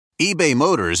eBay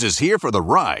Motors is here for the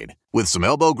ride. With some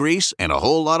elbow grease and a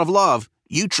whole lot of love,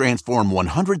 you transform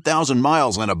 100,000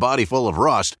 miles and a body full of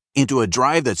rust into a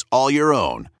drive that's all your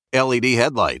own. LED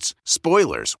headlights,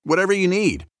 spoilers, whatever you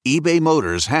need, eBay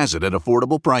Motors has it at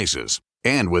affordable prices.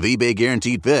 And with eBay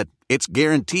Guaranteed Fit, it's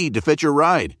guaranteed to fit your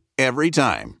ride every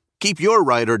time. Keep your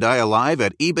ride or die alive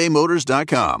at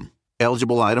ebaymotors.com.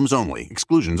 Eligible items only.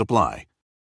 Exclusions apply.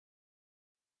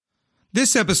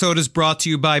 This episode is brought to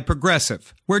you by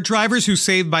Progressive, where drivers who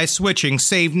save by switching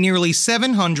save nearly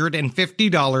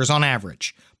 $750 on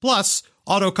average. Plus,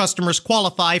 auto customers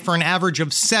qualify for an average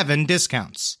of 7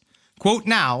 discounts. Quote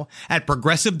now at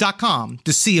Progressive.com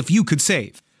to see if you could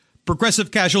save. Progressive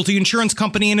Casualty Insurance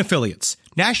Company and Affiliates.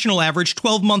 National average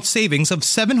 12-month savings of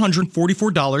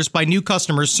 $744 by new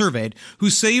customers surveyed who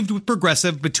saved with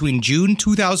Progressive between June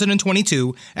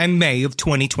 2022 and May of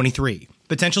 2023.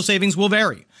 Potential savings will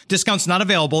vary. Discounts not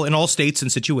available in all states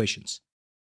and situations.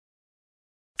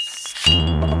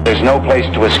 There's no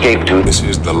place to escape to. This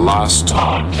is the last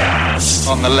podcast.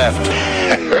 On the left.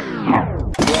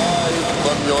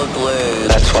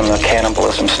 That's when the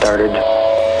cannibalism started.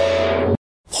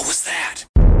 What was that?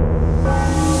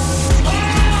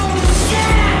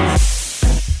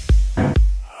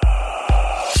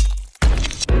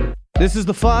 This is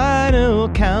the final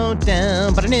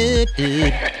countdown. Oh,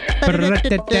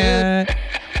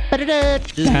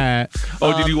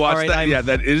 did you watch right, that? Yeah,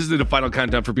 that is the final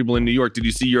countdown for people in New York. Did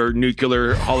you see your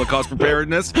nuclear holocaust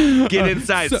preparedness? Get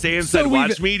inside, stay inside,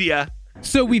 watch media.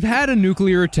 So we've had a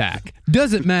nuclear attack.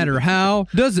 Doesn't matter how,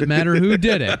 doesn't matter who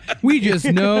did it. We just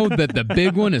know that the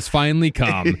big one has finally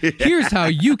come. Here's how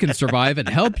you can survive and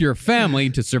help your family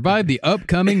to survive the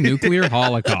upcoming nuclear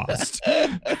holocaust.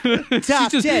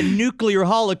 Top 10 nuclear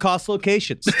holocaust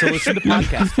locations to listen to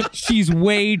podcasts. She's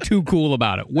way too cool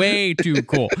about it. Way too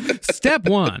cool. Step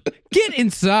 1, get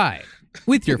inside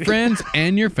with your friends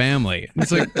and your family.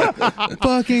 It's like,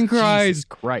 fucking Christ. Jesus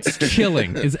Christ.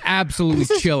 Chilling is absolutely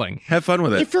chilling. Have fun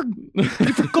with it. If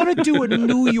you're going to do a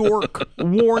New York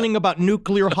warning about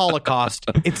nuclear holocaust,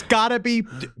 it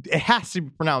has to be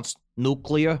pronounced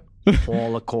nuclear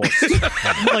Holocaust.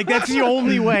 Like, that's the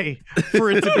only way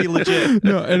for it to be legit.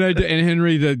 No, and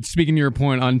Henry, speaking to your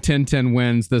point on 1010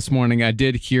 wins this morning, I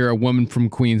did hear a woman from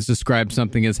Queens describe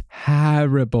something as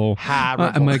horrible.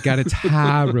 Horrible. Oh my God, it's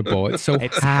horrible. It's so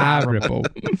horrible.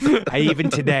 Even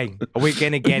today, we're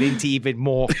going to get into even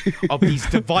more of these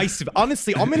divisive.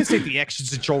 Honestly, I'm going to say the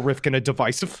actions of Joel Rifkin are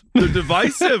divisive. They're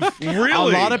divisive?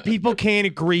 Really? A lot of people can't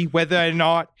agree whether or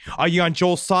not, are you on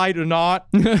Joel's side or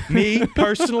not? Me,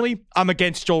 personally, I'm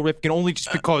against Joel Rifkin only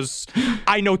just because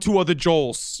I know 2 other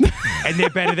Joels, and they're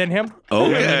better than him.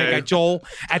 Okay. And then I got Joel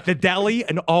at the deli,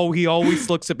 and he always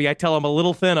looks at me. I tell him a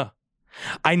little thinner.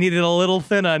 I need it a little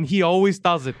thinner, and he always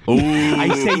does it. Ooh, I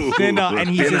say thinner, and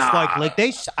he's thinner. just like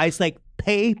this. I was like,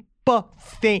 paper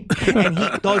thin. And he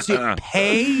does it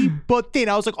paper thin.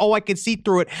 I was like, I can see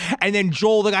through it. And then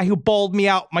Joel, the guy who bawled me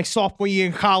out my sophomore year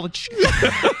in college.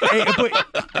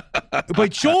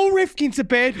 But Joel Rifkin's a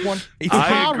bad one.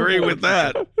 I agree with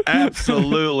that.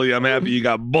 Absolutely. I'm happy you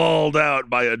got bawled out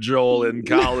by a Joel in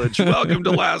college. Welcome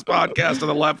to Last Podcast on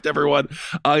the Left, everyone.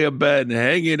 I have been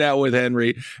hanging out with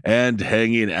Henry and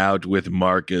hanging out with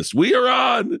Marcus. We are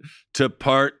on to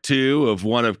part 2 of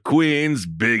one of Queen's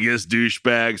biggest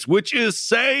douchebags, which is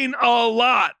saying a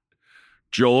lot,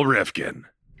 Joel Rifkin.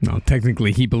 No,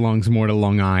 technically, he belongs more to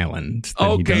Long Island.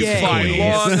 Okay, fine.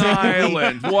 Long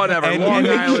Island. Whatever. And Long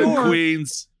make Island, sure-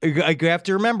 Queens. You have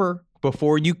to remember,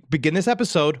 before you begin this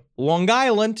episode, Long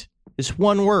Island is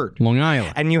one word. Long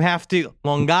Island. And you have to,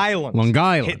 Long Island. Long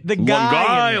Island. Hit the Long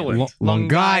guy. Island.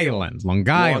 Long Island. Long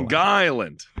Island. Long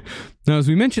Island. Now, as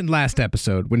we mentioned last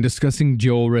episode, when discussing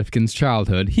Joel Rifkin's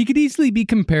childhood, he could easily be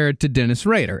compared to Dennis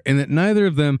Rader, in that neither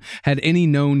of them had any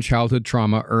known childhood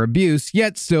trauma or abuse,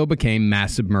 yet still became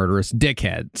massive murderous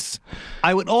dickheads.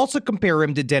 I would also compare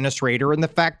him to Dennis Rader in the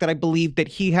fact that I believe that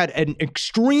he had an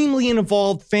extremely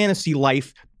involved fantasy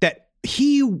life that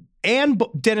he and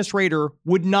Dennis Rader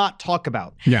would not talk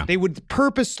about. Yeah. They would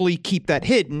purposely keep that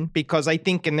hidden because I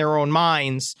think in their own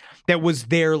minds, that was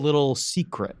their little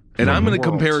secret. And I'm going to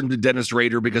compare him to Dennis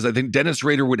Rader because I think Dennis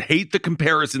Rader would hate the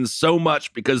comparison so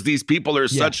much because these people are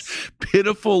such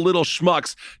pitiful little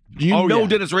schmucks.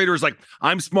 Dennis Rader is like,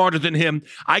 I'm smarter than him.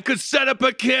 I could set up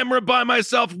a camera by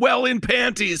myself well in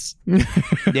panties.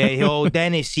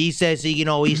 Dennis, he says,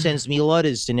 he sends me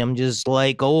letters, and I'm just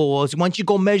like, why don't you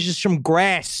go measure some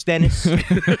grass, Dennis?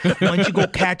 Why don't you go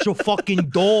catch a fucking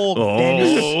dog,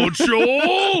 Dennis? Oh,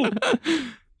 Joel!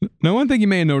 Now, one thing you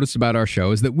may have noticed about our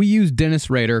show is that we use Dennis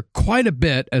Rader quite a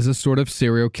bit as a sort of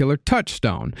serial killer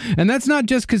touchstone. And that's not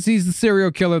just because he's the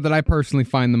serial killer that I personally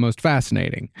find the most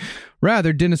fascinating.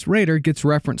 Rather, Dennis Rader gets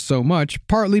referenced so much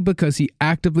partly because he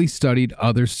actively studied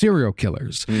other serial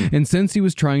killers. And since he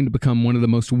was trying to become one of the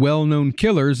most well-known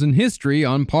killers in history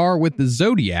on par with the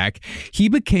Zodiac, he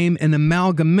became an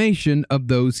amalgamation of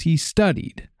those he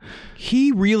studied.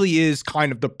 He really is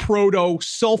kind of the proto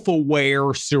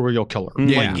self-aware serial killer.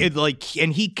 Yeah.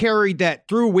 And he carried that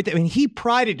through with it. I mean, he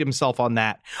prided himself on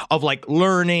that of like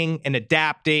learning and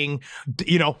adapting,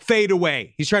 fade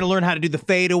away. He's trying to learn how to do the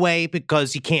fade away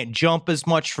because he can't jump as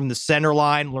much from the center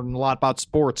line. Learning a lot about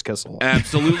sports, Kissel.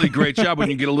 Absolutely. Great job. When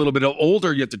you get a little bit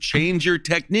older, you have to change your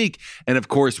technique. And of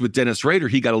course, with Dennis Rader,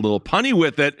 he got a little punny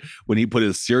with it when he put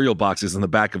his cereal boxes in the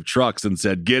back of trucks and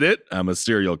said, "Get it? I'm a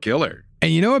serial killer."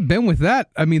 And you know what, Ben, with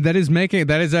that, I mean, that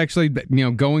is actually,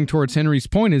 going towards Henry's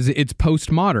point, is it's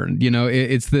postmodern.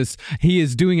 It's this, he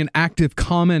is doing an active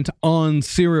comment on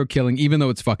serial killing, even though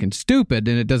it's fucking stupid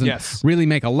and it doesn't really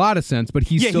make a lot of sense, but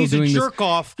he's still doing this. He's a jerk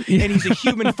off and he's a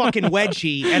human fucking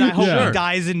wedgie. And I hope he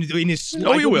dies in his,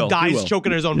 he will.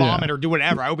 Choking on his own vomit or do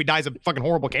whatever. I hope he dies of fucking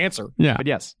horrible cancer. Yeah. But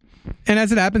yes. And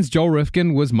as it happens, Joel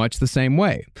Rifkin was much the same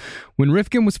way. When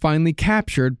Rifkin was finally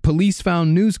captured, police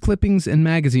found news clippings and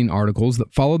magazine articles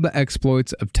that followed the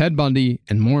exploits of Ted Bundy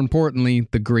and, more importantly,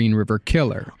 the Green River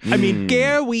Killer. I mean,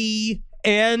 Gary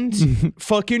and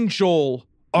fucking Joel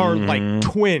are like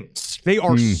twins. They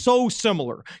are so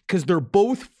similar because they're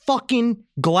both fucking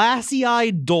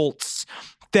glassy-eyed adults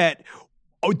that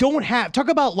don't have, talk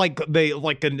about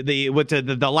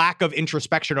the lack of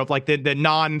introspection of like the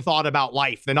non-thought about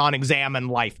life, the non-examined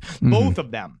life. Both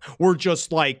of them were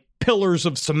just like pillars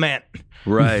of cement.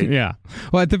 Right. Yeah.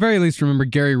 Well, at the very least, remember,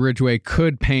 Gary Ridgway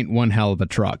could paint one hell of a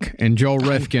truck, and Joel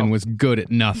Rifkin was good at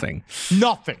nothing.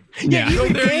 Nothing. Yeah.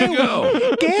 There you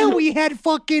go. Gary had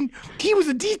he was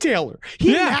a detailer.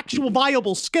 He had an actual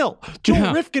viable skill.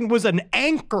 Joel Rifkin was an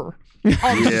anchor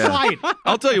on the side.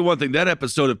 I'll tell you one thing. That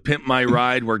episode of Pimp My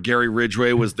Ride where Gary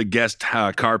Ridgway was the guest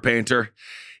car painter,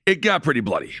 it got pretty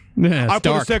bloody. Yeah, I put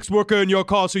dark. a sex worker in your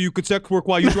car so you could sex work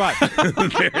while you drive.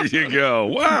 There you go.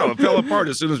 Wow, it fell apart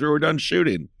as soon as we were done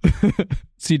shooting.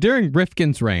 See, during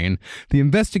Rifkin's reign, the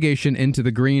investigation into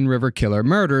the Green River Killer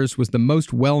murders was the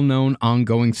most well-known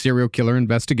ongoing serial killer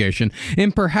investigation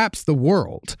in perhaps the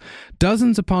world.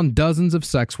 Dozens upon dozens of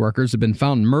sex workers have been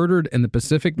found murdered in the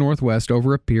Pacific Northwest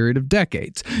over a period of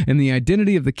decades, and the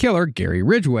identity of the killer, Gary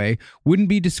Ridgway, wouldn't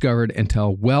be discovered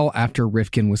until well after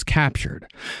Rifkin was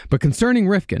captured. But concerning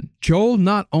Rifkin, Joel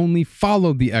not only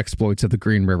followed the exploits of the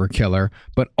Green River Killer,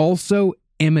 but also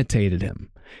imitated him.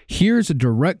 Here's a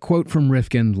direct quote from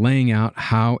Rifkin laying out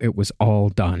how it was all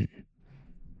done.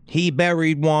 He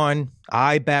buried one.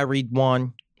 I buried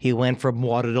one. He went from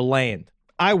water to land.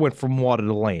 I went from water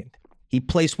to land. He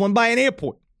placed one by an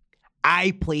airport.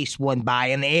 I placed one by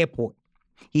an airport.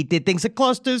 He did things in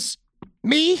clusters.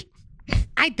 Me?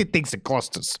 I did things in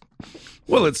clusters.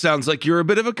 Well, it sounds like you're a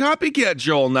bit of a copycat,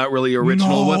 Joel. Not really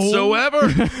original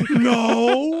whatsoever.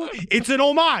 No, it's an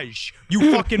homage,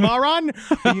 you fucking moron.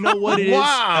 And you know what it is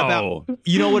about?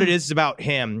 You know what it is about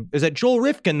him is that Joel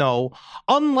Rifkin, though,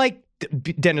 unlike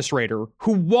Dennis Rader,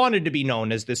 who wanted to be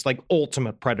known as this like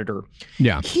ultimate predator,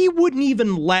 he wouldn't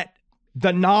even let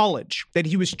the knowledge that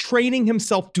he was training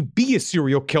himself to be a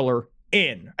serial killer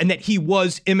in, and that he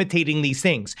was imitating these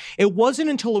things. It wasn't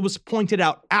until it was pointed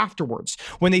out afterwards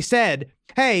when they said,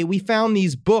 "Hey, we found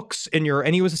these books in your,"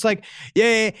 and he was just like,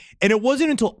 "Yeah." And it wasn't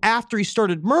until after he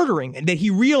started murdering that he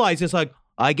realized it's like,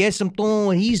 I guess I'm doing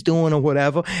what he's doing or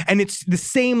whatever. And it's the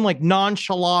same like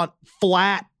nonchalant,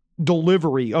 flat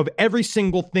delivery of every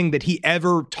single thing that he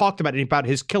ever talked about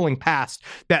his killing past,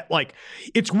 that like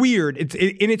it's weird. It's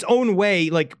in its own way,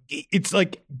 like it's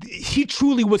like he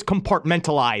truly was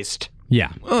compartmentalized.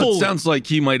 Yeah. Well, it sounds like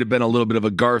he might have been a little bit of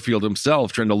a Garfield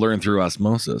himself, trying to learn through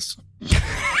osmosis.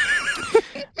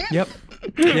 Yep.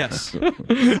 Yes.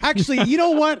 Actually, you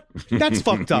know what? That's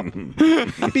fucked up.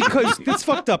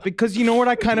 Because you know what?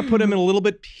 I kind of put him in a little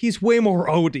bit. He's way more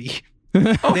Odie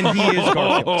than he is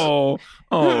Garfield.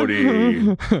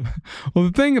 Odie. Well,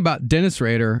 the thing about Dennis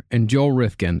Rader and Joel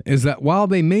Rifkin is that while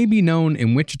they may be known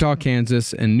in Wichita,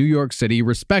 Kansas and New York City,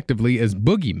 respectively, as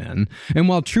boogeymen, and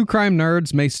while true crime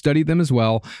nerds may study them as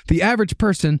well, the average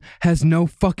person has no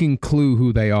fucking clue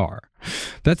who they are.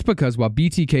 That's because while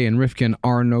BTK and Rifkin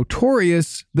are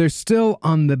notorious, they're still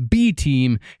on the B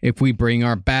team if we bring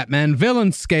our Batman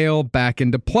villain scale back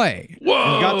into play.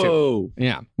 Whoa! Got to.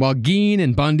 Yeah. While Geen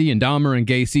and Bundy and Dahmer and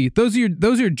Gacy, those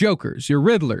are your Jokers, your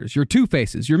Riddlers, your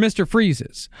Two-Faces, your Mr.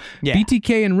 Freezes. Yeah.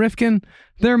 BTK and Rifkin,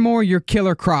 they're more your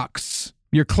Killer Crocs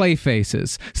your clay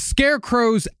faces,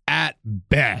 scarecrows at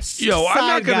best. Yo, I'm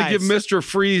not going to guys. give Mr.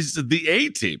 Freeze the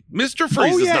A-team. Mr.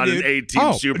 Freeze is not an A-team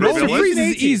Mr. supervillain. Freeze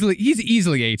is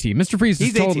easily A-team. Mr. Freeze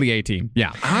is totally A-team.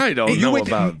 Yeah. I don't know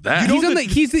about that.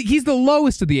 He's the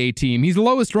lowest of the A-team. He's the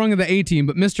lowest rung of the A-team,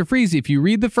 but Mr. Freeze, if you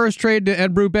read the first trade to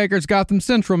Ed Brubaker's Gotham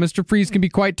Central, Mr. Freeze can be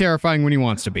quite terrifying when he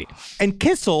wants to be. And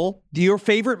Kissel, your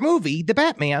favorite movie, The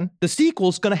Batman, the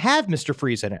sequel's going to have Mr.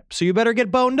 Freeze in it. So you better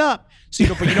get boned up. So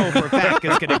but you know for a fact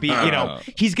it's going to be,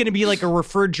 he's going to be like a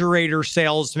refrigerator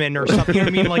salesman or something. You know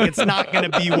what I mean? Like it's not going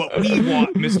to be what we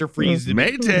want Mr. Freeze to be.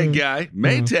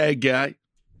 Maytag guy.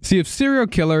 See, if serial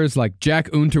killers like Jack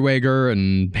Unterweger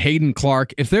and Hayden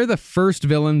Clark, if they're the first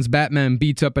villains Batman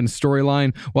beats up in a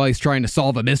storyline while he's trying to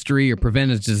solve a mystery or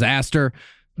prevent a disaster,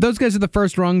 those guys are the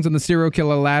first rungs on the serial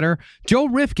killer ladder. Joel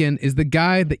Rifkin is the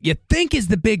guy that you think is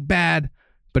the big bad,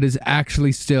 but is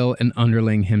actually still an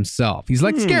underling himself. He's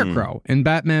like Scarecrow in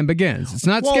Batman Begins. It's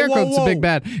not Scarecrow that's the big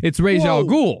bad. It's Ra's al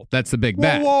Ghul that's the big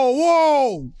bad.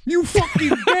 Whoa. You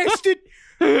fucking bastard.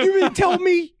 You mean tell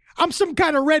me I'm some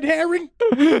kind of red herring?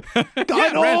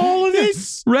 Got all of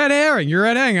this? Red herring. You're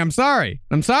red herring. I'm sorry.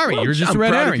 Well, You're just I'm a red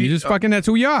proud of herring. you. You just fucking, that's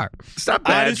who you are. Stop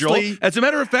that, Joel. Honestly- As a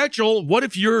matter of fact, Joel, what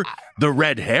if you're the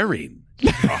red herring?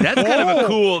 That's kind of a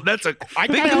cool, I think kind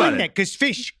of about like it. that because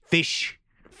fish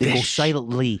go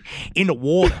silently in the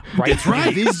water, right? That's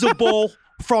right. Visible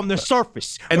from the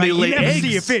surface. And right? they lay you never eggs.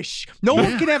 see a fish. No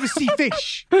one can ever see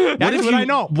fish. That's what I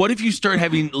know. What if you start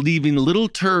leaving little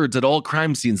turds at all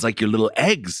crime scenes like your little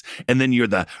eggs, and then you're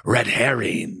the red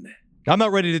herring? I'm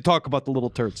not ready to talk about the little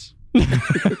turds.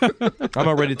 I'm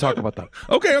not ready to talk about that.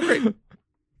 Okay.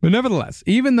 But nevertheless,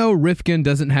 even though Rifkin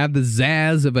doesn't have the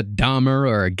zazz of a Dahmer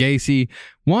or a Gacy,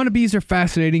 wannabes are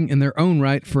fascinating in their own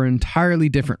right for entirely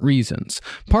different reasons.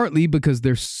 Partly because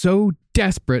they're so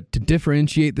desperate to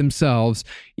differentiate themselves,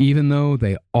 even though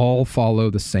they all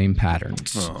follow the same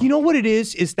patterns. You know what it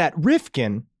is? Is that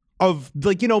Rifkin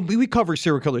we cover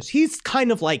serial killers. He's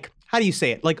kind of like, how do you say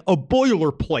it? Like a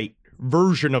boilerplate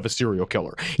version of a serial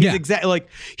killer. He's exactly like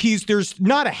there's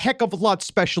not a heck of a lot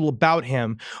special about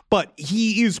him, but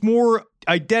he is more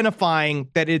identifying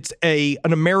that it's an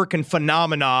American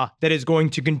phenomena that is going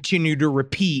to continue to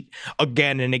repeat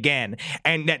again and again,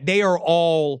 and that they are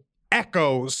all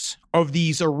echoes of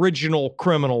these original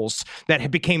criminals that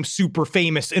became super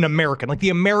famous in American, like the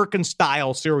American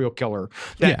style serial killer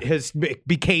that has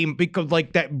became because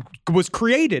like that was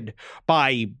created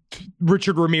by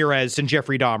Richard Ramirez and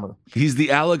Jeffrey Dahmer. He's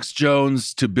the Alex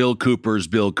Jones to Bill Cooper's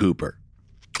Bill Cooper.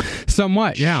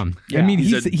 Somewhat, yeah. I mean,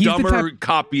 He's a dumber the type,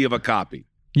 copy of a copy.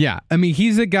 Yeah, I mean,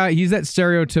 he's a guy, he's that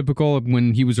stereotypical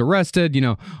when he was arrested,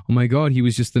 oh my God, he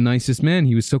was just the nicest man.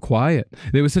 He was so quiet.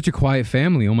 They was such a quiet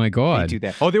family. Oh my God. They do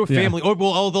that. Oh, they were family. Oh, well,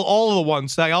 all of the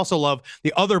ones. I also love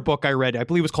the other book I read. I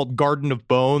believe it was called Garden of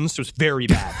Bones. It was very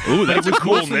bad. Ooh, that's a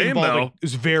cool name, though. It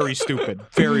was very stupid.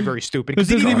 Very, very stupid. This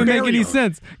doesn't even make any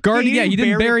sense. He didn't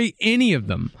bury bury any of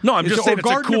them. No, I'm just saying it's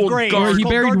a Garden of cool Graves. garden. He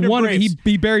buried Garden of one. Graves.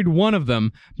 He buried one of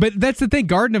them, but that's the thing.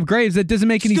 Garden of Graves. That doesn't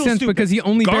make any Still sense stupid. because he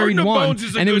only Garden buried of one, Bones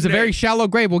is a and it was a good very name. shallow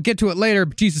grave. We'll get to it later.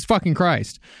 But Jesus fucking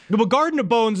Christ! Well, Garden of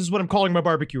Bones is what I'm calling my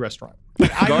barbecue restaurant.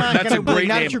 That's a great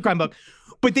not name. a true crime book.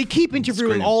 But they keep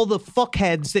interviewing great. all the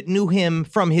fuckheads that knew him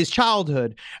from his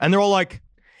childhood, and they're all like,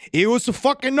 "He was a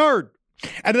fucking nerd."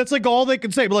 And that's like all they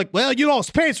can say. But like, well, his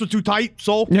pants were too tight,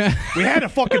 so we had to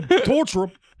fucking torture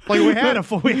him. Like we had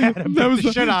to beat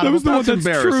the shit out of him. That's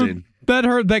embarrassing.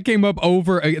 That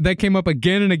came up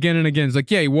again and again and again. It's like,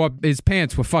 his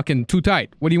pants were fucking too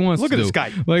tight. What do you want us Look to at do? this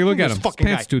guy. Like, look at this him. His fucking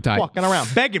pants guy too tight. walking around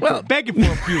begging for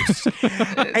abuse.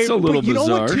 It's a little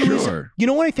bizarre, sure. You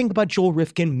know what I think about Joel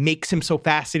Rifkin makes him so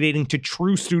fascinating to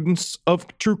true students of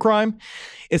true crime?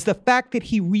 Is the fact that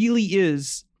he really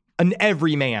is an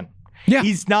everyman. Yeah.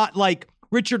 He's not like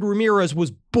Richard Ramirez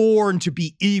was born to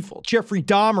be evil. Jeffrey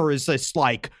Dahmer is this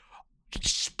like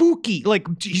spooky, like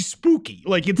he's spooky.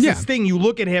 Like it's this thing you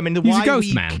look at him and He's a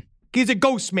ghost man. He's a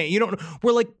ghost man.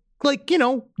 We're like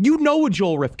a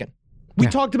Joel Rifkin. We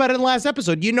talked about it in the last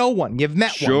episode. You know one. You've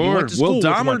met one. You Sure. went to school with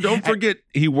Dahmer, one. don't forget,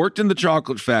 he worked in the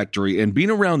chocolate factory, and being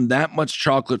around that much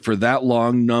chocolate for that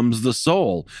long numbs the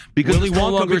soul because Willy it's no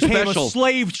Wonka longer became special. a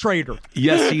slave trader.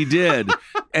 Yes, he did.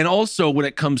 And also, when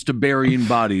it comes to burying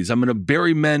bodies, I'm going to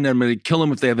bury men. I'm going to kill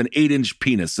them if they have an 8-inch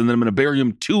penis, and then I'm going to bury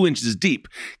them 2 inches deep.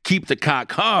 Keep the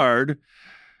cock hard.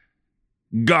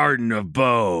 Garden of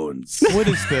Bones. What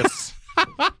is this?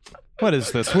 What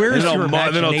is this? Where is your Then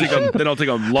I'll imagination? take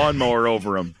a lawnmower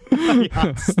over him.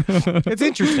 Yes. It's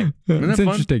interesting. It's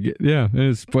interesting. Yeah, it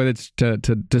is. But it's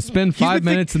to spend 5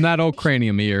 minutes in that old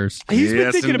cranium of yours. He's been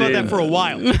Yes, thinking about indeed. that for a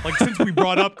while, like since we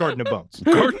brought up Garden of Bones.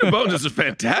 Garden of Bones is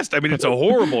fantastic. I mean, it's a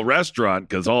horrible restaurant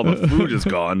because all the food is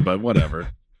gone, but whatever.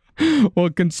 Well,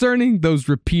 concerning those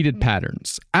repeated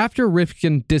patterns, after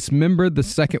Rifkin dismembered the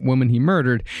second woman he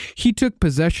murdered, he took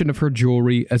possession of her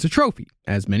jewelry as a trophy,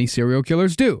 as many serial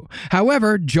killers do.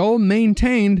 However, Joel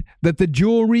maintained that the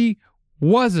jewelry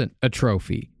wasn't a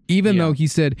trophy, even though he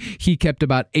said he kept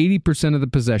about 80% of the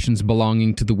possessions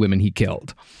belonging to the women he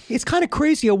killed. It's kind of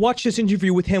crazy. I watched this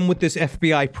interview with him with this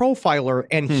FBI profiler,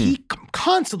 and he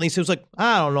constantly says, like,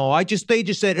 I don't know. They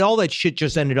just said all that shit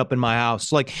just ended up in my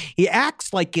house. Like, he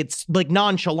acts like it's like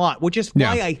nonchalant, which is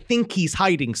why I think he's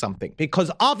hiding something, because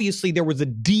obviously there was a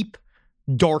deep,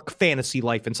 dark fantasy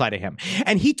life inside of him.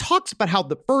 And he talks about how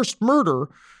the first murder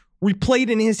replayed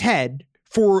in his head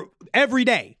for every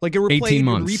day. Like, it replayed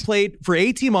and replayed for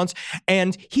 18 months.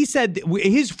 And he said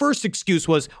his first excuse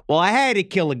was, well, I had to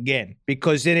kill again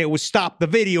because then it would stop the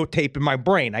videotape in my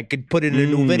brain. I could put in a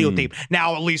new videotape.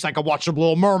 Now at least I could watch The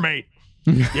Little Mermaid.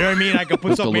 You know what I mean? I could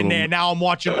put something in there. Now I'm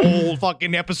watching old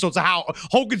fucking episodes of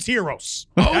Hogan's Heroes.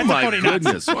 Oh my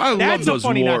goodness. Well, I love those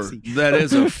war. Nazi. That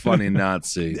is a funny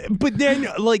Nazi. But then,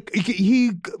 like,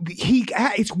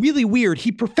 it's really weird.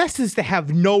 He professes to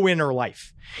have no inner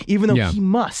life, even though he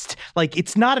must. Like,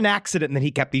 it's not an accident that he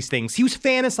kept these things. He was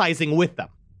fantasizing with them.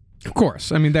 Of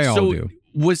course. I mean, they all do.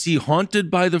 Was he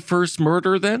haunted by the first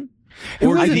murder then?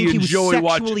 Or I think he was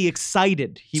sexually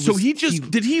excited.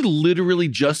 Did he literally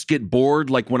just get bored?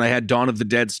 Like when I had Dawn of the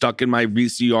Dead stuck in my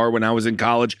VCR when I was in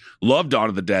college, loved Dawn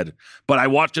of the Dead, but I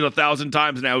watched it 1,000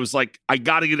 times and I was like, I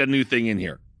got to get a new thing in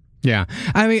here. Yeah.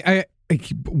 I mean,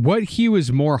 what he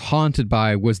was more haunted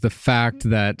by was the fact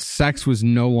that sex was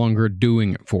no longer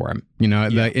doing it for him. You know,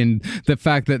 and the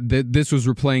fact that this was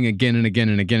replaying again and again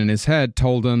and again in his head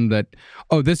told him that,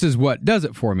 oh, this is what does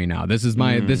it for me now. This is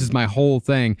my whole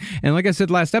thing. And like I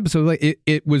said last episode, like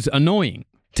it was annoying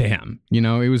to him. You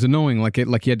know, it was annoying, like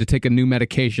he had to take a new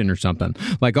medication or something.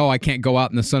 Like, oh, I can't go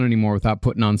out in the sun anymore without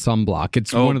putting on sunblock.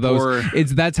 It's one of those.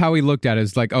 That's how he looked at it.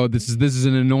 It's like, oh, this is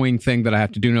an annoying thing that I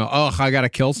have to do now. Ugh, I got to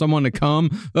kill someone to come.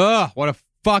 Ugh, what a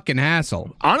fucking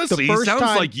hassle. Honestly, he sounds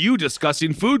like you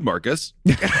discussing food, Marcus.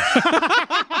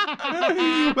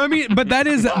 I mean, but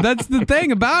that's the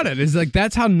thing about it, is like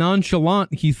that's how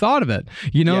nonchalant he thought of it.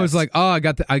 You know, it's like, oh,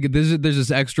 there's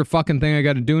this extra fucking thing I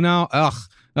got to do now. Ugh.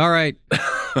 All right.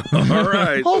 All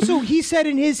right. Also, he said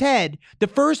in his head, the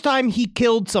first time he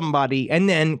killed somebody and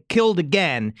then killed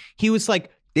again, he was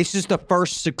like, this is the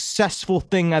first successful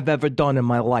thing I've ever done in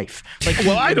my life. Like,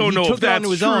 well, I don't know if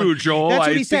that's true, Joel. That's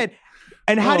what he said.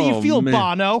 And how do you feel,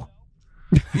 Bono?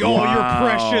 Your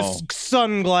precious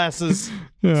sunglasses.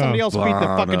 Somebody else beat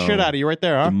the fucking shit out of you right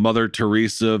there, huh? The Mother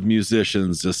Teresa of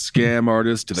musicians, a scam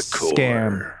artist to the core.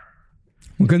 Scam.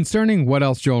 Concerning what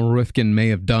else Joel Rifkin may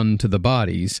have done to the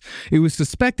bodies, it was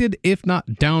suspected, if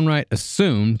not downright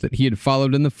assumed, that he had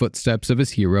followed in the footsteps of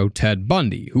his hero, Ted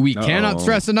Bundy, who we cannot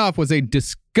stress enough was a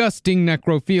disgusting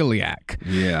necrophiliac.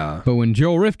 Yeah. But when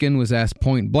Joel Rifkin was asked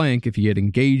point blank if he had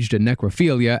engaged in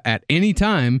necrophilia at any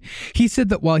time, he said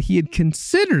that while he had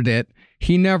considered it,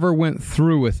 he never went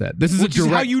through with it. This is Which is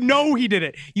how you know he did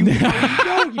it. You know he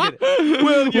did it.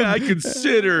 Well, yeah, I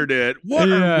considered it. What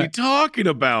are we talking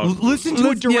about? Listen to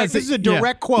a direct. This is a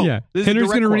direct quote. Yeah.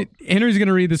 Henry's going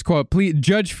to read this quote. Please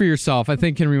judge for yourself. I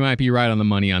think Henry might be right on the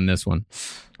money on this one.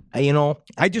 You know,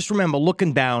 I just remember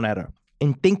looking down at her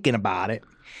and thinking about it.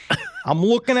 I'm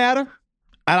looking at her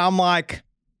and I'm like,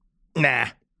 nah.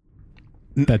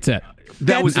 That's it.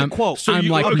 That was a quote. So I'm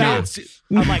like,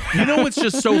 you know what's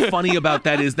just so funny about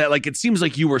that is that, like, it seems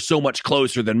like you were so much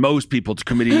closer than most people to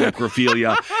committing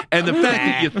necrophilia, and the fact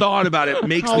that you thought about it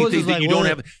makes me think that you don't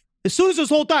have. As soon as this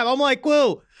whole time, I'm like,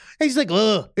 whoa. And she's like,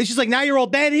 ugh. And she's like, now you're all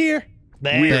dead here.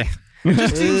 Weird. It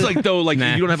just seems like though, like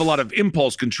you don't have a lot of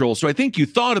impulse control. So I think you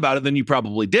thought about it, then you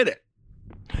probably did it.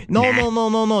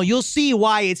 No. You'll see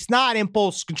why it's not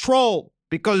impulse control.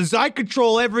 Because I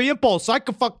control every impulse. I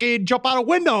could fucking jump out a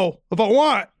window if I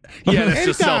want. Yeah, that's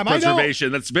just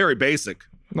self-preservation. That's very basic.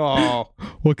 Oh.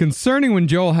 Well, concerning when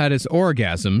Joel had his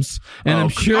orgasms, and I'm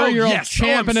sure you're all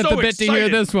champing at the bit to hear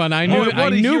this one. I knew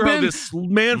how this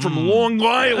man from Long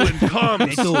Island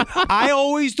comes. I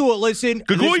always do it. Listen,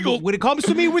 when it comes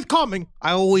to me with coming,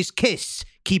 I always kiss.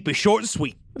 Keep it short and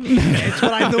sweet. That's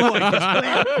what I do.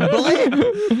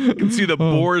 You can see the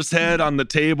boar's head on the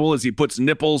table as he puts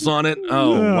nipples on it.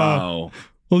 Oh, wow.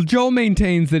 Well, Joel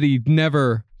maintains that he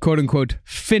never quote unquote,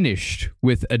 finished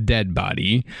with a dead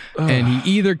body. And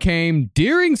he either came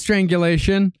during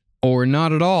strangulation or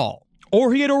not at all.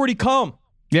 Or he had already come.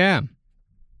 Yeah.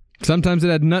 Sometimes it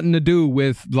had nothing to do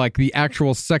with like the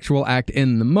actual sexual act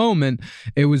in the moment.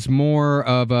 It was more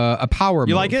of a power move.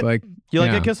 You like it? You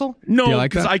like it, Kissel? No,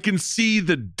 like because that? I can see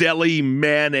the deli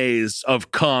mayonnaise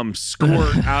of cum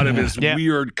squirt out of his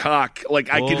weird cock.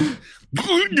 Like I can.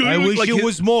 I wish like it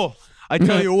was more. I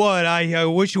tell you what, I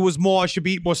wish it was more. I should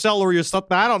be eating more celery or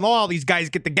something. I don't know how these guys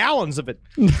get the gallons of it.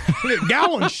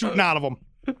 Gallons shooting out of them.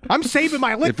 I'm saving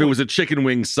my liquid. If it was a chicken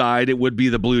wing side, it would be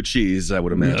the blue cheese, I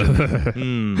would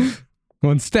imagine.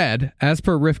 Well, instead, as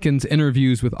per Rifkin's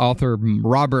interviews with author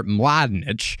Robert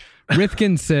Mladenich,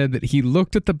 Rifkin said that he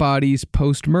looked at the bodies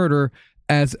post-murder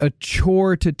as a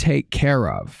chore to take care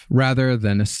of rather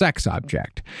than a sex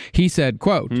object. He said,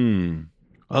 quote,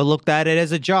 I looked at it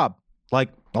as a job. Like,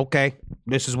 okay,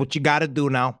 this is what you got to do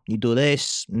now. You do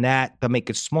this and that to make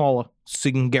it smaller so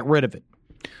you can get rid of it.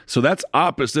 So that's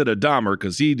opposite of Dahmer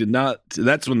because he did not.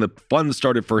 That's when the fun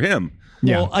started for him.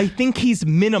 Yeah. Well, I think he's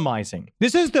minimizing.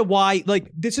 This is the why,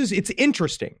 like, it's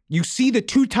interesting. You see the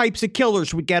two types of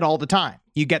killers we get all the time.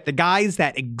 You get the guys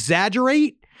that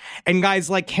exaggerate and guys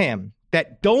like him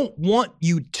that don't want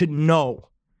you to know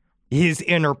his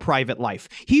inner private life.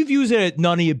 He views it as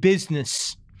none of your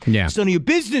business. yeah. It's none of your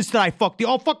business that I fuck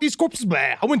these corpses. Blah.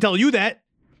 I wouldn't tell you that.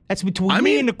 That's between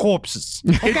me and the corpses.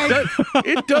 Okay?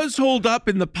 It does hold up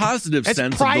in the positive That's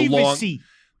sense privacy. of the long.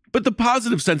 But the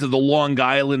positive sense of the Long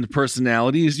Island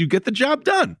personality is you get the job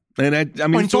done, and I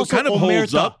mean, so it kind of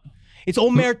holds up. It's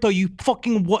omerta. You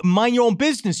fucking mind your own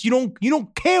business. You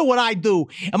don't care what I do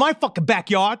in my fucking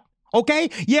backyard. Okay?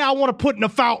 Yeah, I want to put in a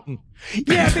fountain.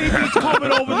 Yeah, baby, it's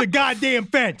coming over the goddamn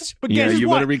fence. But Yeah, guess you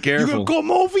what? better be careful. You gonna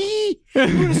come over here? You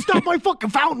gonna stop my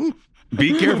fucking fountain?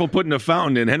 Be careful putting a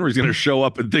fountain in. Henry's going to show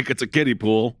up and think it's a kiddie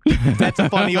pool. That's a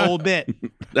funny old bit.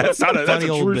 That's a Funny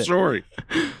old true bit. story.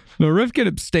 Now, Rifkin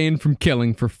abstained from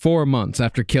killing for 4 months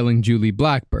after killing Julie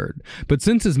Blackbird. But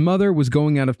since his mother was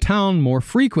going out of town more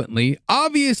frequently,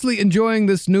 obviously enjoying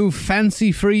this new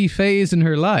fancy-free phase in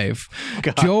her life,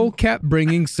 Joel kept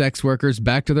bringing sex workers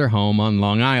back to their home on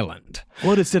Long Island.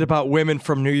 What is it about women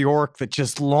from New York that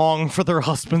just long for their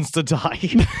husbands to die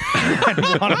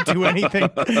and want to do anything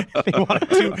they want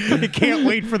to do? They can't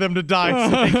wait for them to die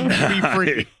so they can be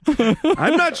free.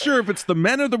 I'm not sure if it's the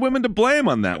men or the women to blame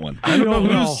on that one. I don't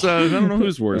know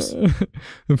who's worse.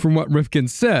 And from what Rifkin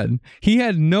said, he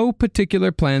had no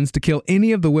particular plans to kill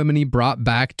any of the women he brought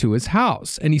back to his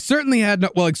house. And he certainly had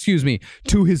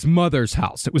to his mother's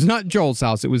house. It was not Joel's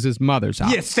house, it was his mother's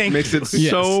house. Yes, thank Makes you. it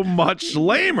so much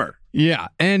lamer. Yeah,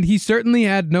 and he certainly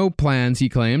had no plans, he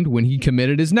claimed, when he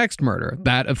committed his next murder,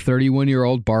 that of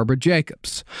 31-year-old Barbara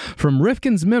Jacobs. From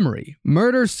Rifkin's memory,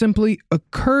 murder simply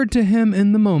occurred to him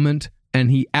in the moment, and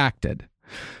he acted.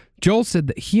 Joel said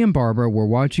that he and Barbara were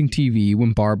watching TV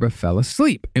when Barbara fell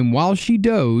asleep, and while she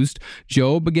dozed,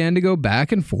 Joel began to go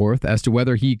back and forth as to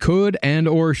whether he could and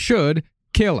or should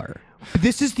kill her.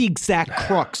 This is the exact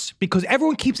crux because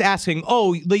everyone keeps asking,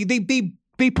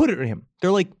 they put it in him.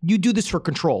 They're like, you do this for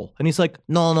control. And he's like,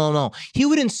 no. He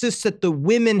would insist that the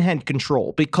women had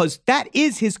control because that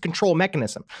is his control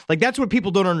mechanism. Like, that's what people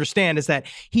don't understand is that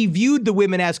he viewed the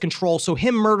women as control. So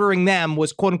him murdering them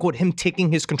was, quote unquote, him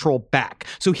taking his control back.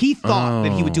 So he thought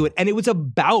that he would do it. And it was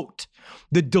about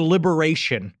the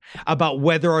deliberation about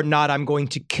whether or not I'm going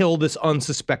to kill this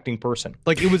unsuspecting person.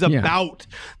 Like, it was about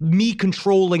me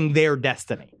controlling their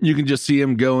destiny. You can just see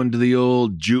him going to the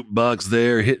old jukebox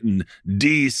there, hitting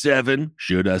D7.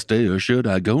 Should I stay or should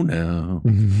I go now?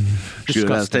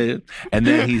 Should I stay? And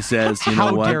then he says, you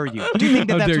know what? How dare you? Do you think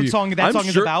that's what song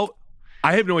is about?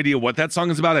 I have no idea what that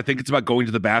song is about. I think it's about going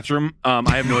to the bathroom.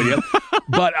 I have no idea.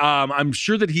 But I'm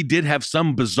sure that he did have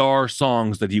some bizarre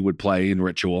songs that he would play in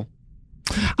Ritual.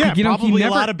 Yeah, You know, he probably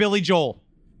never- a lot of Billy Joel.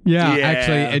 Yeah, Yeah.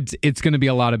 actually, it's going to be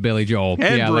a lot of Billy Joel.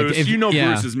 And yeah, Bruce. like,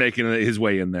 Bruce is making his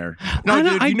way in there. No,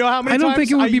 dude, you know how many I don't times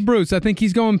think it would be Bruce. I think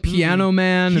he's going Piano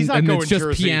Man, He's not and going it's just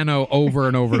Jersey. piano over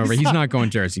and over and over. He's not going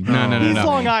Jersey. No. He's no.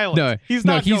 Long Island. No, he's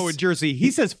no, not going Jersey.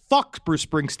 He says fuck Bruce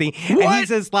Springsteen. And he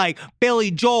says like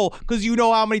Billy Joel, because you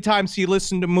know how many times he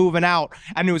listened to Moving Out.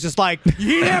 And it was just like,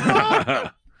 you hear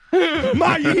that, Ma?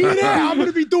 Ma, you hear that? I'm going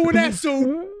to be doing that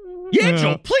soon. Yeah,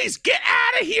 Joel, please get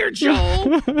out of here,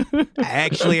 Joel.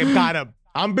 Actually,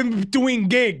 I've been doing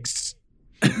gigs.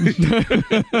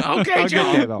 Okay,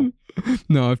 Joel.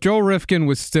 No, if Joel Rifkin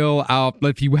was still out,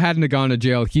 if he hadn't have gone to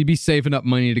jail, he'd be saving up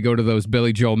money to go to those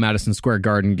Billy Joel Madison Square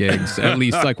Garden gigs at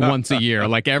least like once a year.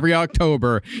 Like every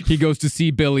October, he goes to see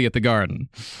Billy at the Garden.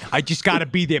 I just got to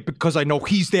be there because I know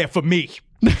he's there for me.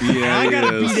 Yeah, I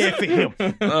gotta he be is. there for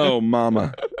him. Oh,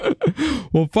 mama.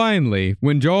 Well, finally,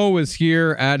 when Joel was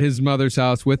here at his mother's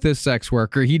house with this sex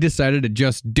worker, he decided to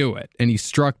just do it, and he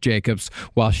struck Jacobs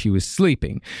while she was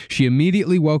sleeping. She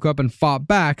immediately woke up and fought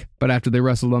back, but after they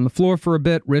wrestled on the floor for a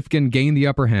bit, Rifkin gained the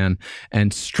upper hand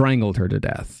and strangled her to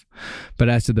death. But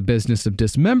as to the business of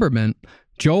dismemberment,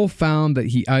 Joel found that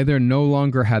he either no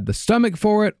longer had the stomach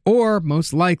for it, or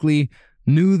most likely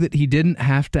knew that he didn't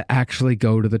have to actually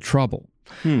go to the trouble.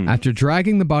 After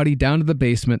dragging the body down to the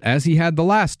basement as he had the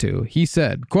last two, he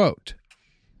said, quote,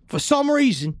 For some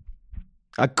reason,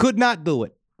 I could not do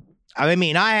it. I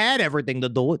mean, I had everything to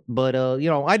do it, but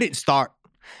I didn't start.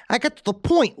 I got to the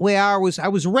point where I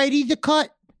was ready to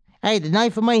cut. I had the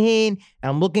knife in my hand, and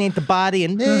I'm looking at the body,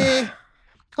 and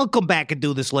I'll come back and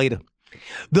do this later.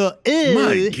 The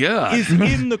My God. is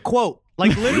in the quote.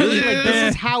 Like, literally, like,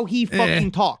 this is how he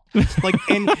fucking talked. Like,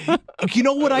 and you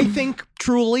know what I think,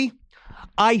 truly?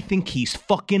 I think he's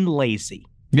fucking lazy.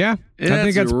 yeah, I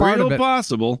think that's part real of it.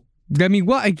 possible. I mean,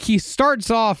 well, he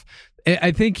starts off,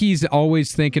 I think he's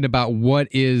always thinking about what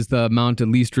is the amount of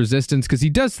least resistance, because he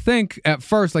does think at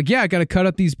first, like, yeah, I got to cut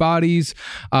up these bodies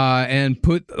and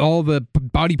put all the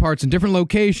body parts in different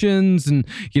locations. And,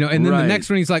 and then the next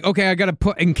one, he's like, okay, I got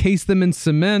to encase them in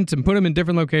cement and put them in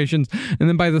different locations. And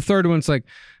then by the third one, it's like,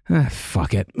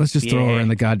 fuck it. Let's just throw her in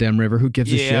the goddamn river. Who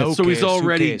gives a shit? So he's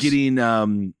already getting,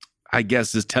 I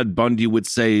guess, as Ted Bundy would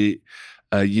say,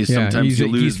 sometimes you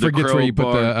lose the forgets where you put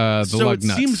crowbar. the So lug it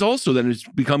nuts. seems also that it's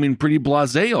becoming pretty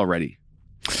blasé already.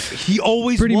 He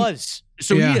always was.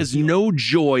 So Yeah. he has no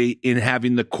joy in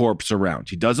having the corpse around.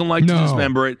 He doesn't like to No.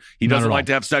 dismember it. He Not doesn't at like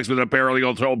to have sex with it. Apparently,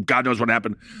 oh, God knows what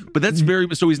happened. But that's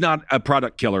so he's not a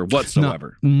product killer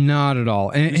whatsoever. Not at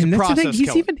all. And He's a that's the thing.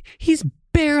 process He's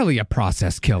barely a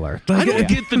process killer. I don't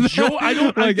get the joy. I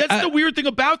don't. Like, that's the weird thing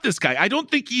about this guy. I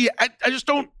don't think I just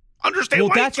don't understand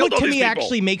why that's he killed what all to these me people.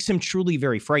 actually makes him truly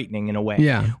very frightening in a way.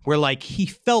 Yeah. Where like he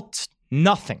felt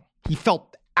nothing. He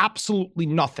felt absolutely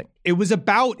nothing. It was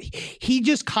about, he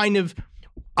just kind of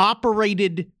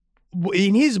operated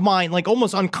in his mind, like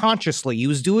almost unconsciously. He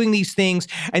was doing these things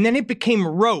and then it became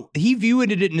rote. He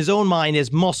viewed it in his own mind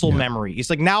as muscle memory.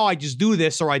 He's like, now I just do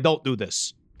this or I don't do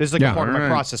this. This is like a part of my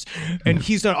process. And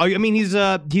he's not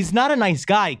a nice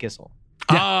guy, Kissel.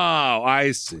 Oh,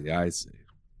 I see.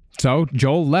 So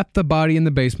Joel left the body in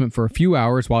the basement for a few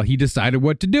hours while he decided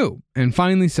what to do, and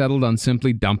finally settled on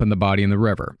simply dumping the body in the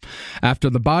river.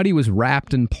 After the body was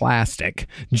wrapped in plastic,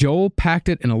 Joel packed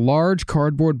it in a large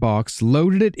cardboard box,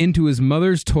 loaded it into his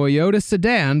mother's Toyota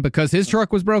sedan because his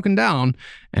truck was broken down,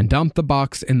 and dumped the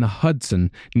box in the Hudson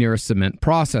near a cement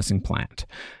processing plant.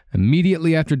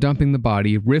 Immediately after dumping the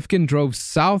body, Rifkin drove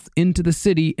south into the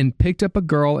city and picked up a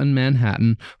girl in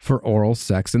Manhattan for oral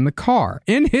sex in the car.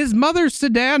 In his mother's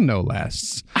sedan, no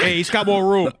less. Hey, he's got more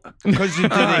room because he's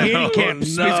got the handicap.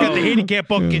 He's got the handicap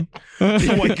bucket,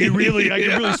 so I can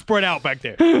really spread out back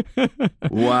there.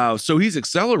 Wow. So he's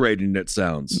accelerating, it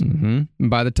sounds. And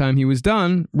by the time he was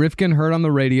done, Rifkin heard on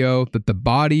the radio that the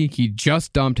body he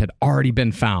just dumped had already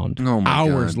been found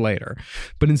hours later.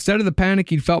 But instead of the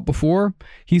panic he'd felt before,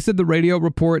 he said the radio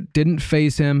report didn't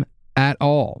faze him at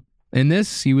all. In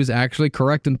this, he was actually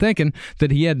correct in thinking that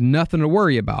he had nothing to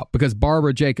worry about because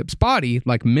Barbara Jacobs' body,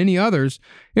 like many others,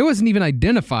 it wasn't even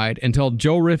identified until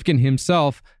Joe Rifkin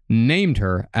himself named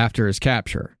her after his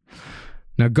capture.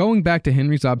 Now, going back to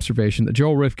Henry's observation that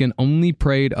Joel Rifkin only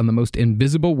preyed on the most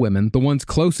invisible women, the ones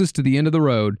closest to the end of the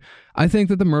road, I think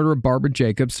that the murder of Barbara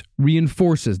Jacobs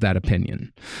reinforces that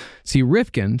opinion. See,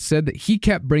 Rifkin said that he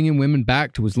kept bringing women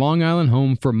back to his Long Island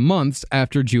home for months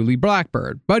after Julie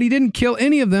Blackbird, but he didn't kill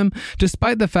any of them,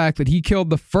 despite the fact that he killed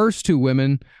the first two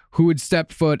women who had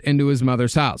stepped foot into his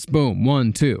mother's house. Boom,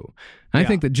 1, 2. I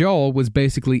think that Joel was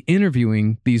basically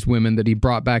interviewing these women that he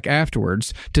brought back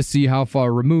afterwards to see how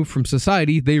far removed from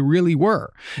society they really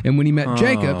were. And when he met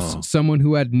Jacobs, someone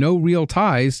who had no real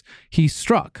ties, he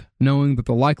struck, knowing that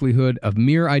the likelihood of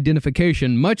mere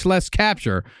identification, much less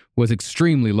capture, was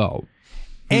extremely low.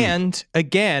 And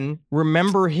again,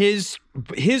 remember his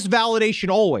validation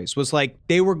always was like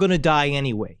they were going to die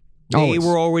anyway. They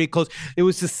were already close. It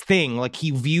was this thing, like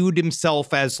he viewed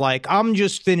himself as like, I'm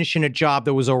just finishing a job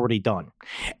that was already done.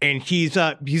 And he's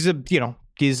a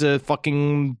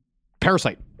fucking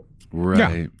parasite.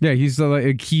 Right. Yeah, he's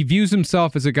like, he views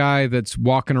himself as a guy that's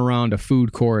walking around a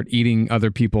food court eating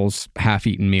other people's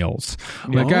half-eaten meals.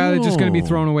 Like, they're just going to be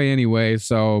thrown away anyway,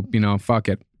 so, fuck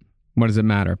it. What does it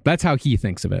matter? That's how he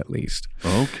thinks of it, at least.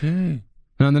 Okay.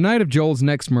 Now, on the night of Joel's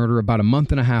next murder, about a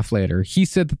month and a half later, he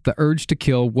said that the urge to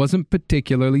kill wasn't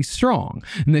particularly strong,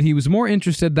 and that he was more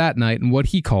interested that night in what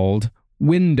he called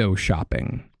window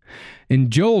shopping. In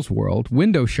Joel's world,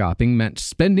 window shopping meant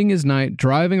spending his night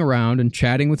driving around and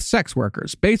chatting with sex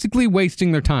workers, basically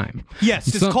wasting their time.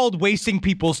 Yes, it's called wasting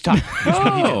people's time.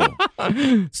 Oh.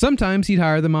 Sometimes he'd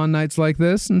hire them on nights like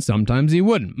this, and sometimes he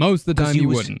wouldn't. Most of the time he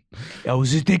wouldn't. I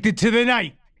was addicted to the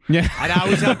night. Yeah. And I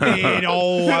was up there, and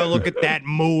I look at that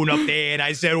moon up there, and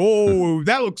I said, oh,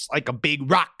 that looks like a big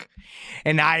rock.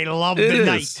 And I love the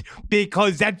night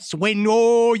because that's when,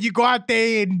 you go out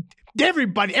there and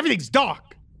everything's dark.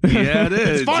 Yeah, it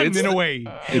is. It's fun in a way.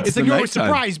 It's like you're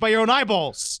surprised by your own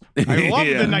eyeballs. I love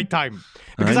the nighttime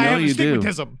because I have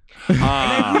astigmatism. And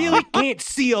I really can't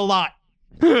see a lot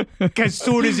as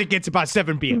soon as it gets about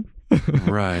 7 p.m.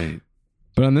 Right.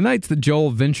 But on the nights that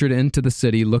Joel ventured into the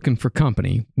city looking for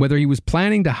company, whether he was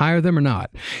planning to hire them or not,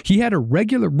 he had a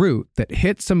regular route that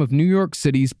hit some of New York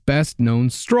City's best-known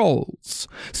strolls.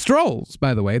 Strolls,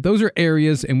 by the way, those are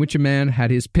areas in which a man had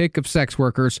his pick of sex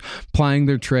workers plying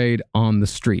their trade on the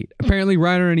street. Apparently,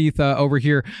 right underneath over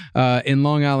here in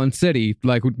Long Island City,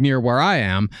 like near where I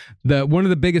am, one of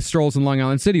the biggest strolls in Long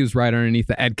Island City was right underneath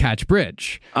the Ed Catch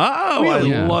Bridge. Oh,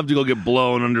 really? I'd love to go get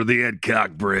blown under the Ed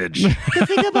Cock Bridge. The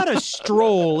thing about a stroll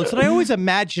is that I always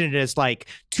imagine it as like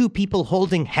two people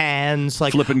holding hands,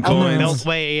 like flipping on coins. the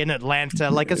Beltway in Atlanta,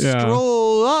 like a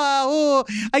stroll.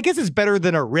 I guess it's better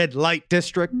than a red light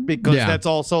district because that's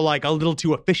also like a little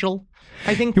too official,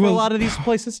 I think, for a lot of these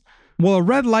places. Well, a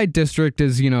red light district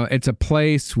is, it's a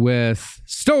place with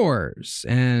stores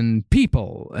and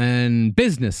people and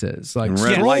businesses. Like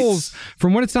strolls,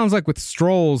 from what it sounds like with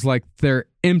strolls, like they're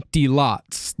empty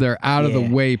lots. They're out of the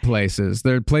way places.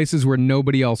 They're places where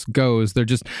nobody else goes. They're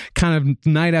just kind of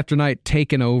night after night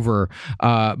taken over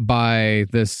by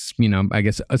this, I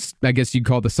guess you'd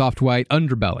call the soft white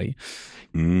underbelly.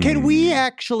 Can we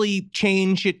actually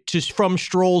change it from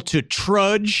stroll to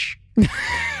trudge?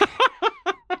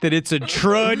 That it's a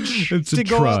trudge to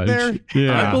go out there?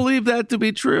 Yeah. I believe that to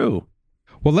be true.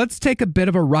 Well, let's take a bit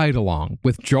of a ride along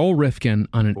with Joel Rifkin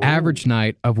on an average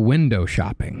night of window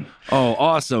shopping. Oh,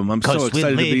 awesome. I'm so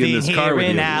excited to be in this car with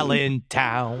you. in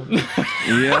Allentown.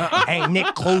 Yeah. Ain't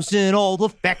it closing all the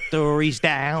factories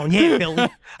down? Yeah, Billy.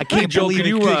 I can't believe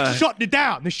they're shutting it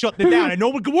down. They're shutting it down, and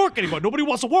nobody can work anymore. Nobody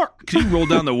wants to work. Can you roll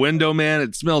down the window, man?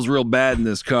 It smells real bad in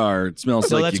this car. It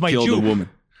smells like you killed a woman.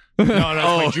 No,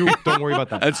 that's my juke. Don't worry about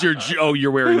that. That's your you're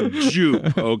wearing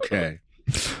juke. Okay.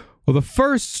 Well, the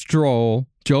first stroll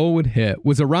Joel would hit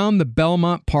was around the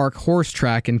Belmont Park horse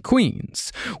track in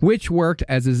Queens, which worked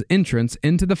as his entrance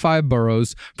into the 5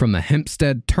 boroughs from the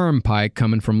Hempstead Turnpike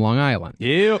coming from Long Island.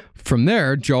 Yep. From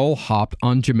there, Joel hopped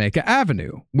on Jamaica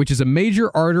Avenue, which is a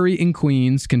major artery in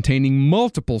Queens containing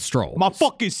multiple strolls. My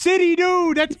fucking city,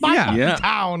 dude. That's my fucking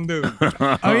town, dude.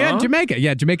 Oh, yeah, Jamaica.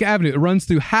 Yeah, Jamaica Avenue. It runs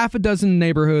through half a dozen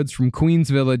neighborhoods from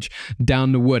Queens Village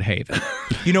down to Woodhaven.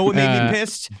 You know what made me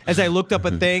pissed? As I looked up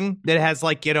a thing that has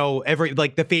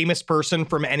the famous person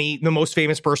from the most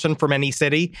famous person from any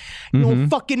city.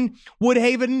 Fucking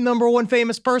Woodhaven, #1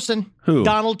 famous person. Who?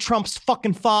 Donald Trump's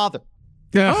fucking father.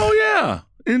 Yeah. Oh, yeah.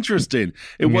 Interesting.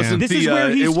 It wasn't This is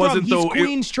where he's from. He's the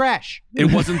Queens trash.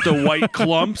 It wasn't the White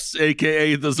Clumps,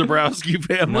 aka the Zabrowski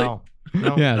family. No.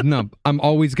 Yeah, no, I'm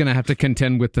always going to have to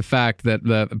contend with the fact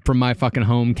that from my fucking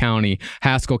home county,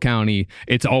 Haskell County,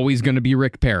 it's always going to be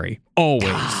Rick Perry. Always.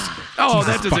 Oh,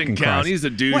 that doesn't count. Christ. He's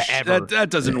a douche. Whatever. That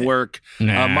doesn't work.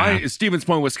 Nah. My Stevens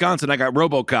Point, Wisconsin, I got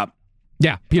RoboCop.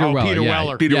 Yeah, Peter Weller. Peter yeah.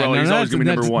 Weller. Peter Weller. He's always going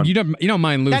to be #1. You don't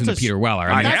mind losing to Peter Weller.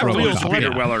 I that's have to lose to RoboCop.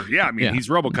 Peter Weller. Yeah, I mean, he's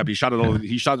RoboCop.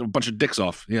 He shot a bunch of dicks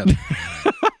off. Yeah.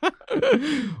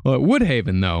 Well, at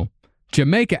Woodhaven, though,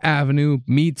 Jamaica Avenue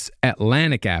meets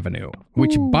Atlantic Avenue,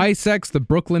 which bisects the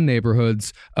Brooklyn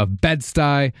neighborhoods of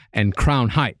Bed-Stuy and Crown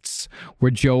Heights, where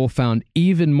Joel found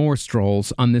even more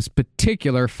strolls on this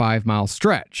particular 5-mile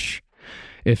stretch.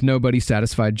 If nobody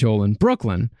satisfied Joel in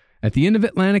Brooklyn, at the end of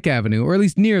Atlantic Avenue, or at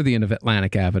least near the end of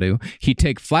Atlantic Avenue, he'd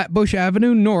take Flatbush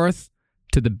Avenue north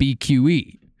to the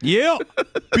BQE. Yeah.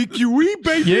 BQE,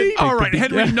 baby. Yeah. All right,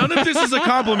 Henry, none of this is a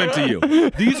compliment to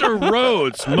you. These are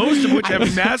roads, most of which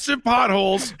have massive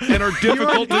potholes and are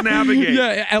difficult to navigate.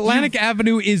 Yeah, Atlantic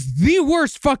Avenue is the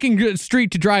worst fucking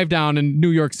street to drive down in New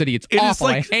York City. It's awful.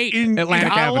 I hate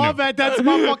Atlantic Avenue. I love it. That's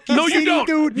my fucking No, you city, don't.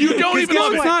 dude. You don't even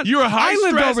love it. You're a high I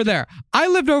lived stress. over there. I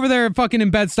lived over there fucking in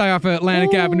Bed-Stuy off of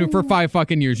Atlantic Avenue for 5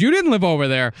 fucking years. You didn't live over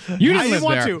there. You I didn't didn't live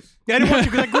want there. to. I didn't want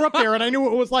to because I grew up there and I knew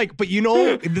what it was like. But this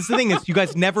is the thing is, you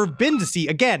guys never been to see,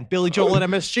 again, Billy Joel at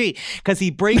MSG, because he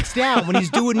breaks down when he's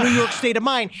doing New York State of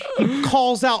Mind. He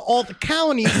calls out all the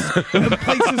counties and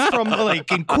places from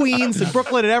like in Queens and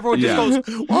Brooklyn, and everyone just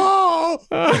goes, "Whoa,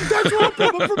 Oh, that's where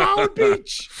I'm from Howard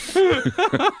Beach.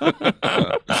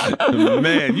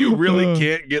 Man, you really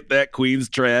can't get that Queens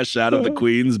trash out of the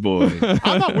Queens boy.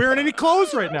 I'm not wearing any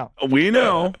clothes right now. We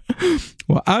know.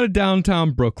 Well, out of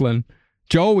downtown Brooklyn,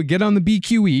 Joel would get on the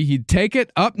BQE. He'd take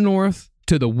it up north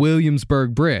to the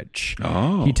Williamsburg Bridge.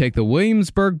 Oh. He'd take the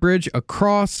Williamsburg Bridge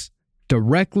across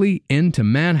directly into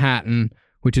Manhattan,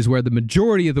 which is where the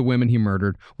majority of the women he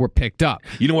murdered were picked up.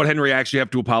 You know what, Henry? I actually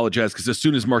have to apologize because as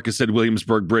soon as Marcus said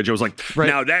Williamsburg Bridge, I was like,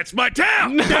 now that's my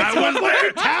town. I was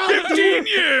there 15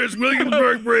 years,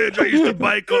 Williamsburg Bridge. I used to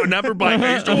bike on, never bike.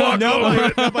 I used to walk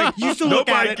over it. You used to look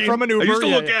at it from an Uber. I used to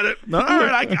look at it. All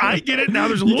right, I get it. Now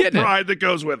there's a little pride that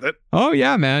goes with it. Oh,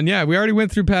 yeah, man. Yeah, we already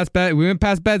went past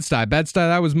Bed-Stuy. Bed-Stuy,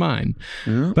 that was mine.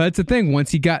 Yeah. But it's the thing. Once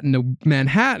he got into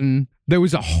Manhattan, there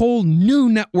was a whole new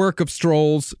network of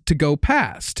strolls to go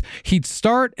past. He'd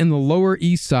start in the Lower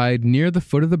East Side near the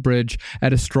foot of the bridge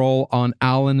at a stroll on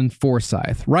Allen and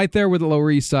Forsyth. Right there where the Lower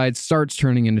East Side starts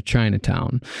turning into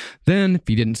Chinatown. Then, if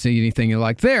he didn't see anything he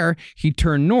liked there, he'd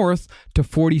turn north to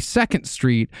 42nd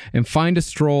Street and find a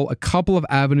stroll a couple of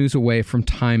avenues away from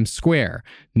Times Square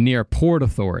near Port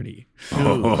Authority.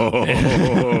 Oh,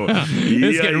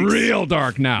 it's getting real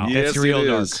dark now. Yes, it's real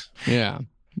dark. Yeah.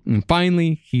 And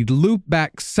finally, he'd loop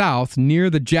back south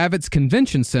near the Javits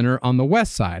Convention Center on the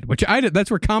west side, which that's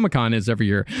where Comic-Con is every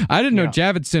year. I didn't know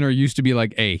Javits Center used to be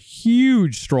like a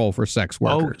huge stroll for sex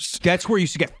workers. Oh, that's where you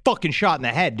used to get fucking shot in the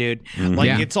head, dude.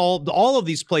 Like it's all of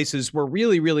these places were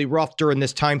really, really rough during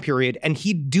this time period. And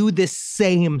he'd do this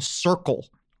same circle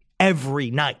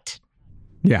every night.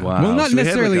 Yeah. Wow. Well, not So they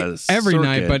had necessarily like a every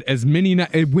night, circuit. but as many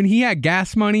nights. When he had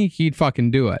gas money, he'd fucking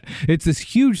do it. It's this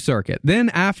huge circuit. Then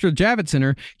after Javits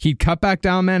Center, he'd cut back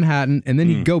down Manhattan, and then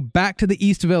he'd go back to the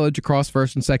East Village across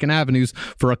 1st and 2nd Avenues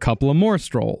for a couple of more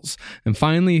strolls. And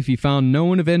finally, if he found no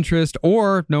one of interest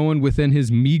or no one within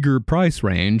his meager price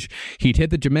range, he'd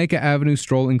hit the Jamaica Avenue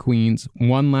stroll in Queens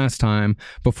one last time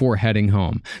before heading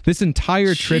home. This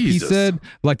entire trip, he Jesus. said,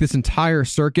 like this entire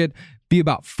circuit, be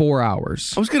about 4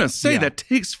 hours. I was going to say that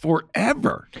takes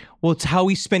forever. Well, it's how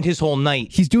he spent his whole night.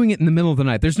 He's doing it in the middle of the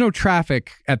night. There's no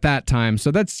traffic at that time. So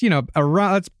that's,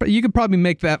 around, you could probably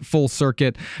make that full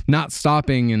circuit not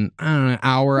stopping in, I don't know, an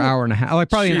hour and a half, like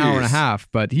probably an hour and a half,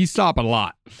 but he's stopping a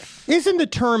lot. Isn't the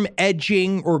term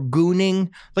edging or gooning,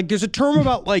 like there's a term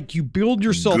about like you build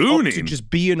yourself up to Gooning? just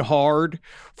being hard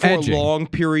for Edging. a long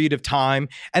period of time.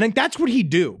 And like, that's what he'd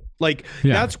do. Like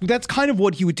that's kind of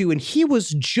what he would do. And he was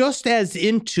just as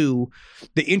into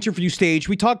the interview stage.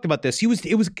 We talked about this. It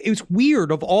was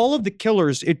weird. Of all of the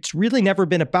killers, it's really never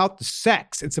been about the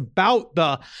sex. It's about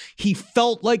he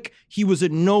felt like he was a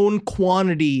known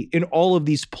quantity in all of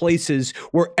these places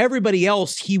where everybody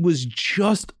else, he was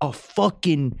just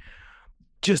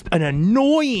an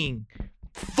annoying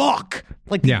fuck.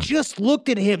 Like they just looked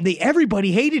at him.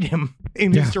 Everybody hated him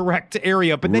in his direct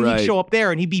area, but then he'd show up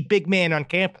there and he'd be big man on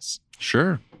campus.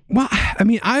 Sure. Well, I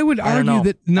mean, I would argue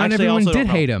that not Actually, everyone also did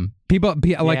don't hate him. People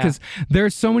like, because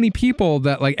there's so many people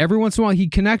that like every once in a while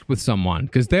he'd connect with someone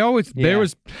because there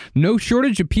was no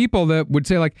shortage of people that would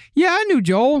say like, yeah, I knew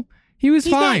Joel. He was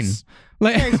fine. Nice.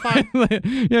 Like,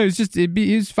 Yeah, he's fine.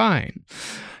 he was fine.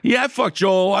 Yeah, I fucked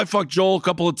Joel. I fucked Joel a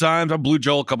couple of times. I blew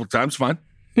Joel a couple of times. Fine.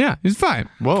 Yeah, he's fine.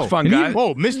 Whoa, Fun guy.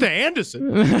 Whoa, Mr.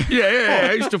 Anderson. Yeah.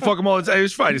 I used to fuck him all the time. He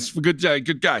was fine. He's a good guy.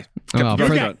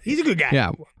 He's a good guy.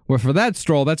 Yeah. Well, for that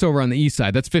stroll, that's over on the east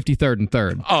side. That's 53rd and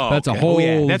 3rd. Oh, that's a okay. whole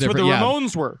That's where the different-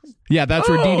 Ramones were. Yeah, that's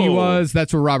where Dee Dee was.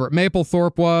 That's where Robert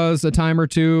Mapplethorpe was a time or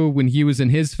two when he was in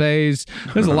his phase.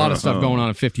 There's a lot of stuff going on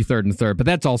at 53rd and 3rd, but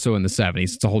that's also in the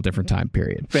 70s. It's a whole different time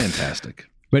period. Fantastic.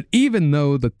 But even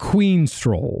though the Queen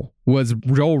stroll was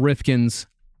Joel Rifkin's,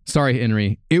 sorry,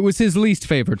 Henry, it was his least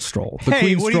favorite stroll. The Queen what are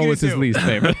you stroll gonna was his do? least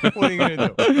favorite. What are you going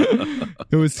to do?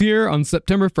 It was here on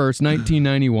September 1st,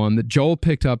 1991, that Joel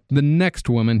picked up the next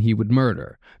woman he would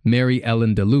murder, Mary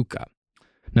Ellen DeLuca.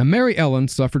 Now, Mary Ellen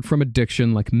suffered from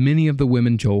addiction like many of the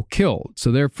women Joel killed.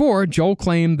 So therefore, Joel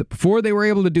claimed that before they were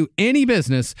able to do any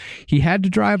business, he had to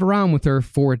drive around with her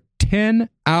for 10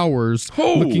 hours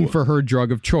looking for her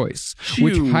drug of choice,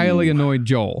 which highly annoyed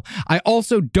Joel. I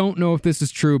also don't know if this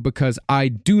is true because I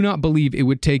do not believe it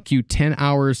would take you 10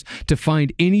 hours to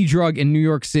find any drug in New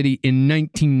York City in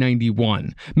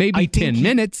 1991. Maybe 10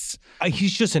 minutes.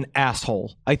 He's just an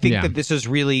asshole. I think that this is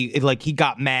really like he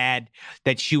got mad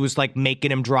that she was like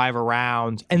making him drive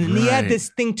around. And then he had this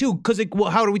thing too, because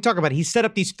how do we talk about it? He set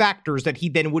up these factors that he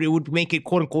then would make it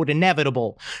quote unquote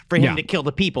inevitable for him to kill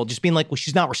the people. Just being like, well,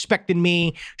 she's not respecting me.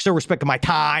 She's not respecting my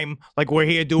time. Like we're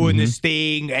here doing this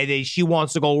thing and then she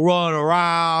wants to go run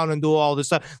around and do all this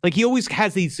stuff. Like he always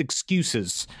has these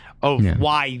excuses of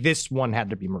why this one had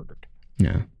to be murdered.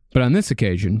 Yeah. But on this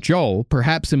occasion, Joel,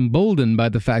 perhaps emboldened by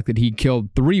the fact that he'd killed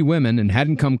 3 women and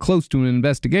hadn't come close to an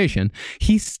investigation,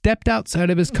 he stepped outside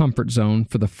of his comfort zone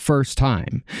for the first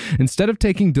time. Instead of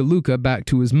taking DeLuca back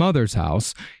to his mother's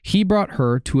house, he brought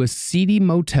her to a seedy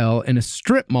motel in a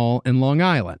strip mall in Long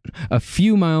Island, a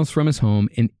few miles from his home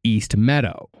in East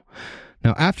Meadow.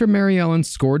 Now, after Mary Ellen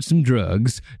scored some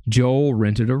drugs, Joel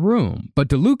rented a room. But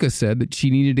DeLuca said that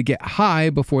she needed to get high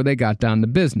before they got down to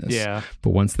business. Yeah. But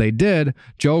once they did,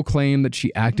 Joel claimed that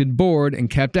she acted bored and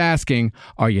kept asking,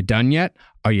 "Are you done yet?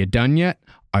 Are you done yet?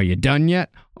 Are you done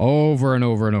yet?" over and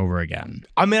over and over again.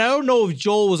 I mean, I don't know if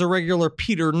Joel was a regular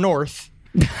Peter North.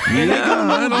 And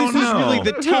I don't know if this is really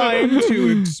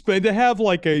the time to have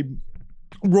like a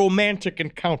romantic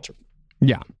encounter.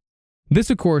 Yeah. This,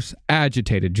 of course,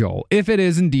 agitated Joel, if it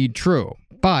is indeed true.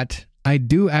 But I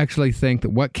do actually think that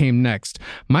what came next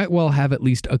might well have at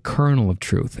least a kernel of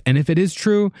truth. And if it is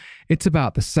true, it's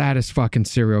about the saddest fucking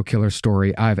serial killer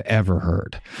story I've ever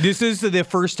heard. This is the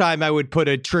first time I would put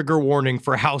a trigger warning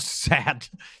for how sad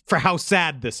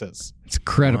this is. It's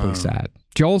incredibly sad.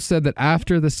 Joel said that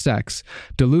after the sex,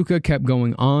 DeLuca kept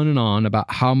going on and on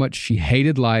about how much she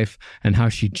hated life and how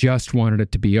she just wanted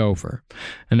it to be over.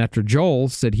 And after Joel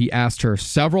said he asked her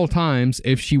several times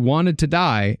if she wanted to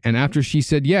die, and after she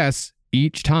said yes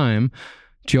each time,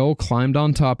 Joel climbed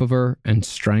on top of her and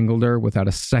strangled her without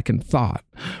a second thought.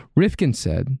 Rifkin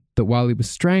said that while he was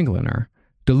strangling her,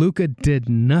 DeLuca did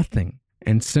nothing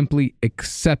and simply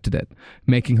accepted it,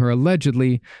 making her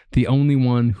allegedly the only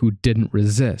one who didn't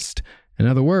resist. In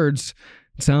other words,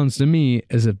 it sounds to me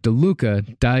as if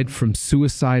DeLuca died from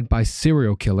suicide by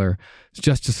serial killer,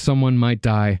 just as someone might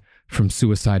die from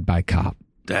suicide by cop.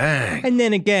 Dang. And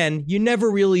then again, you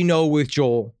never really know with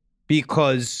Joel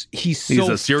because he's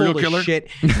a serial full killer? of shit.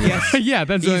 Yes, Yeah,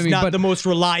 that's what I he's mean. not But the most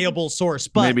reliable source.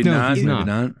 But Maybe No, not. he's Maybe not.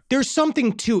 not. there's something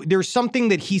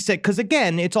that he said, because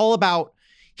again, it's all about,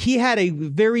 he had a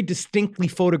very distinctly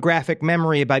photographic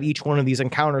memory about each one of these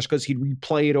encounters because he'd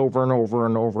replay it over and over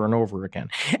and over and over again.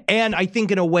 And I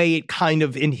think in a way it kind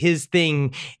of, in his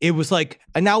thing, it was like,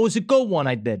 and that was a good one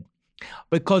I did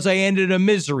because I ended in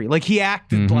misery. Like he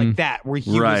acted like that, where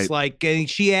he was like, and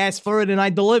she asked for it and I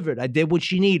delivered. I did what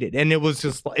she needed. And it was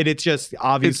just, it's just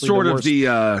obviously It's sort the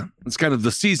of worst. it's kind of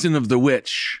the season of the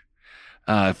witch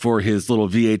for his little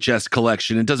VHS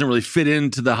collection. It doesn't really fit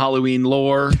into the Halloween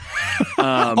lore,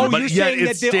 but you're yet saying it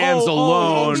that stands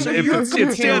alone. so If you're it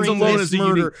stands comparing alone this as a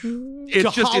murder unique, to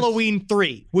it's just Halloween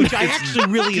 3, which I actually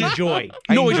really enjoy.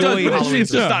 No, it I does. enjoy But Halloween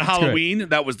it's just 3. not it's great. Halloween.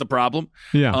 That was the problem.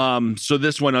 yeah. So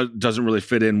this one doesn't really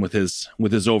fit in with his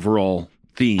overall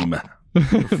theme.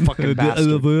 Fucking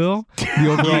bastard. Really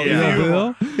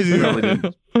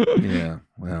didn't. Yeah.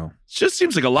 Well, it just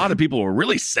seems like a lot of people were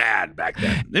really sad back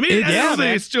then. I mean, I know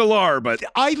they still are, but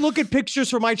I look at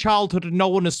pictures from my childhood and no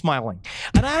one is smiling.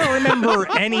 And I don't remember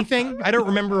anything. I don't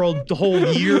remember the whole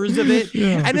years of it.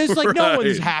 And it's like no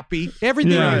one's happy.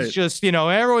 Everything is just,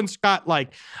 everyone's got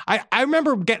like, I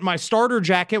remember getting my starter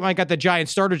jacket when I got the giant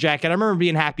starter jacket. I remember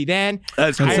being happy then.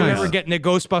 That's I cool. remember getting the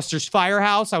Ghostbusters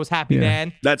Firehouse. I was happy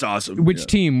then. That's awesome. Which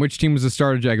team was the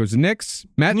starter jacket? Was it Knicks?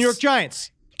 Mets? New York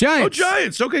Giants. Giants. Oh,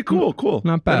 Giants. Okay, cool.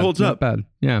 Not bad. That holds Not up. bad.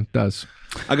 Yeah, it does.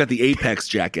 I got the Apex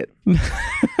jacket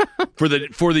for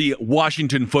the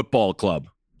Washington Football Club.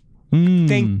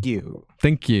 Thank you.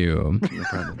 Thank you. No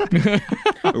problem.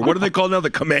 Or what are they called now? The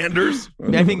Commanders?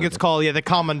 I think it's called, the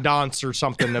Commandants or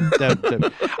something.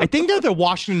 I think they're the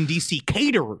Washington, D.C.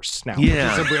 caterers now.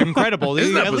 Yeah. Which is incredible.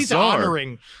 Isn't that At least bizarre?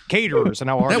 honoring caterers and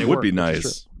how hard That they would work, be which is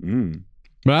nice. true.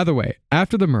 But either way,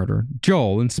 after the murder,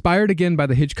 Joel, inspired again by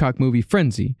the Hitchcock movie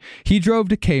Frenzy, he drove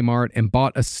to Kmart and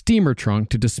bought a steamer trunk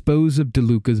to dispose of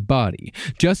DeLuca's body,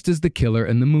 just as the killer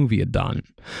in the movie had done.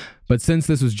 But since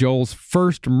this was Joel's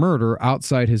first murder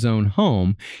outside his own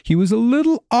home, he was a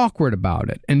little awkward about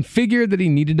it and figured that he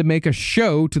needed to make a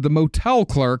show to the motel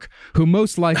clerk who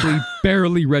most likely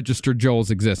barely registered Joel's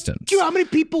existence. Do you know how many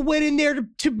people went in there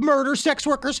to murder sex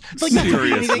workers? Like, not to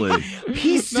do anything. Seriously.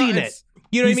 He's seen it.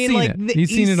 You know what I He's mean? seen Like it. He's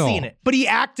seen it all. But he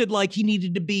acted like he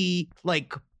needed to be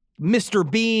like Mr.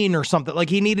 Bean or something. Like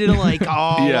he needed to like,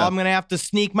 Yeah. I'm gonna have to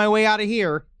sneak my way out of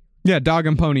here. Yeah, Dog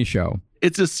and Pony Show.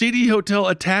 It's a seedy hotel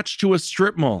attached to a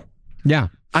strip mall. Yeah.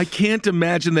 I can't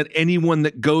imagine that anyone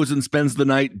that goes and spends the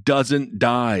night doesn't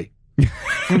die.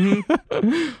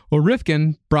 Well,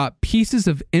 Rifkin brought pieces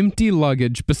of empty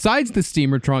luggage besides the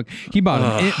steamer trunk. He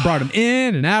brought him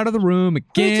in and out of the room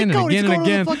again and again and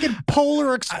again. To the fucking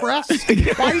Polar Express.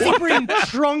 Why does he bring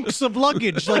trunks of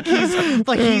luggage like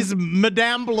he's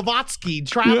Madame Blavatsky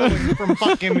traveling from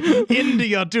fucking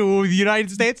India to the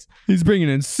United States? He's bringing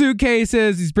in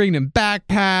suitcases. He's bringing in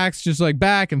backpacks, just like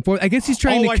back and forth. I guess he's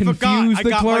trying to confuse the clerk. I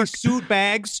got my suit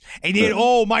bags and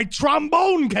then my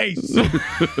trombone case.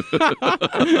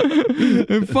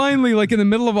 And finally, like in the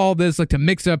middle of all this, like to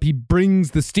mix up, he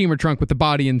brings the steamer trunk with the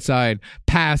body inside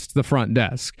past the front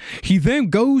desk. He then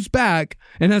goes back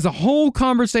and has a whole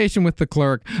conversation with the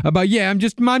clerk about, I'm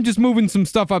just moving some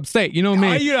stuff upstate. You know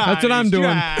me. That's what I'm doing.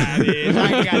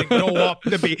 I gotta go up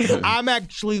to be. I'm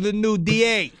actually the new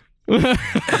DA.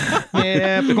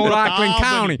 Rockland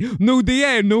County. New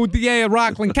DA of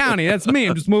Rockland County. That's me.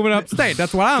 I'm just moving upstate.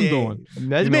 That's what I'm doing.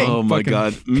 That's me. Oh my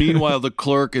God. Meanwhile, the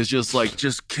clerk is just like,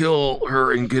 just kill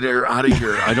her and get her out of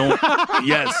here.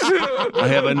 Yes. I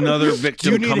have another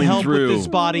victim coming through. Do you need help with this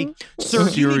body? Sir,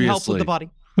 do you need help with the body?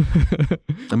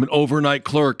 I'm an overnight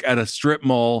clerk at a strip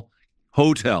mall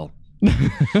hotel.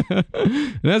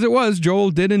 And as it was,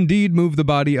 Joel did indeed move the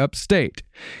body upstate.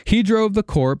 He drove the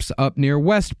corpse up near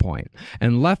West Point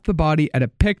and left the body at a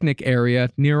picnic area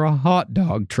near a hot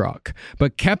dog truck,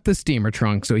 but kept the steamer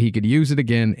trunk so he could use it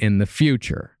again in the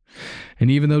future. And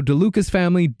even though DeLuca's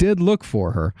family did look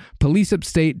for her, police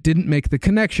upstate didn't make the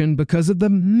connection because of the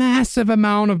massive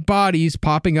amount of bodies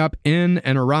popping up in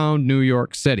and around New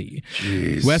York City.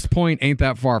 Jeez. West Point ain't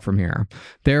that far from here.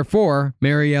 Therefore,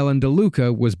 Mary Ellen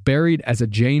DeLuca was buried as a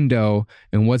Jane Doe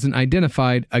and wasn't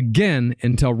identified again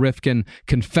until Rifkin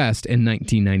confessed in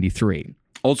 1993.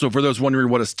 Also, for those wondering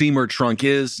what a steamer trunk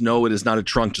is, no, it is not a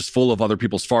trunk just full of other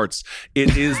people's farts.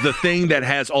 It is the thing that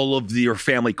has all of your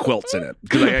family quilts in it.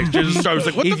 Because I was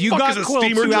like, what if the you fuck got is a quilts,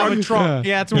 steamer you trunk? have a trunk.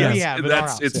 Yeah, that's what we have.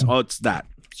 It's that.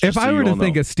 If I were to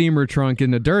think a a steamer trunk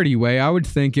in a dirty way, I would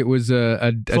think it was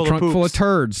a trunk full of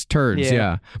turds,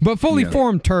 yeah. But fully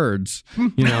formed turds,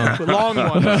 you know. Long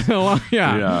ones.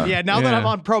 Yeah, now that I'm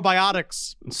on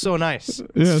probiotics, it's so nice.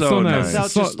 Yeah, so nice.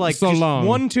 It's just like so long.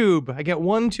 One tube. I get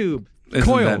one tube. Isn't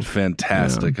Coiled. that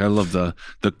fantastic? Yeah. I love the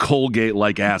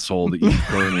Colgate-like asshole that you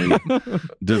currently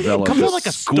developed. Comes out like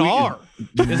a star.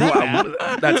 Is that bad?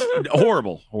 That's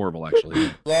horrible,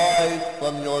 actually. Rise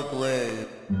from your grave.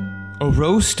 A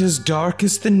roast as dark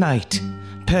as the night,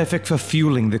 perfect for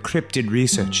fueling the cryptid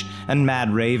research and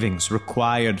mad ravings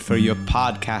required for your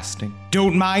podcasting.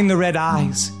 Don't mind the red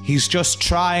eyes. He's just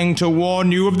trying to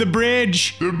warn you of the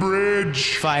bridge. The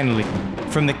bridge. Finally,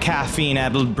 from the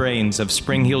caffeine-addled brains of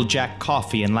Spring Hill Jack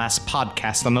Coffee and Last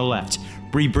Podcast on the Left,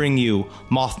 we bring you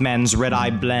Mothman's Red Eye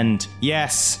Blend.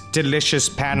 Yes, delicious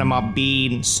Panama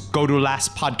beans. Go to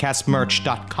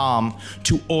lastpodcastmerch.com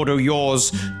to order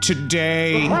yours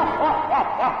today.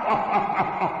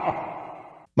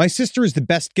 My sister is the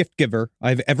best gift giver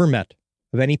I've ever met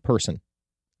of any person.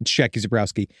 It's Jackie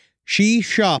Zabrowski. She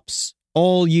shops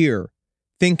all year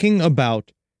thinking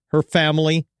about her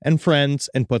family and friends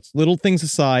and puts little things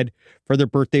aside for their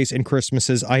birthdays and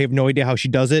Christmases. I have no idea how she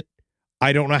does it.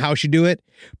 I don't know how she do it.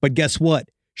 But guess what?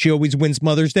 She always wins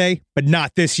Mother's Day, but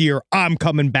not this year. I'm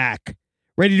coming back.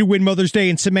 Ready to win Mother's Day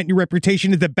and cement your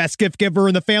reputation as the best gift giver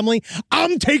in the family?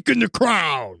 I'm taking the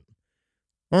crown.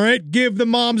 All right, give the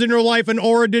moms in your life an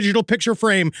Aura digital picture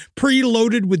frame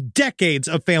preloaded with decades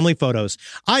of family photos.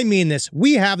 I mean this.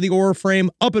 We have the Aura frame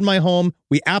up in my home.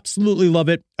 We absolutely love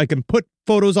it. I can put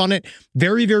photos on it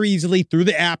very, very easily through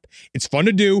the app. It's fun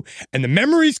to do, and the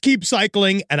memories keep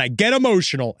cycling, and I get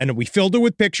emotional. And we filled it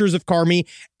with pictures of Carmi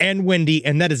and Wendy,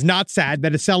 and that is not sad.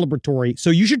 That is celebratory. So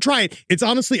you should try it. It's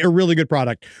honestly a really good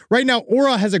product. Right now,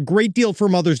 Aura has a great deal for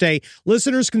Mother's Day.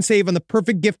 Listeners can save on the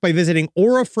perfect gift by visiting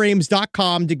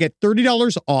auraframes.com to get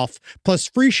 $30 off, plus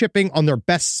free shipping on their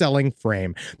best-selling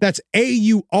frame. That's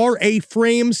AURA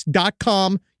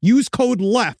frames.com. Use code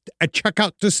LEFT at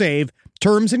checkout to save.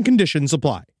 Terms and conditions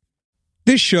apply.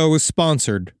 This show is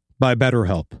sponsored by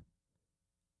BetterHelp.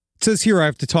 It says here I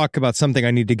have to talk about something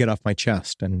I need to get off my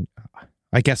chest, and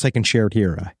I guess I can share it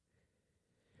here.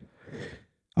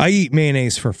 I eat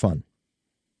mayonnaise for fun.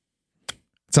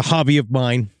 It's a hobby of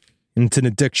mine, and it's an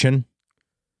addiction.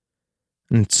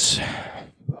 And it's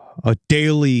a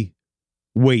daily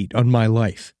weight on my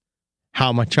life.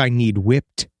 How much I need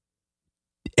whipped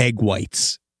egg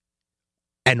whites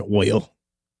and oil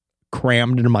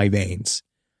crammed into my veins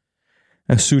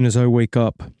as soon as I wake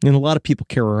up. And a lot of people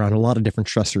carry around a lot of different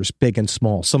stressors, big and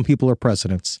small. Some people are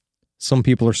presidents. Some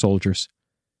people are soldiers.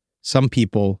 Some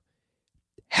people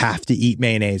have to eat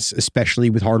mayonnaise, especially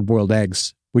with hard-boiled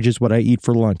eggs, which is what I eat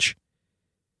for lunch.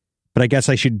 But I guess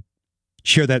I should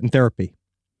Share that in therapy.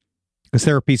 Because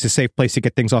therapy is a safe place to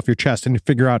get things off your chest and to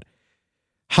figure out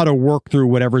how to work through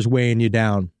whatever's weighing you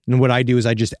down. And what I do is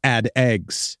I just add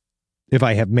eggs if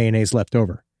I have mayonnaise left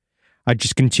over. I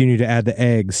just continue to add the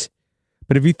eggs.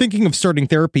 But if you're thinking of starting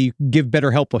therapy, give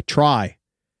BetterHelp a try.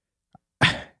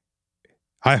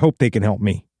 I hope they can help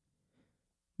me.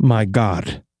 My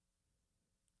God.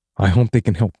 I hope they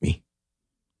can help me.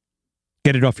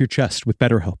 Get it off your chest with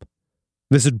BetterHelp.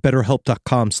 Visit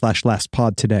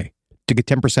BetterHelp.com/lastpod today to get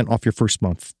 10% off your first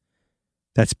month.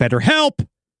 That's BetterHelp!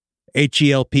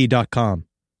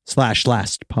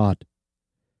 HELP.com/lastpod.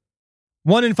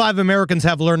 1 in 5 Americans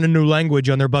have learned a new language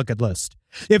on their bucket list.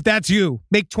 If that's you,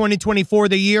 make 2024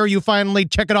 the year you finally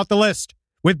check it off the list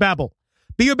with Babbel.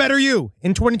 Be a better you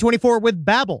in 2024 with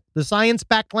Babbel, the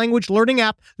science-backed language learning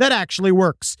app that actually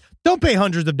works. Don't pay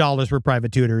hundreds of dollars for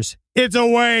private tutors. It's a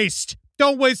waste.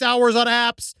 Don't waste hours on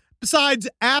apps. Besides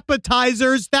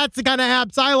appetizers, that's the kind of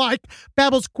apps I like.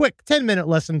 Babbel's quick 10-minute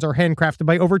lessons are handcrafted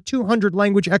by over 200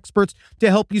 language experts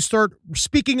to help you start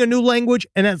speaking a new language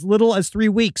in as little as 3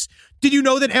 weeks. Did you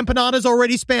know that empanada is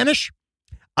already Spanish?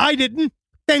 I didn't.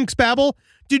 Thanks, Babbel.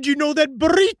 Did you know that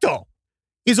burrito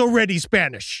is already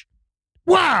Spanish?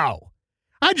 Wow.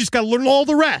 I just got to learn all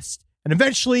the rest. And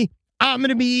eventually, I'm going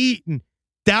to be eating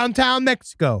downtown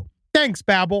Mexico. Thanks,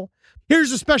 Babbel.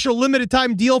 Here's a special limited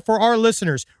time deal for our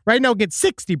listeners. Right now, get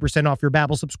 60% off your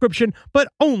Babbel subscription,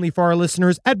 but only for our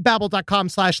listeners at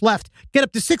Babbel.com/left. Get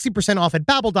up to 60% off at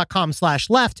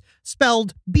Babbel.com/left,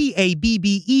 spelled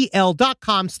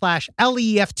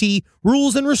BABBEL.com/LEFT.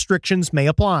 Rules and restrictions may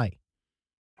apply.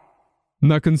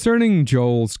 Now, concerning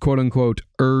Joel's quote-unquote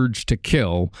urge to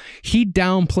kill, he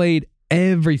downplayed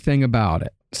everything about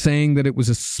it, saying that it was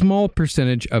a small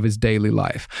percentage of his daily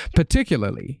life.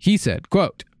 Particularly, he said,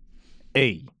 quote,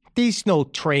 Hey, there's no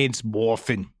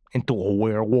transmorphing into a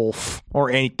werewolf or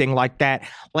anything like that.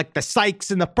 Like the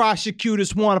psychs and the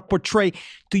prosecutors want to portray.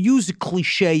 To use a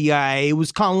cliche, it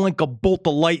was kind of like a bolt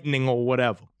of lightning or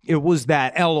whatever. It was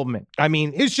that element. I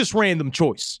mean, it's just random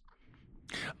choice.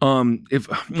 If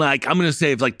like I'm gonna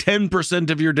say if like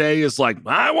 10% of your day is like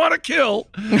I want to kill,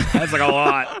 that's like a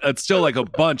lot. It's still like a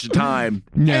bunch of time.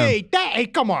 Yeah. Hey,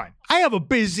 come on! I have a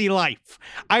busy life.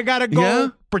 I gotta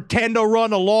go pretend to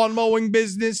run a lawn mowing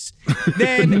business.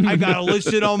 Then I gotta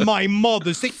listen on my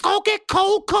mother say, "Go get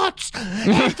cold cuts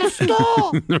at the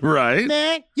store." Right?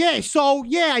 Man, So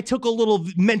I took a little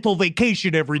mental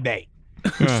vacation every day.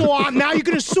 So now you're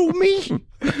gonna sue me?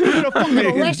 You're gonna fucking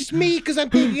arrest me because I'm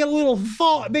taking a little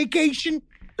vacation?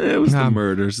 It was the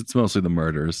murders. It's mostly the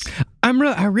murders. I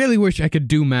really wish I could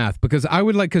do math because I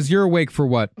would because you're awake for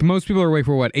what? Most people are awake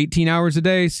for what? 18 hours a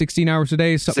day, 16 hours a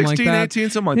day, something like that. 16, 18,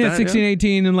 something like that. 16,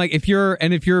 18. And like if you're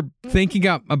thinking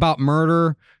about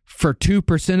murder for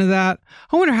 2% of that,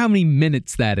 I wonder how many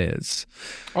minutes that is.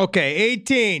 Okay,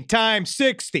 18 times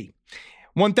 60.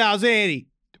 1,080.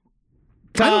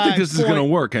 I don't think this is going to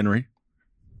work, Henry.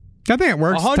 I think it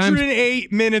works.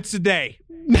 108 minutes a day.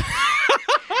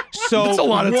 So that's a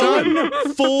lot of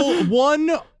time. One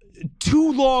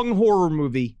too long horror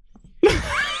movie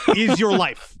is your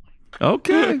life.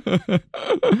 Okay.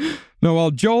 Now,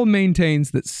 while Joel maintains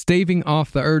that staving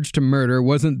off the urge to murder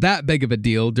wasn't that big of a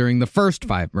deal during the first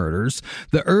 5 murders,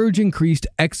 the urge increased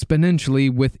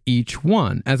exponentially with each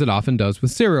one, as it often does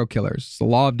with serial killers. It's the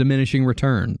law of diminishing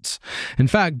returns. In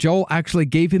fact, Joel actually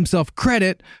gave himself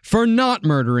credit for not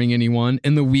murdering anyone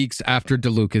in the weeks after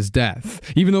DeLuca's death,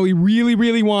 even though he really,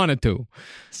 really wanted to.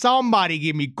 Somebody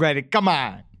give me credit. Come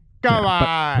on. Come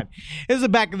on. This is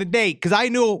back in the day, because I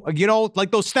knew,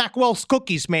 like those Snackwell's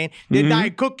cookies, man. They're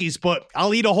diet cookies, but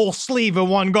I'll eat a whole sleeve in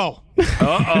one go.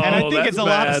 Uh-oh, and I think it's a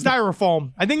lot of bad.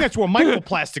 styrofoam. I think that's where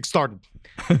microplastic started.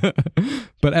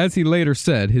 But as he later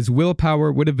said, his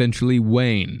willpower would eventually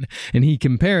wane, and he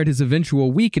compared his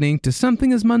eventual weakening to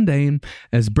something as mundane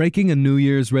as breaking a New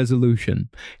Year's resolution.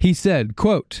 He said,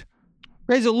 quote,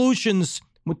 resolutions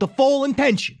with the full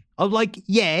intention of like,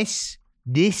 yes,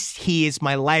 this here is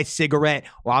my last cigarette,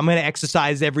 or I'm going to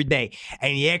exercise every day.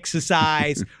 And you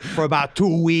exercise for about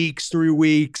 2 weeks, 3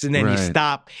 weeks, and then you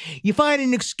stop. You find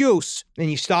an excuse, and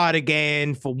you start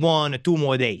again for 1 or 2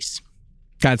 more days.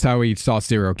 That's how he saw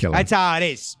serial killing. That's how it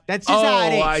is. That's just how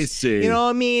it is. I see. You know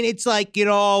what I mean? It's like,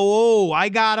 I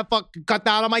got to fucking cut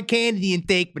down on my candy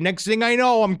intake, but next thing I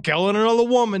know, I'm killing another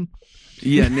woman.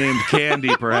 Yeah, named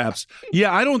Candy, perhaps.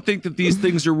 Yeah, I don't think that these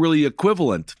things are really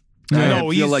equivalent. I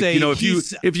feel like,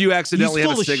 if you accidentally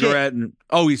have a cigarette and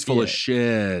he's full of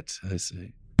shit. I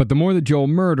see. But the more that Joel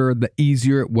murdered, the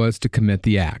easier it was to commit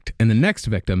the act. And the next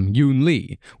victim, Yoon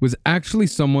Lee, was actually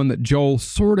someone that Joel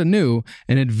sort of knew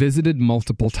and had visited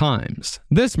multiple times.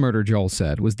 This murder, Joel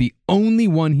said, was the only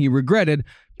one he regretted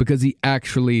because he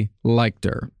actually liked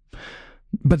her.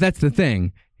 But that's the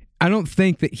thing. I don't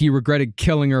think that he regretted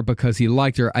killing her because he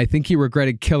liked her. I think he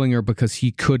regretted killing her because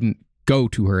he couldn't go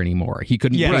to her anymore. He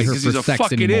couldn't bring her for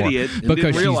sex anymore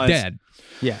because she's dead.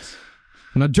 Yes.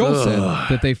 Now, Joel said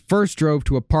that they first drove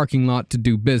to a parking lot to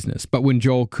do business, but when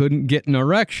Joel couldn't get an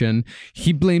erection,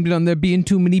 he blamed it on there being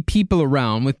too many people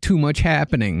around with too much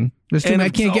happening. There's too many, I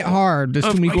can't get hard. There's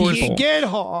too many people. Can't get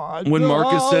hard. When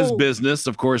Marcus says business,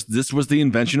 of course, this was the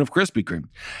invention of Krispy Kreme.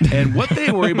 And what they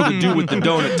were able to do with the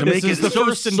donut to make it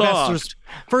so soft.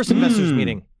 First investors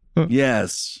meeting.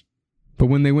 Yes. But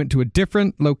when they went to a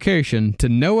different location, to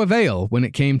no avail when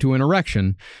it came to an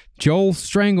erection, Joel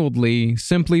strangled Lee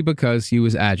simply because he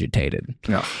was agitated.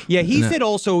 Yeah, he said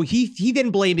also, he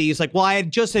didn't blame me. He's like, well, I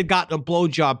had gotten a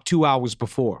blowjob 2 hours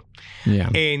before. Yeah.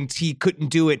 And he couldn't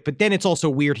do it. But then it's also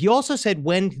weird. He also said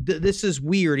this is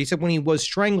weird. He said when he was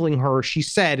strangling her, she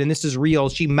said, and this is real,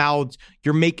 she mouthed,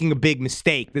 "You're making a big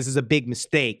mistake. This is a big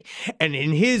mistake." And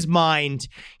in his mind,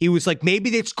 he was like,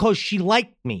 maybe it's because she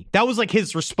liked me. That was like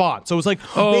his response. So it was like,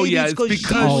 maybe it's because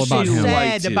she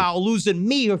said about losing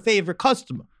me, her favorite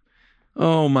customer.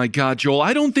 Oh my God, Joel.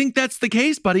 I don't think that's the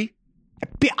case, buddy.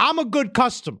 I'm a good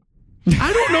customer.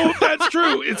 I don't know if that's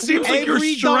true. It seems like you're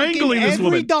strangling this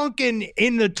woman. Every Dunkin'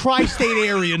 in the tri-state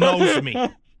area knows me.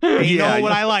 And you know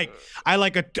what I like? I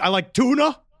like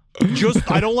tuna.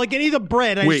 I don't like any of the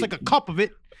bread. I just like a cup of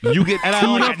it. You get and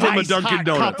tuna like from nice a Dunkin'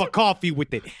 Donuts. Cup of coffee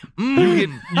with it. You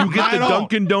get the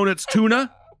Dunkin' Donuts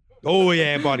tuna? Oh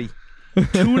yeah, buddy.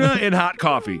 Tuna and hot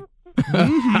coffee.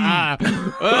 That's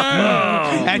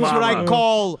what I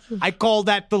call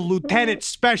that the lieutenant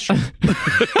special.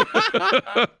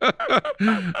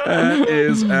 That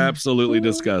is absolutely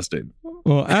disgusting.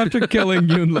 Well, after killing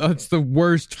Yoon, that's the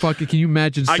worst fucking. Can you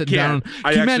imagine sitting down?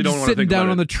 Can you imagine sitting down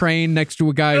on the train next to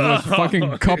a guy who has a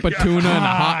fucking cup of tuna and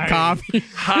hot coffee? The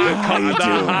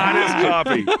hottest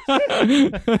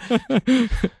coffee.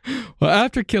 Well,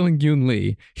 after killing Yoon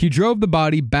Lee, he drove the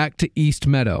body back to East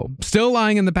Meadow, still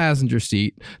lying in the passenger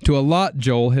seat, to a lot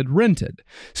Joel had rented.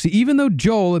 See, even though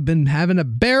Joel had been having a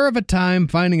bear of a time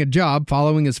finding a job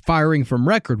following his firing from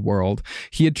Record World,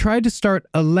 he had tried to start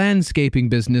a landscaping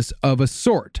business of a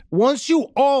sort. Once you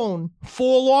own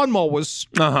 4 lawnmowers,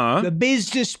 the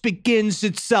business begins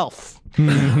itself.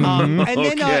 And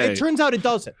then it turns out it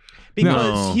doesn't.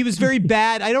 Because he was very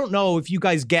bad. I don't know if you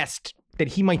guys guessed that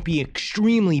he might be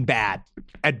extremely bad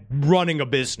at running a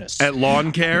business. At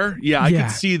lawn care? Yeah, I can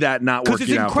see that not working out for him. Because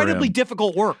it's incredibly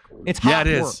difficult work. It's hard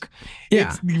work.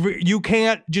 Yeah. You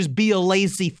can't just be a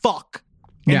lazy fuck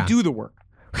and do the work.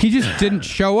 He just didn't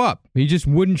show up. He just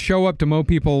wouldn't show up to mow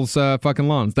people's fucking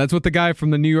lawns. That's what the guy from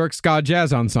the New York Ska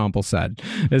Jazz Ensemble said,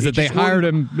 is that they hired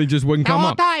him, he just wouldn't come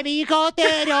up.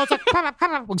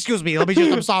 Excuse me,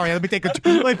 I'm sorry, let me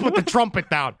put the trumpet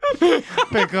down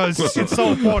because it's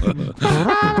so important.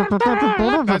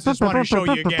 I just want to show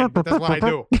you again, but that's what I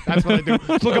do.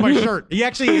 Look at my shirt. He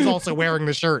actually is also wearing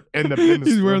the shirt.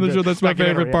 He's wearing the shirt. That's my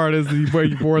favorite part, is where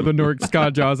you wore the New York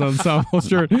Ska Jazz Ensemble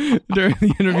shirt during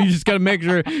the interview. You just got to make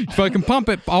sure you fucking pump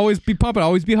it. Always be pumping.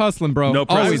 Always be hustling, bro. No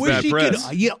press is bad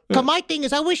press. My thing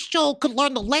is, I wish Joel could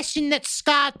learn the lesson that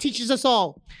Scott teaches us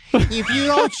all. If you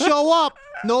don't show up,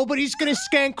 nobody's going to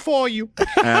skank for you.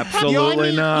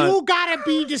 Absolutely not. You got to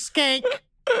be the skank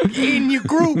in your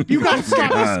group. You got to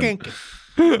start the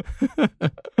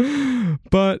skanking.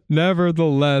 But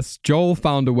nevertheless, Joel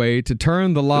found a way to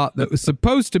turn the lot that was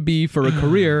supposed to be for a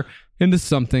career into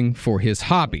something for his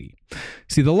hobby.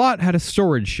 See, the lot had a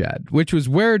storage shed, which was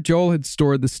where Joel had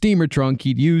stored the steamer trunk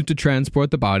he'd used to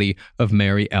transport the body of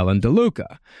Mary Ellen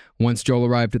DeLuca. Once Joel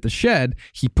arrived at the shed,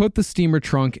 he put the steamer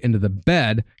trunk into the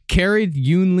bed, carried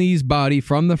Yoon Lee's body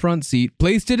from the front seat,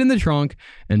 placed it in the trunk,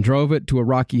 and drove it to a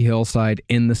rocky hillside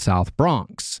in the South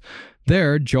Bronx.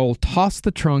 There, Joel tossed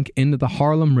the trunk into the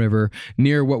Harlem River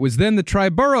near what was then the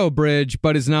Triborough Bridge,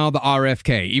 but is now the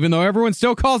RFK, even though everyone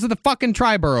still calls it the fucking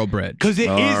Triborough Bridge. Because it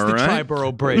is the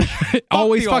Triborough Bridge.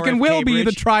 Always fucking will be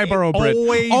the Triborough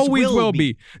Bridge. Always will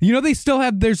be. You know,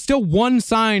 there's still one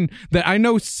sign that I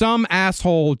know some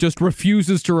asshole just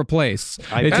refuses to replace.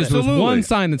 There's one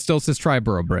sign that still says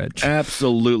Triborough Bridge.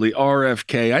 Absolutely.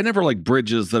 RFK. I never like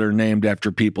bridges that are named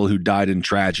after people who died in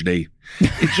tragedy.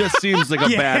 It just seems like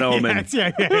a bad omen.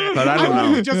 But I don't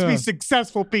know. It just be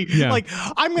successful people. Yeah. Like,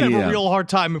 I'm going to have a real hard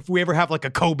time if we ever have like a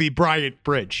Kobe Bryant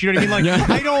bridge. You know what I mean?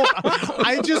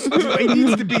 Like, it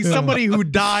needs to be somebody who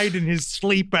died in his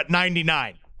sleep at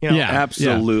 99. You know? Yeah.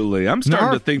 Absolutely. I'm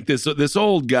starting to think this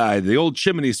old guy, the old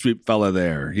chimney sweep fella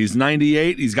there, he's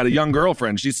 98. He's got a young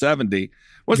girlfriend. She's 70.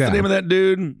 What's the name of that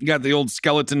dude? You got the old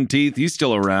skeleton teeth. He's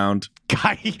still around.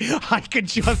 Guy, I could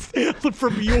just,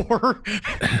 from your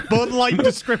Bud Light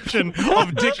description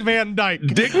of Dick Van Dyke.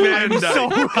 Dick Van Dyke. So,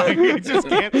 I just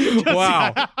can't.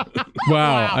 Wow.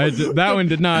 That one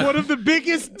did not. One of the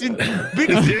biggest Dick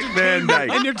Van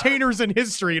Dyke entertainers in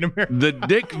history in America. The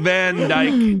Dick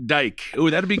Van Dyke. Ooh,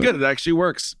 that'd be good. It actually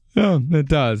works. Oh, it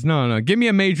does. No. Give me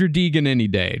a Major Deegan any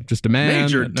day. Just a man.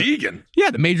 Major Deegan? Yeah,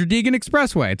 the Major Deegan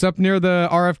Expressway. It's up near the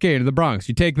RFK to the Bronx.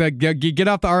 You take you get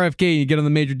off the RFK and you get on the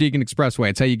Major Deegan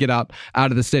Expressway. It's how you get out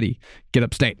of the city. Get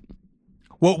upstate.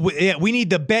 Well, we need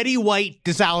the Betty White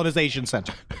Desalinization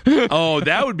Center. Oh,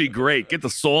 that would be great. Get the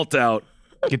salt out.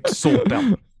 Get the salt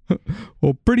out.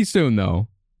 Well, pretty soon, though,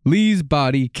 Lee's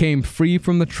body came free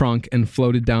from the trunk and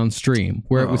floated downstream,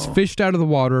 where it was fished out of the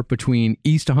water between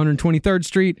East 123rd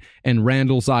Street and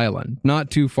Randall's Island,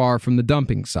 not too far from the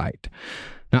dumping site.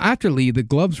 Now, after Lee, the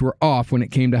gloves were off when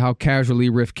it came to how casually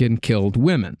Rifkin killed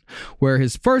women. Where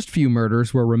his first few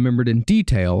murders were remembered in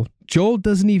detail, Joel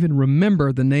doesn't even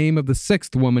remember the name of the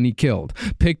sixth woman he killed,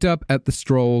 picked up at the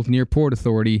stroll near Port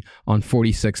Authority on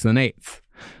 46th and 8th.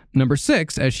 Number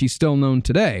 6, as she's still known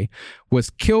today, was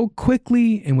killed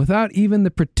quickly and without even the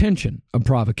pretension of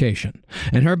provocation,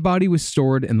 and her body was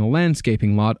stored in the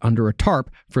landscaping lot under a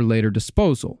tarp for later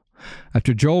disposal.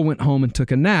 After Joel went home and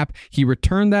took a nap, he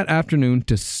returned that afternoon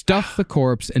to stuff the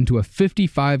corpse into a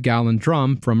 55-gallon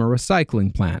drum from a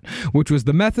recycling plant, which was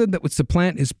the method that would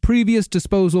supplant his previous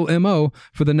disposal MO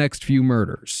for the next few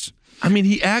murders. I mean,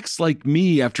 he acts like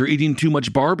me after eating too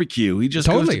much barbecue. He just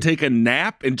goes to take a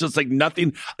nap and just like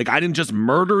nothing. Like, I didn't just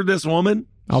murder this woman.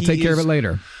 I'll take care of it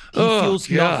later. He feels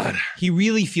nothing. He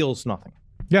really feels nothing.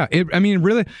 Yeah,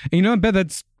 really, I bet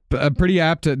that's a pretty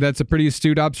that's a pretty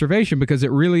astute observation, because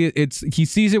he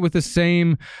sees it with the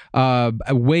same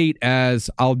weight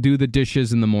as I'll do the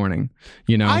dishes in the morning.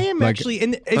 I am actually,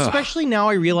 and especially now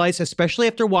I realize, especially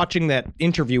after watching that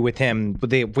interview with him, with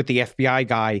the FBI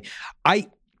guy, I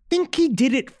think he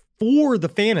did it for the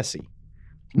fantasy.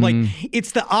 Like,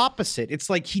 it's the opposite. It's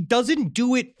like he doesn't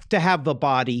do it to have the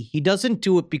body. He doesn't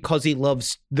do it because he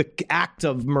loves the act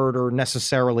of murder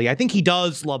necessarily. I think he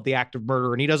does love the act of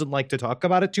murder, and he doesn't like to talk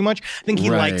about it too much. I think he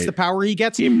likes the power he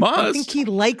gets. He must. I think he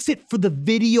likes it for the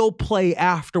video play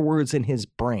afterwards in his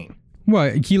brain.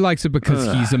 Well, he likes it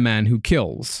because he's a man who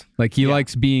kills. Like, he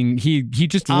likes being, he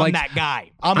just likes. I'm that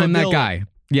guy. I'm that guy.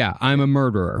 Yeah, I'm a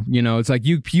murderer. It's like,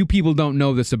 you people don't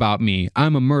know this about me.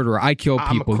 I'm a murderer. I kill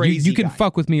people. I'm a crazy you can guy.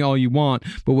 fuck with me all you want,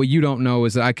 but what you don't know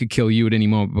is that I could kill you at any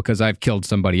moment because I've killed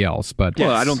somebody else. But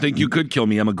well, I don't think you could kill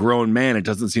me. I'm a grown man. It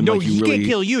doesn't seem like you he really can't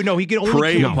kill you. No, he can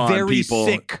only kill upon very people.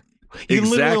 sick. He can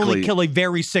literally only kill a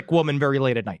very sick woman very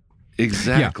late at night.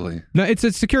 Exactly. Yeah. No, it's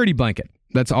a security blanket.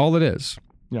 That's all it is.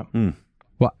 Yeah.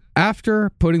 Well, after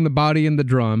putting the body in the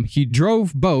drum, he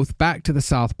drove both back to the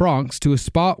South Bronx to a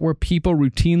spot where people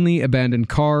routinely abandoned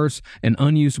cars and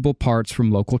unusable parts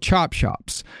from local chop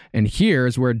shops. And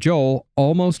here's where Joel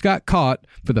almost got caught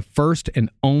for the first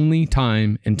and only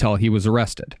time until he was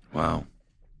arrested. Wow.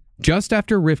 Just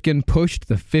after Rifkin pushed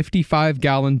the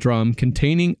 55-gallon drum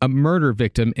containing a murder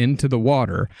victim into the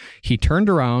water, he turned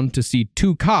around to see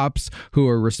two cops who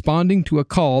were responding to a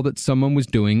call that someone was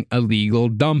doing illegal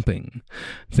dumping.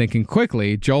 Thinking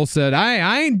quickly, Joel said,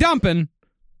 I ain't dumping,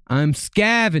 I'm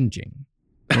scavenging.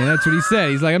 And that's what he said.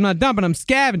 He's like, I'm not dumping, I'm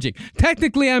scavenging.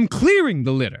 Technically, I'm clearing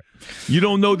the litter. You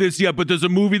don't know this yet, but there's a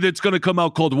movie that's going to come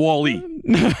out called Wall-E.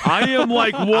 I am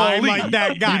like Wall-E. I'm like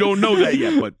that guy. You don't know that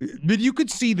yet, but you could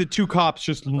see the two cops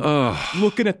just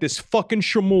looking at this fucking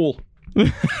Shamul.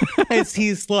 As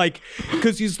he's like,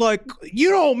 because he's like,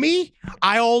 you know me.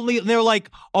 And they're like,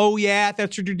 oh yeah,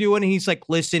 that's what you're doing. And he's like,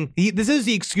 listen, this is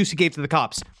the excuse he gave to the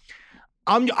cops.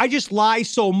 I just lie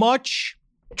so much.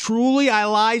 Truly, I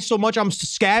lie so much. I'm a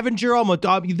scavenger.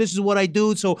 This is what I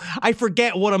do. So I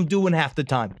forget what I'm doing half the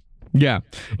time. Yeah.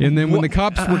 And then when the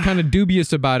cops were kind of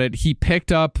dubious about it, he picked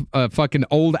up a fucking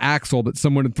old axle that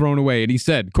someone had thrown away. And he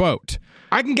said, quote,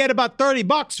 I can get about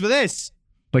 $30 for this.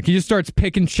 Like, he just starts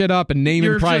picking shit up and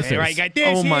naming prices. I got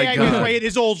this. Oh my I God. got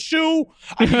his old shoe.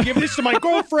 I can give this to my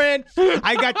girlfriend.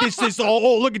 I got this.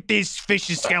 Oh, look at this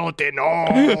fishy skeleton.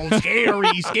 Oh, scary.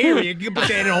 I can put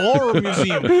that in a horror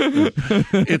museum.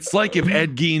 it's like if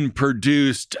Ed Gein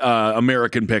produced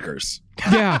American Pickers.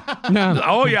 Yeah. No.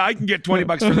 Oh yeah, I can get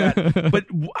 $20 for that. But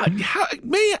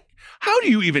how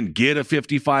do you even get a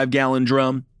 55-gallon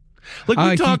drum? Like,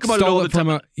 we talk about it all the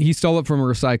time. He stole it from a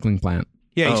recycling plant.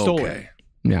 Yeah, he stole it.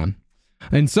 Yeah.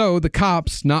 And so the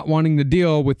cops, not wanting to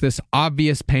deal with this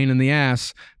obvious pain in the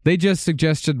ass, they just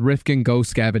suggested Rifkin go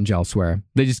scavenge elsewhere.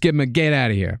 They just give him a get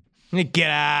out of here. Get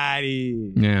out of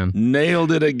here. Yeah.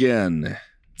 Nailed it again.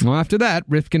 Well, after that,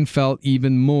 Rifkin felt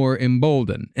even more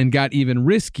emboldened and got even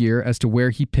riskier as to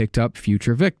where he picked up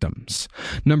future victims.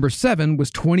 Number 7 was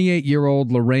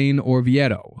 28-year-old Lorraine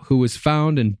Orvieto, who was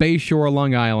found in Bayshore,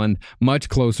 Long Island, much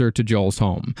closer to Joel's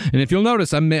home. And if you'll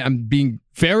notice, I'm being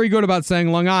very good about saying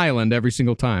Long Island every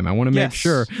single time. I want to make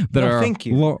sure that our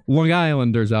Long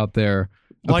Islanders out there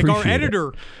like appreciate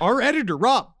our editor,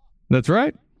 Rob. That's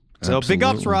right. So big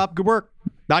ups, Rob. Good work.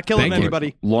 Not killing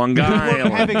anybody. Long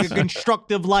Island. Having a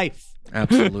constructive life.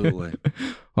 Absolutely.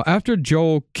 Well, after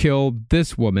Joel killed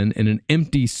this woman in an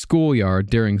empty schoolyard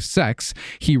during sex,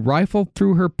 he rifled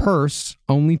through her purse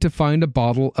only to find a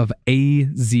bottle of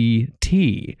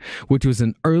AZT, which was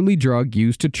an early drug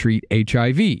used to treat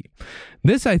HIV.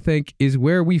 This, I think, is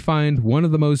where we find one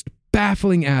of the most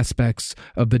baffling aspects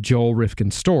of the Joel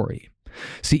Rifkin story.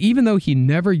 See, even though he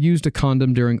never used a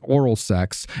condom during oral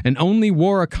sex and only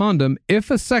wore a condom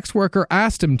if a sex worker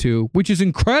asked him to, which is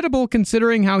incredible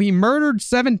considering how he murdered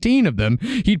 17 of them,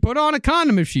 he'd put on a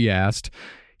condom if she asked.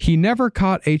 He never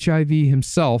caught HIV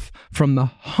himself from the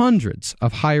hundreds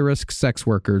of high-risk sex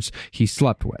workers he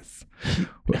slept with.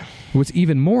 What's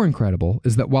even more incredible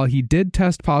is that while he did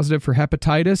test positive for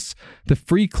hepatitis, the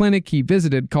free clinic he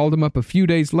visited called him up a few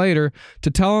days later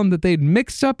to tell him that they'd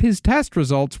mixed up his test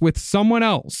results with someone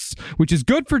else, which is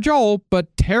good for Joel,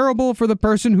 but terrible for the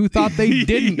person who thought they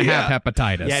didn't have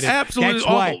hepatitis. Yeah, absolutely that's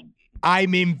awful. why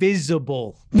I'm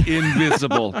invisible.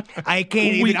 Invisible. I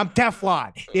can't even. I'm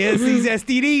Teflon. Yes, these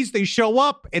STDs, they show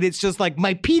up, and it's just like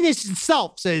my penis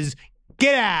itself says,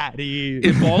 "Get out of here."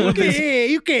 If all of this,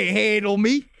 you can't handle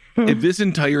me. if this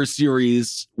entire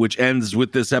series, which ends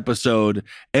with this episode,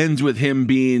 ends with him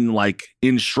being like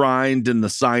enshrined in the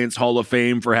Science Hall of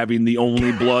Fame for having the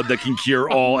only blood that can cure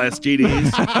all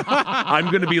STDs, I'm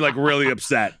going to be like really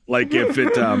upset. Like if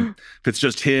it's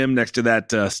just him next to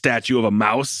that statue of a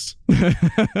mouse. They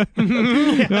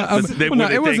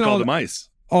called him ice.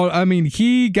 Oh, I mean,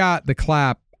 he got the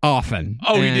clap often.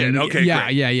 Oh, he did. Okay, yeah,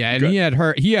 great. yeah. And Good.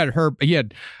 he had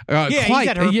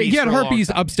herpes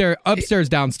upstairs,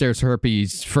 downstairs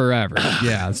herpes forever.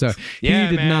 Yeah, so he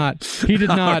did not Right. he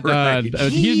didn't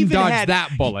dodge that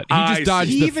bullet. He just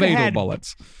dodged the fatal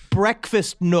bullets.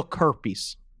 Breakfast nook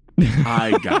herpes.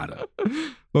 I got it.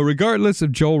 But regardless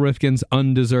of Joel Rifkin's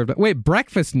undeserved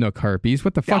breakfast nook herpes,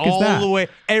 what the fuck is that? All the way,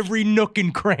 every nook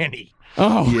and cranny.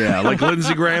 Oh, Yeah, like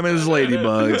Lindsey Graham and his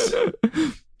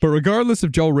ladybugs. But regardless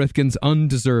of Joel Rifkin's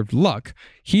undeserved luck,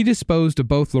 he disposed of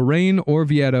both Lorraine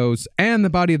Orvieto's and the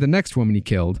body of the next woman he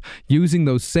killed using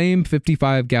those same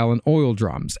 55-gallon oil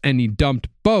drums, and he dumped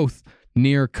both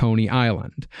near Coney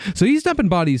Island. So he's dumping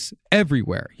bodies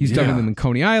everywhere. He's dumping them in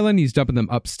Coney Island. He's dumping them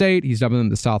upstate. He's dumping them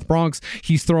in the South Bronx.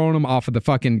 He's throwing them off of the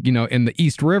fucking, in the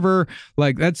East River.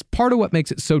 Like, that's part of what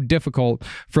makes it so difficult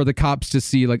for the cops to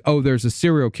see, like, oh, there's a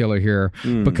serial killer here,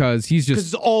 because he's just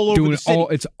it's all over the city.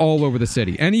 It's all over the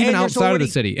city. And even outside of the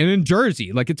city. And in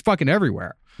Jersey. Like, it's fucking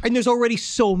everywhere. And there's already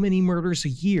so many murders a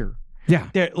year. Yeah.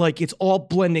 They're, like, it's all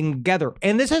blending together.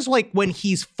 And this is like when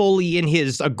he's fully in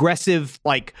his aggressive,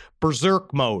 like,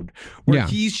 berserk mode, where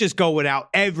he's just going out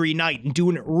every night and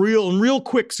doing it in real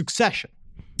quick succession.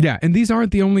 Yeah, and these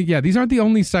aren't the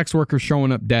only sex workers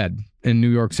showing up dead in New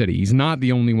York City. He's not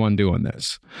the only one doing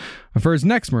this. For his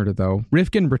next murder, though,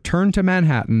 Rifkin returned to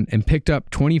Manhattan and picked up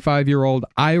 25-year-old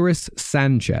Iris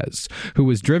Sanchez, who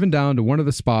was driven down to one of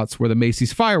the spots where the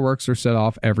Macy's fireworks are set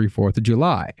off every 4th of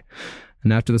July.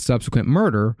 And after the subsequent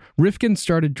murder, Rifkin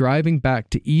started driving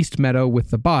back to East Meadow with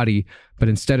the body, but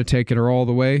instead of taking her all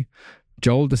the way,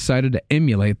 Joel decided to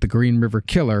emulate the Green River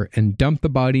Killer and dump the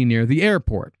body near the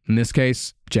airport, in this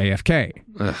case, JFK.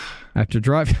 Ugh. After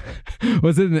driving...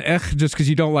 Was it an just because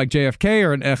you don't like JFK,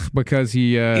 or an because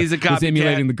he He's a was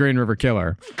emulating the Green River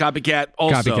Killer? Copycat.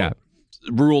 Also, Copycat.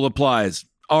 Rule applies.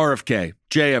 RFK,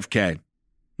 JFK.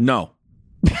 No.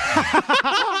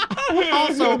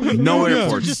 Also, No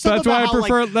airports. That's why I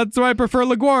prefer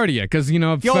LaGuardia, because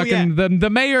the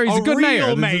mayor, he's a good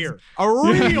mayor. A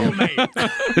real mayor.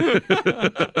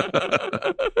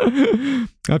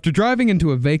 After driving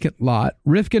into a vacant lot,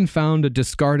 Rifkin found a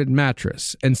discarded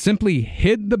mattress and simply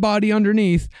hid the body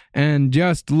underneath and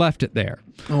just left it there.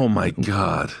 Oh my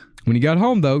God. When he got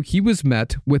home, though, he was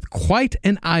met with quite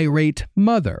an irate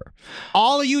mother.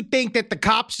 All of you think that the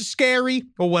cops are scary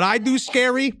or what I do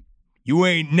scary? you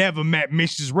ain't never met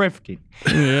Mrs. Rifkin.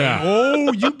 Yeah.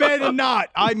 Oh, you better not.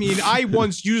 I mean, I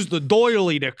once used the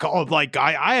doily to call, like,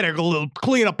 I had to go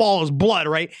clean up all his blood,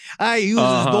 right? I used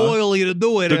his doily to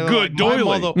do it. The good doily.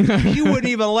 My mother, she wouldn't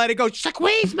even let it go. She's like,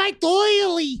 where's my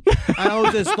doily? I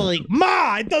was just like,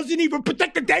 Ma, it doesn't even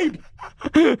protect the table.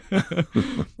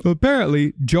 Well,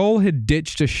 apparently, Joel had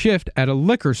ditched a shift at a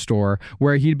liquor store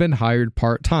where he'd been hired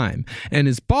part-time, and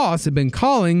his boss had been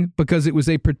calling because it was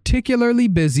a particularly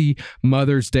busy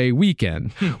Mother's Day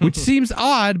weekend, which seems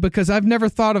odd because I've never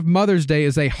thought of Mother's Day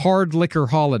as a hard liquor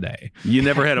holiday. You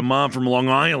never had a mom from Long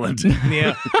Island.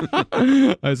 Yeah.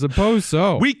 I suppose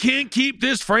so. We can't keep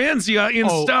this Franzia in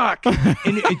stock. And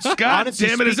it's, God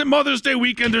damn it, is it Mother's Day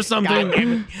weekend or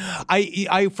something?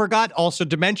 I forgot also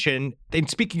to mention, and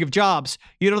speaking of jobs,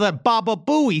 you know that Baba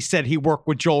Booey said he worked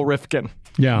with Joel Rifkin.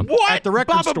 Yeah. What? At the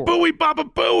record store. Baba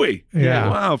Booey. Yeah.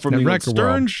 Wow, from The the Record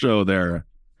Stern World. show there.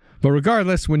 But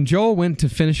regardless, when Joel went to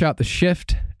finish out the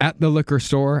shift at the liquor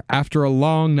store after a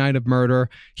long night of murder,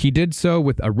 he did so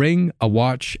with a ring, a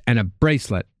watch, and a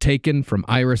bracelet taken from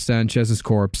Iris Sanchez's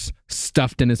corpse,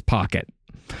 stuffed in his pocket.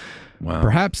 Wow.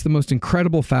 Perhaps the most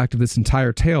incredible fact of this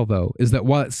entire tale, though, is that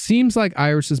while it seems like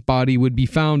Iris's body would be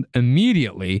found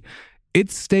immediately, it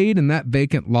stayed in that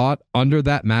vacant lot under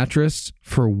that mattress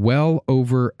for well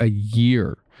over a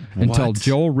year. Until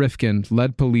Joel Rifkin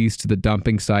led police to the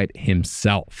dumping site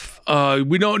himself.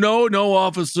 We don't know, no,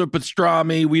 Officer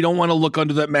Pastrami. We don't want to look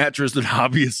under that mattress that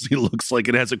obviously looks like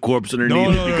it has a corpse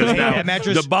underneath. No. Because Hey, now that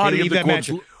mattress, the body hey, of the leave that corpse.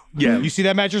 mattress. Yeah, You see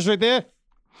that mattress right there?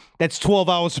 That's 12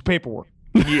 hours of paperwork.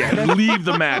 yeah. Leave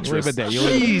the mattress. Leave it there. You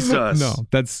leave it. Jesus. No,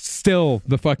 that's still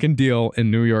the fucking deal in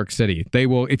New York City. They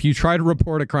will, if you try to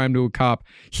report a crime to a cop,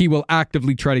 he will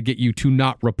actively try to get you to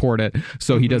not report it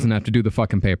so he doesn't have to do the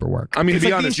fucking paperwork. I mean, It's to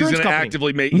be like the honest, he's insurance going to company.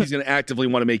 actively make. He's going to actively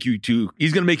want to make you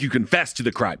He's going to make you confess to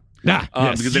the crime. Yes.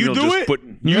 Because then You he'll do just it? put.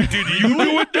 You did you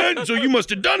do it then? So you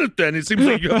must have done it then. It seems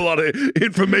like you have a lot of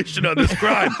information on this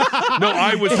crime. No,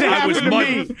 I was.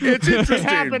 It's interesting. It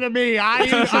happened to me.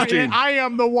 Interesting. I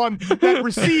am the one that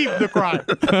received the crime.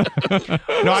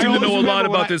 No, I seem to always know a lot remember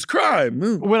about this crime.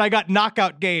 when I got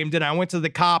knockout gamed and I went to the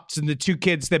cops and the two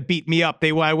kids that beat me up,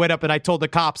 I went up and I told the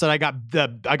cops that I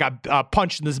got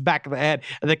punched in the back of the head,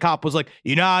 and the cop was like,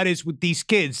 "You know how it is with these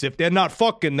kids. If they're not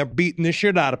fucking, they're beating the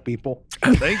shit out of people."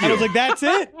 Thank you. I was like, "That's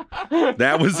it."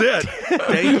 That was it.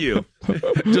 Thank you.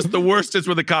 Just the worst is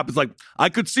where the cop is like, I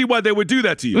could see why they would do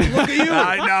that to you. Look at you.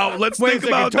 Now let's Wait think a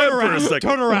second, about that for a second.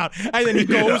 Turn around. And then he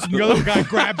goes, and the other guy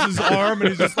grabs his arm, and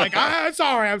he's just like, I'm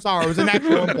sorry. It was a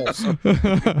natural impulse.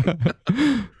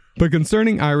 But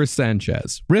concerning Iris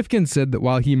Sanchez, Rifkin said that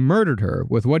while he murdered her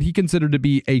with what he considered to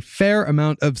be a fair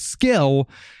amount of skill,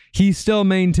 he still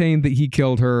maintained that he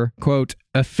killed her, quote,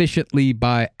 efficiently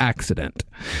by accident.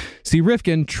 See,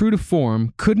 Rifkin, true to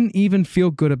form, couldn't even feel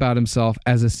good about himself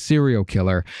as a serial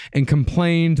killer and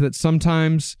complained that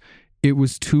sometimes it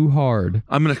was too hard.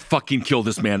 I'm going to fucking kill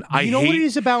this man. You know what it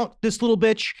is about this little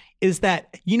bitch? Is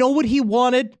that, you know what he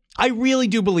wanted? I really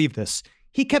do believe this.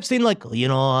 He kept saying, like,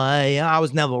 I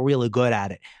was never really good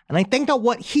at it. And I think that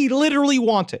what he literally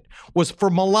wanted was for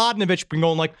Mladenovich being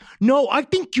going like, no, I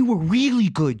think you were really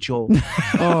good, Joel.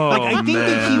 I think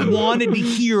that he wanted to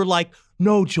hear, like,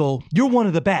 no, Joel, you're one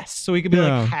of the best. So he could be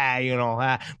like,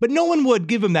 But no one would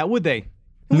give him that, would they?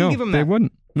 No, they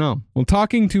wouldn't. No. Well,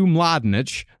 talking to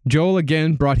Mladenich, Joel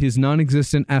again brought his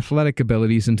non-existent athletic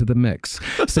abilities into the mix,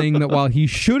 saying that while he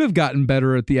should have gotten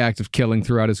better at the act of killing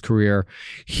throughout his career,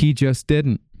 he just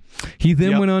didn't. He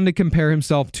then went on to compare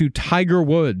himself to Tiger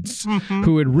Woods,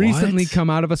 who had recently come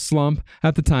out of a slump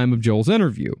at the time of Joel's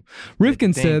interview.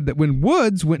 Rifkin said that when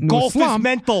Woods went into a Golf slump... is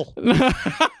mental.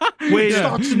 Wait,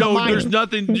 no, there's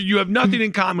nothing. You have nothing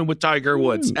in common with Tiger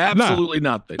Woods. Absolutely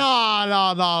nothing.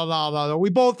 No. We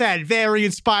both had very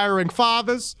inspiring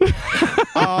fathers.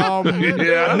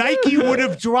 Nike would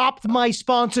have dropped my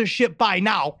sponsorship by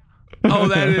now. Oh,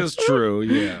 that is true.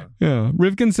 Yeah.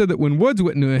 Rifkin said that when Woods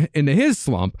went into his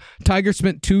slump, Tiger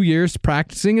spent 2 years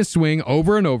practicing his swing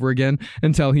over and over again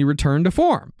until he returned to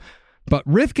form. But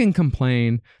Rifkin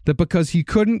complained that because he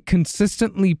couldn't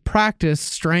consistently practice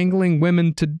strangling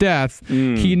women to death,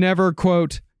 he never,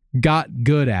 quote, got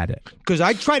good at it. Because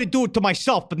I try to do it to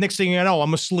myself, but next thing you know,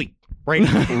 I'm asleep, right?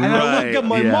 And I look at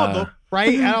my mother,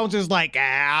 right? And I was just like,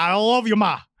 I love you,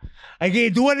 Ma. I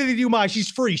can't do anything to you, Ma. She's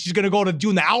free. She's going to go to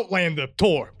doing the Outlander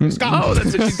tour. Oh,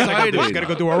 that's exciting. She's going to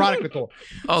go do erotica tour.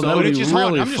 Oh, so that would it's be just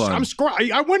really hard.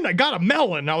 fun. I went and I got a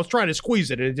melon. I was trying to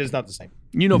squeeze it. It's just not the same.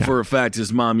 You know, for a fact,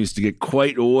 his mom used to get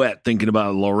quite wet thinking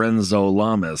about Lorenzo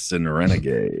Lamas in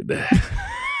Renegade.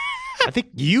 I think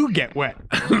you get wet.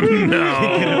 No. Thinking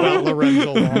about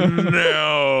Lorenzo Long.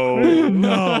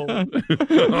 No.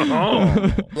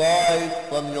 Rise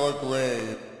from your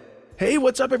grave. Hey,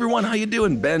 what's up, everyone? How you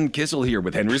doing? Ben Kissel here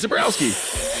with Henry Zabrowski.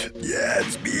 Yeah,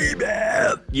 it's me,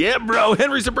 man. Yeah, bro.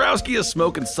 Henry Zabrowski is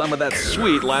smoking some of that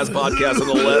sweet Last Podcast on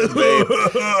the Left, babe.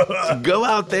 So go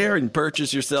out there and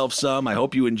purchase yourself some. I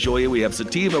hope you enjoy it. We have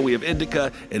sativa, we have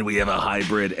indica, and we have a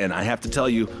hybrid. And I have to tell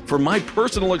you, from my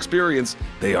personal experience,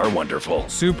 they are wonderful.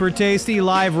 Super tasty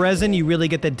live resin. You really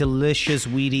get the delicious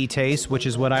weedy taste, which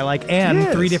is what I like. And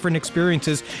Yes. 3 different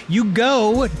experiences. You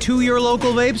go to your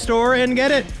local vape store and get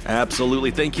it.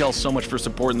 Absolutely. Thank you all so much for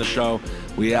supporting the show.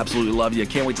 We absolutely love you.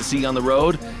 Can't wait to see you on the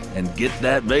road and get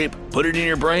that vape, put it in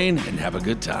your brain, and have a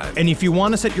good time. And if you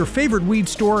want us at your favorite weed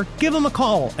store, give them a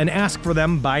call and ask for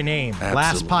them by name.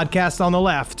 Last podcast on the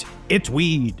left, it's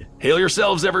weed. Hail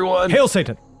yourselves, everyone. Hail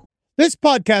Satan. This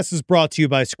podcast is brought to you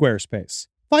by Squarespace.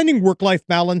 Finding work-life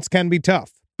balance can be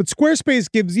tough, but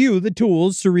Squarespace gives you the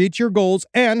tools to reach your goals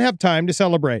and have time to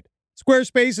celebrate.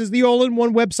 Squarespace is the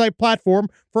all-in-one website platform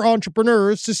for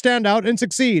entrepreneurs to stand out and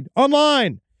succeed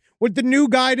online. With the new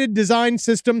guided design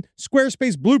system,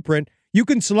 Squarespace Blueprint, you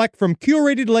can select from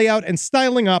curated layout and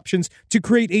styling options to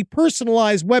create a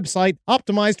personalized website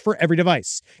optimized for every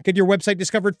device. Get your website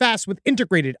discovered fast with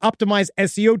integrated, optimized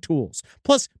SEO tools.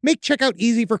 Plus, make checkout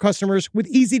easy for customers with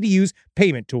easy-to-use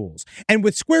payment tools. And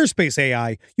with Squarespace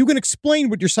AI, you can explain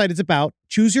what your site is about,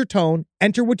 choose your tone,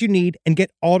 enter what you need, and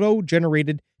get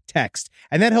auto-generated text,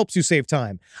 and that helps you save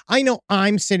time. I know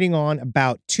I'm sitting on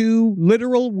about 2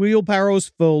 literal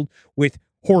wheelbarrows filled with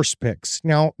horse pics.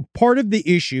 Now, part of the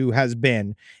issue has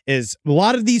been is a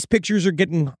lot of these pictures are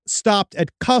getting stopped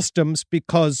at customs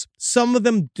because some of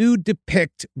them do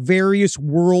depict various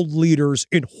world leaders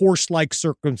in horse-like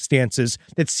circumstances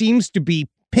that seems to be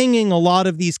pinging a lot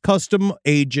of these custom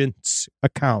agents'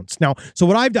 accounts. Now, so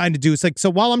what I've done to do is so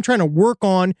while I'm trying to work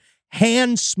on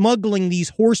hand smuggling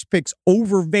these horse pics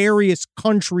over various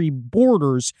country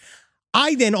borders,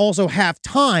 I then also have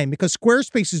time, because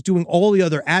Squarespace is doing all the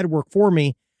other ad work for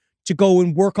me, to go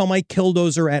and work on my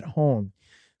Killdozer at home.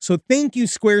 So thank you,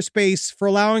 Squarespace, for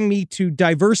allowing me to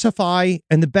diversify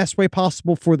in the best way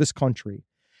possible for this country.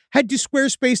 Head to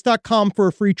squarespace.com for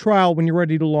a free trial when you're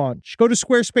ready to launch. Go to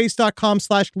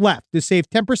squarespace.com/left to save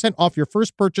 10% off your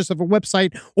first purchase of a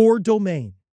website or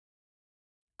domain.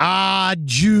 Ah,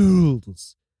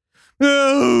 Jules.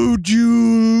 Oh,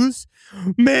 Jules.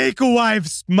 Make a wife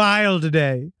smile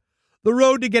today. The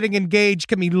road to getting engaged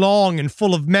can be long and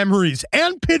full of memories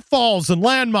and pitfalls and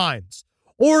landmines.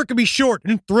 Or it can be short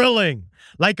and thrilling,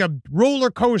 like a roller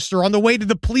coaster on the way to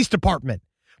the police department.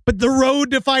 But the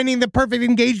road to finding the perfect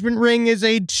engagement ring is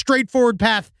a straightforward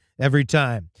path every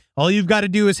time. All you've got to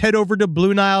do is head over to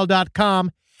BlueNile.com,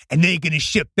 and they're going to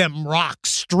ship them rocks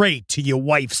straight to your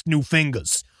wife's new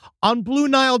fingers. On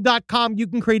BlueNile.com, you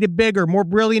can create a bigger, more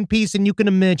brilliant piece than you can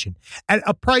imagine at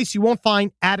a price you won't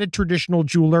find at a traditional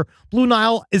jeweler. Blue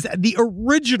Nile is the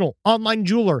original online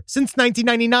jeweler since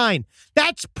 1999.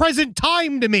 That's present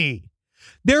time to me.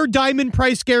 Their diamond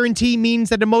price guarantee means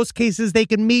that in most cases they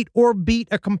can meet or beat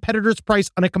a competitor's price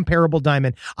on a comparable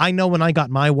diamond. I know when I got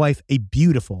my wife a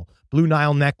beautiful Blue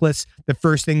Nile necklace, the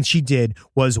first thing she did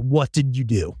was, "What did you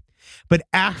do?" But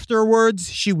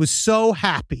afterwards, she was so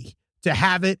happy to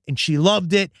have it, and she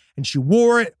loved it, and she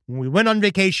wore it when we went on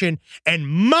vacation, and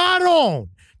maron,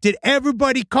 did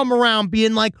everybody come around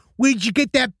being like, "Where'd you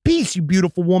get that piece, you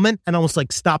beautiful woman?" And I was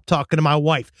like, "Stop talking to my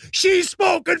wife. She's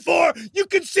spoken for. You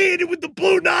can see it with the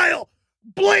Blue Nile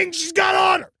bling she's got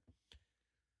on her."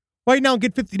 Right now,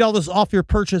 get $50 off your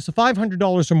purchase of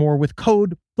 $500 or more with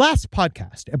code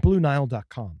LASTPODCAST at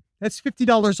BlueNile.com. That's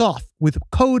 $50 off with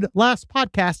code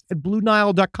LASTPODCAST at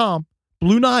BlueNile.com,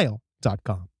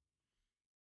 BlueNile.com.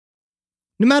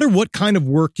 No matter what kind of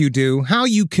work you do, how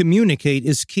you communicate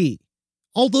is key.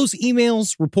 All those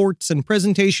emails, reports, and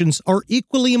presentations are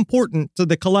equally important to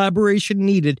the collaboration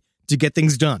needed to get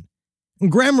things done.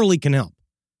 And Grammarly can help.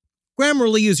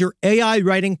 Grammarly is your AI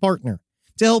writing partner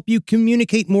to help you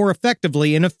communicate more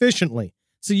effectively and efficiently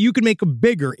so you can make a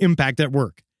bigger impact at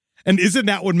work. And isn't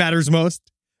that what matters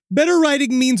most? Better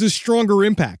writing means a stronger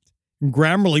impact.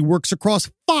 Grammarly works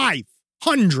across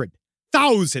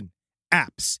 500,000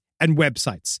 apps and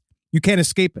websites. You can't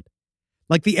escape it.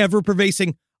 Like the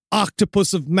ever-pervasive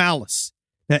octopus of malice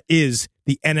that is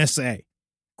the NSA.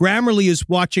 Grammarly is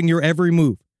watching your every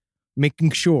move, making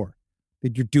sure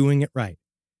that you're doing it right.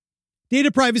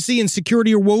 Data privacy and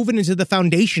security are woven into the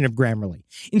foundation of Grammarly,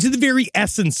 into the very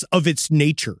essence of its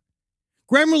nature.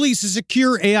 Grammarly is a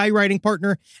secure AI writing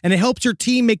partner, and it helps your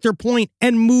team make their point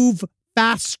and move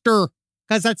faster,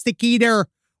 because that's the key there.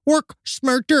 Work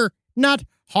smarter, not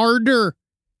harder.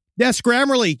 Yes,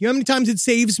 Grammarly. You know how many times it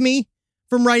saves me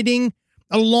from writing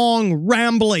a long,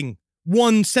 rambling,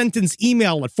 one-sentence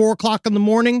email at 4 o'clock in the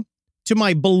morning to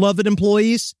my beloved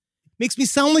employees? Makes me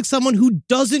sound like someone who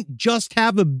doesn't just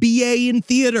have a BA in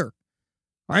theater.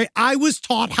 All right, I was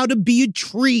taught how to be a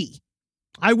tree.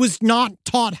 I was not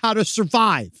taught how to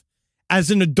survive as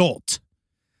an adult.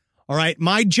 All right,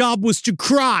 my job was to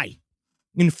cry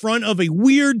in front of a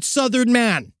weird Southern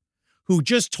man who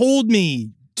just told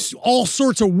me all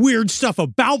sorts of weird stuff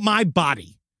about my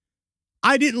body.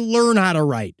 I didn't learn how to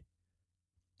write.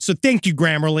 So thank you,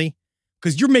 Grammarly,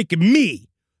 because you're making me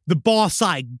the boss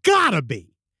I gotta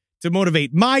be to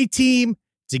motivate my team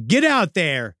to get out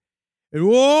there. And,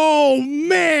 oh,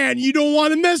 man, you don't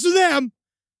want to mess with them.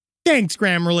 Thanks,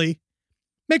 Grammarly.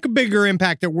 Make a bigger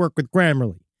impact at work with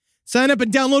Grammarly. Sign up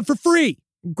and download for free.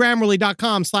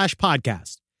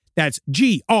 Grammarly.com/podcast. That's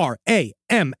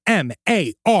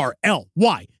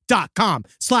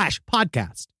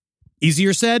GRAMMARLY.com/podcast.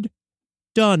 Easier said,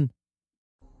 done.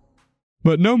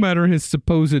 But no matter his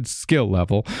supposed skill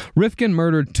level, Rifkin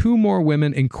murdered 2 more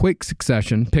women in quick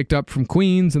succession, picked up from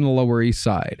Queens and the Lower East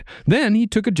Side. Then he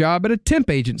took a job at a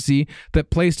temp agency that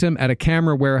placed him at a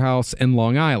camera warehouse in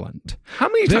Long Island. How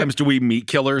many times do we meet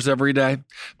killers every day?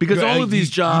 Because all of these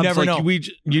jobs, you never know.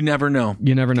 You never know.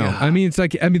 You never know. God. I mean,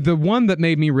 the one that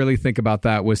made me really think about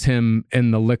that was him in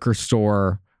the liquor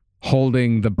store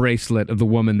holding the bracelet of the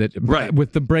woman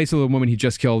with the bracelet of the woman he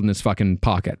just killed in his fucking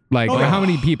pocket. Like, how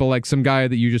many people, like some guy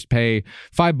that you just pay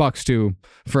 $5 to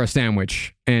for a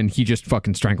sandwich and he just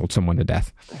fucking strangled someone to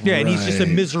death. Yeah, and he's just a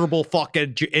miserable fuck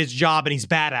at his job and he's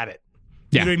bad at it.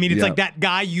 You know what I mean? It's like that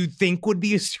guy you think would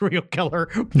be a serial killer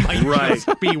might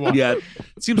just be one. Yeah,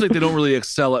 it seems like they don't really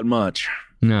excel at much.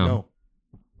 No.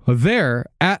 There,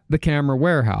 at the camera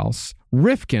warehouse,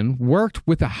 Rifkin worked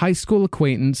with a high school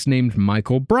acquaintance named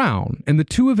Michael Brown, and the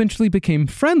two eventually became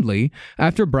friendly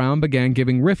after Brown began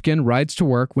giving Rifkin rides to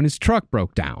work when his truck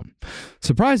broke down.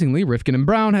 Surprisingly, Rifkin and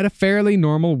Brown had a fairly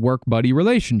normal work-buddy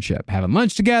relationship, having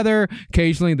lunch together.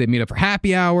 Occasionally, they'd meet up for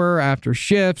happy hour after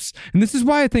shifts, and this is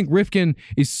why I think Rifkin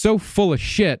is so full of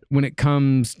shit when it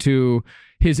comes to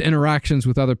his interactions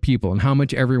with other people and how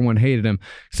much everyone hated him.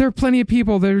 Because there are plenty of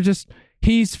people that are just,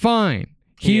 he's fine.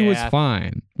 He was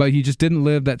fine, but he just didn't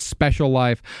live that special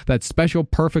life, that special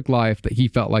perfect life that he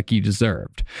felt like he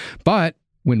deserved. But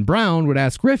when Brown would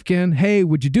ask Rifkin, hey,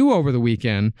 what'd you do over the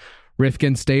weekend?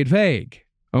 Rifkin stayed vague,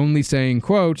 only saying,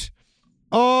 quote,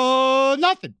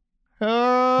 nothing. Nothing?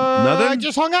 I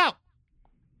just hung out.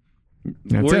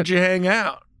 Where'd you hang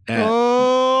out?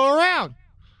 Around.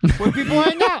 Where people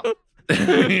hang out.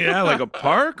 Yeah, like a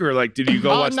park, or like did you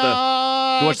go watch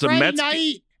the Mets?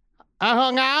 Night, I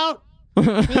hung out.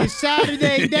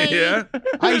 Saturday day. Yeah.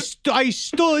 I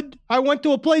went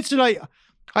to a place and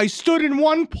I stood in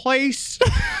one place.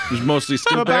 It was mostly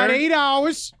for about 8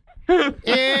 hours. And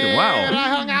I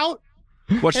hung out.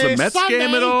 Watched the Mets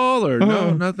game at all, or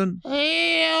no, nothing?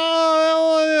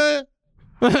 I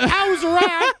was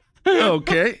around.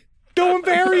 Okay. Doing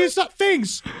various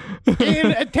things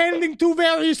and attending to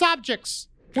various objects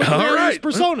with various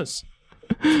personas.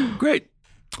 Great.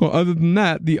 Well, other than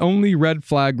that, the only red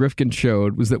flag Rifkin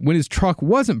showed was that when his truck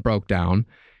wasn't broke down,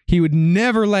 he would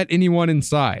never let anyone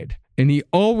inside. And he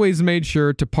always made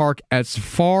sure to park as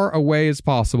far away as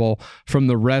possible from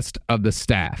the rest of the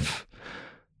staff.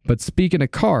 But speaking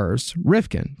of cars,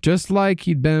 Rifkin, just like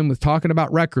he'd been with talking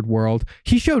about Record World,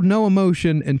 he showed no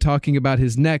emotion in talking about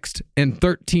his next and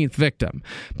 13th victim.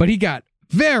 But he got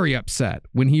very upset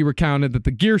when he recounted that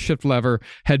the gear shift lever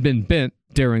had been bent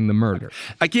during the murder.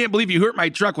 I can't believe you hurt my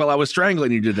truck while I was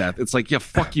strangling you to death. It's like, yeah,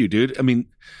 fuck you, dude. I mean,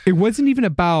 it wasn't even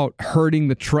about hurting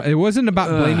the truck. It wasn't about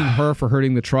blaming her for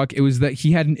hurting the truck. It was that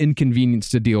he had an inconvenience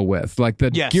to deal with. Like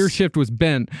the gear shift was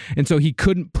bent, and so he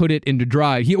couldn't put it into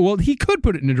drive. He could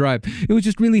put it into drive. It was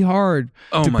just really hard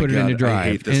to put it into drive. I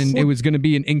hate this. And it was going to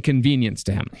be an inconvenience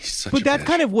to him. But that's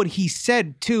kind of what he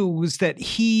said too, was that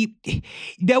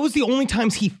that was the only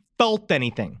times he felt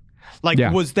anything.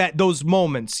 Was that those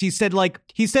moments? He said that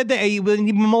when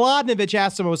Mladenovich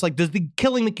asked him, it was like, does the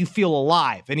killing make you feel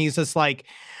alive? And he's just like,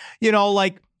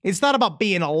 it's not about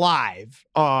being alive.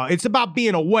 It's about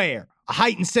being aware, a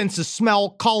heightened sense of smell,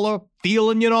 color,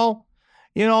 feeling, even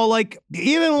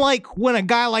like when a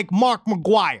guy like Mark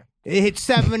McGwire hit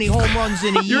 70 home runs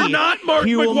in a year. You're not Mark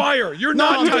McGwire. You're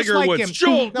not Tiger Woods.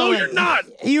 Joel, no, you're not.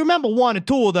 You remember one or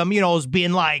two of them, as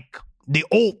being like the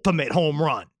ultimate home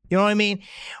run. You know what I mean?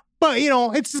 But,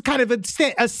 it's just kind of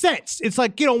a sense. It's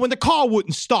like, when the car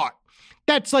wouldn't start.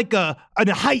 That's like a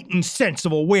heightened sense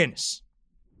of awareness.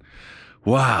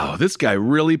 Wow, this guy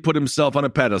really put himself on a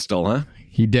pedestal, huh?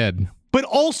 He did. but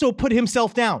also put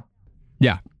himself down.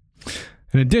 Yeah.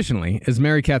 And additionally, as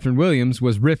Mary Catherine Williams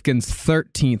was Rifkin's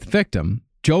 13th victim,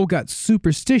 Joel got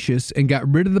superstitious and got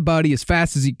rid of the body as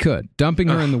fast as he could, dumping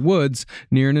her in the woods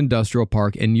near an industrial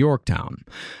park in Yorktown.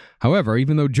 However,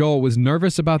 even though Joel was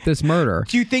nervous about this murder...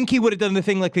 Do you think he would have done the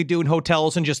thing like they do in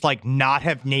hotels and just like not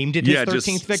have named it his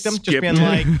 13th victim? Just being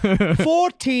like,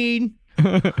 14.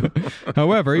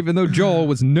 However, even though Joel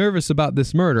was nervous about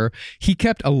this murder, he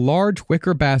kept a large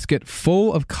wicker basket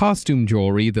full of costume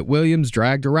jewelry that Williams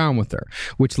dragged around with her,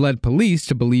 which led police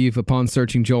to believe upon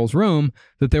searching Joel's room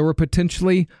that there were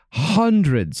potentially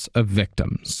hundreds of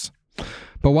victims.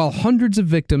 But while hundreds of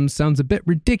victims sounds a bit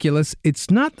ridiculous, it's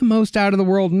not the most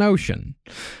out-of-the-world notion.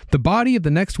 The body of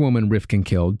the next woman Rifkin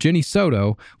killed, Jenny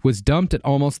Soto, was dumped at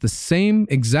almost the same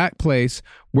exact place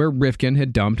where Rifkin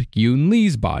had dumped Yoon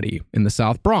Lee's body in the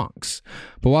South Bronx.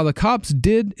 But while the cops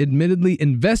did admittedly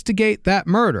investigate that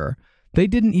murder, they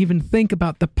didn't even think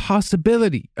about the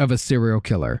possibility of a serial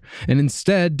killer, and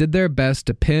instead did their best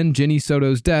to pin Jenny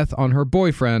Soto's death on her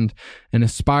boyfriend, an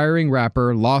aspiring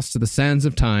rapper lost to the sands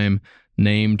of time,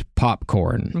 named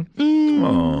Popcorn.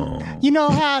 You know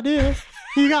how it is.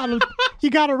 You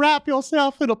gotta wrap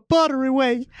yourself in a buttery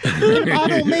way. If I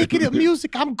don't make it in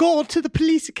music, I'm going to the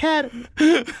police academy.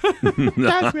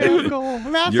 That's where I'm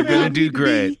going. You're gonna do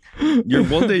great.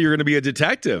 One day you're gonna be a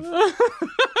detective.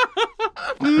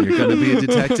 You're gonna be a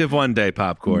detective one day,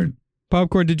 Popcorn.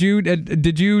 Popcorn, did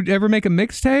you ever make a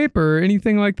mixtape or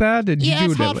anything like that?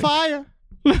 It's Hot Fire.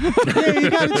 Yeah, you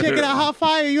gotta check it out. Hot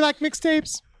Fire. You like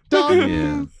mixtapes? Dog.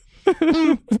 Yeah.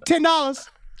 $10.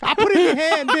 I put it in your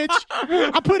hand, bitch.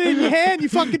 I put it in your hand, you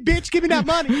fucking bitch. Give me that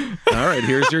money. All right,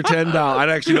 here's your $10. I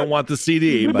actually don't want the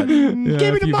CD, but give me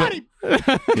the money.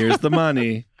 Here's the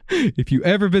money. If you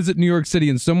ever visit New York City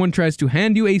and someone tries to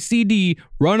hand you a CD,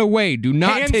 run away. Do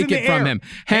not take it from him.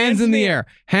 Hands in the air.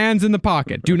 Hands in the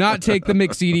pocket. Do not take the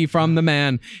mix CD from the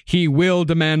man. He will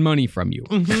demand money from you.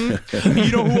 Mm-hmm.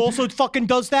 You know who also fucking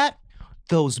does that?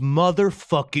 Those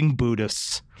motherfucking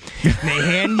Buddhists. They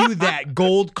hand you that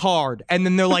gold card, and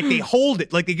then they're like, they hold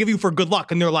it, like they give you for good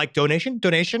luck, and they're like, donation?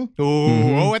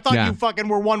 Oh, I thought you fucking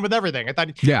were one with everything. I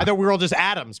thought we were all just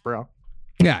atoms, bro.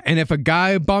 Yeah, and if a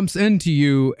guy bumps into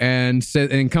you and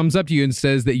comes up to you and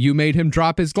says that you made him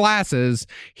drop his glasses,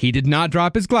 he did not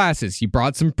drop his glasses. He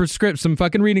brought some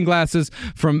fucking reading glasses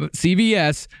from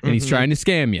CVS, and he's trying to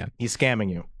scam you. He's scamming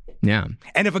you. Yeah.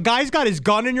 And if a guy's got his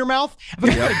gun in your mouth, if a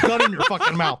guy's got a gun in your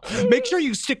fucking mouth, make sure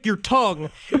you stick your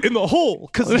tongue in the hole,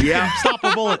 because you can stop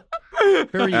a bullet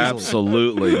very easily.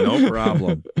 Absolutely, no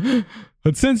problem.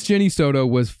 But since Jenny Soto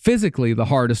was physically the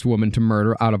hardest woman to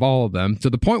murder out of all of them,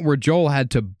 to the point where Joel had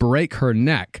to break her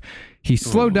neck, he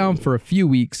slowed down for a few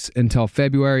weeks until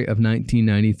February of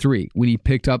 1993, when he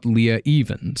picked up Leah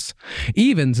Evans.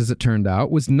 Evans, as it turned out,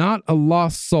 was not a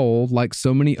lost soul like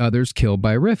so many others killed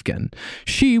by Rifkin.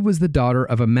 She was the daughter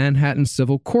of a Manhattan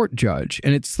civil court judge,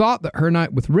 and it's thought that her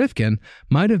night with Rifkin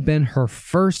might have been her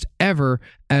first ever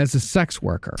as a sex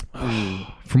worker.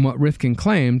 From what Rifkin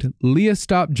claimed, Leah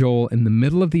stopped Joel in the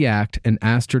middle of the act and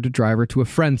asked her to drive her to a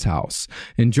friend's house.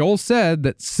 And Joel said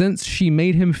that since she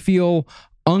made him feel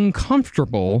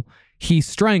uncomfortable, he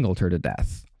strangled her to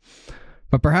death.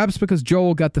 But perhaps because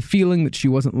Joel got the feeling that she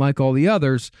wasn't like all the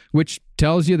others, which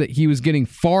tells you that he was getting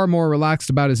far more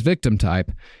relaxed about his victim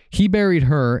type, he buried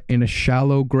her in a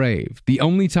shallow grave, the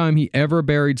only time he ever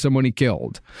buried someone he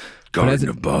killed. Garden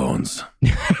of Bones.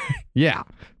 Yeah.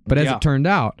 But as it turned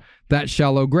out, that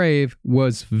shallow grave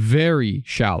was very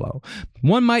shallow.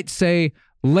 One might say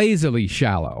lazily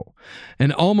shallow.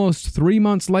 And almost 3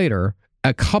 months later,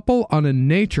 a couple on a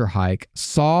nature hike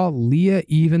saw Leah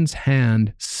Evans'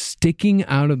 hand sticking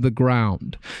out of the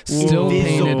ground, still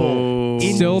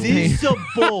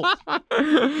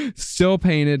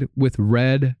painted with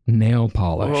red nail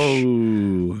polish.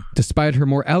 Whoa. Despite her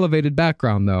more elevated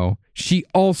background, though, she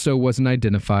also wasn't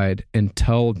identified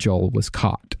until Joel was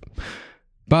caught.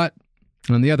 But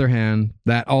on the other hand,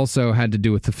 that also had to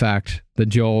do with the fact that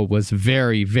Joel was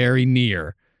very, very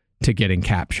near to getting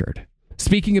captured.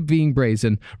 Speaking of being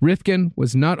brazen, Rifkin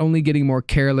was not only getting more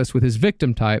careless with his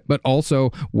victim type, but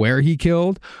also where he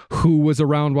killed, who was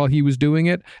around while he was doing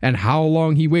it, and how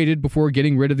long he waited before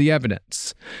getting rid of the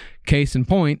evidence. Case in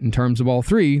point, in terms of all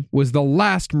three, was the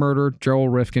last murder Joel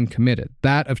Rifkin committed,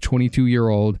 that of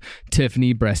 22-year-old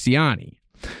Tiffany Bresciani.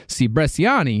 See,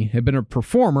 Bresciani had been a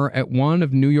performer at one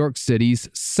of New York City's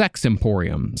sex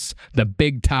emporiums, the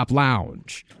Big Top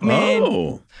Lounge.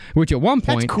 Which at one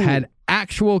point had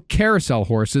actual carousel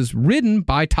horses ridden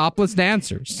by topless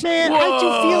dancers. Man, I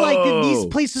do feel like that these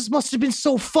places must have been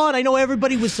so fun. I know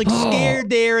everybody was like scared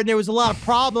there, and there was a lot of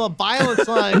problem, violence,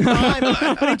 crime.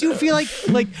 But I do feel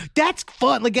like that's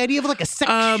fun. Like the idea of like a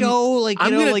sex show. Like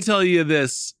I'm gonna tell you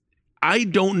this. I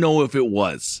don't know if it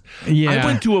was. Yeah. I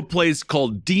went to a place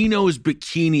called Dino's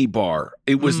Bikini Bar.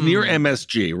 It was near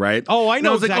MSG, right? Oh, I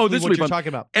know And exactly this what would be you're fun. talking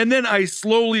about. And then I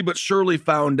slowly but surely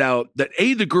found out that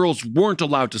the girls weren't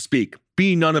allowed to speak.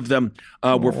 B, none of them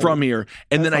were from here.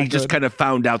 And then I just kind of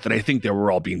found out that I think they were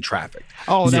all being trafficked.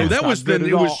 Oh, so that was then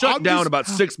it was shut down just about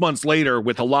 6 months later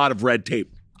with a lot of red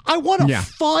tape. I want a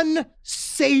fun,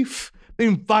 safe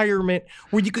environment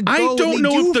where you could go I don't and know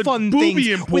do if the fun Booby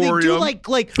things. Where they do Emporium-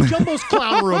 like Jumbo's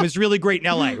Clown Room is really great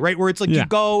in LA, right? Where it's like you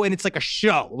go and it's like a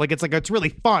show. Like it's really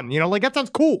fun. You know, like that sounds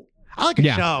cool. I like a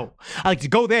show. I like to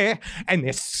go there and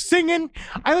they're singing.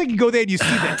 I like to go there and you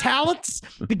see the talents.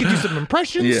 They can do some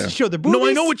impressions, show their boobies. No,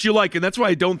 I know what you like, and that's why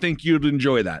I don't think you'd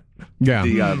enjoy that. Yeah.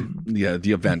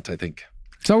 The event, I think.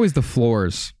 It's always the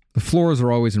floors. The floors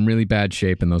are always in really bad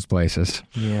shape in those places.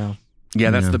 Yeah. Yeah,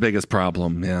 that's the biggest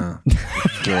problem. Yeah.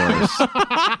 Floors.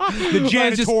 The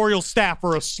janitorial staff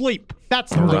are asleep.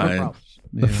 That's the Right. problem.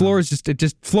 The floors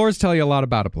floors tell you a lot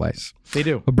about a place. They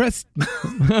do. A breast.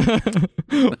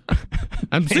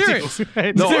 I'm serious.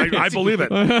 No, I believe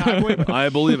it. I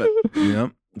believe it. Yeah.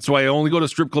 That's why I only go to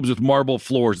strip clubs with marble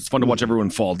floors. It's fun to watch everyone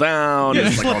fall down.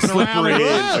 It's like all slippery.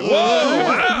 It's like,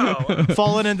 whoa, wow.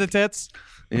 Falling into tits.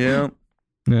 Yeah.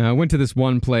 Yeah, I went to this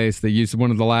one place. They used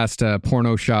one of the last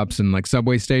porno shops in like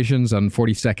subway stations on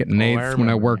 42nd and 8th when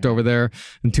I worked over there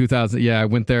in 2000. Yeah, I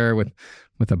went there with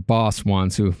a boss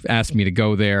once who asked me to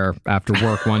go there after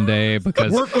work one day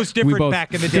because work was different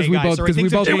back in the day, guys.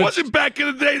 It wasn't back in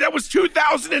the day. That was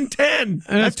 2010.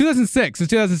 That's 2006. It's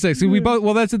 2006. We both.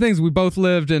 Well, that's the thing. We both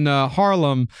lived in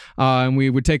Harlem, and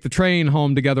we would take the train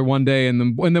home together one day. And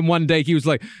then one day he was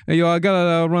like, "Hey, yo, I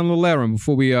gotta run a little errand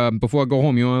before I go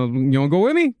home. You wanna go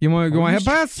with me? You wanna have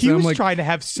pass?" He was trying to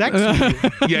have sex with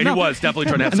you. Yeah, he was definitely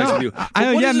trying to have sex with you. But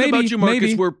what is it about you,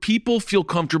 Marcus, where people feel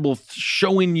comfortable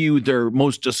showing you their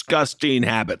most disgusting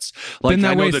habits? Like, been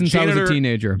that I know way the since janitor, I was a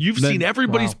teenager. You've seen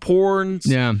everybody's porns.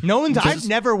 Yeah. I've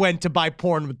never went to buy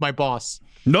porn with my boss.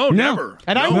 No, never.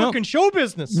 And I work in show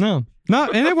business. No,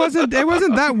 and it wasn't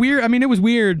that weird. I mean, it was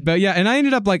weird, but yeah. And I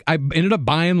ended up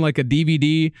buying like a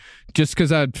DVD just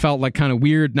because I felt like kind of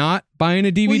weird not buying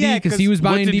a DVD because he was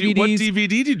buying DVDs. What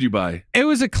DVD did you buy? It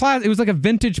was it was like a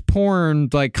vintage porn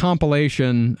like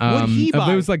compilation. What'd he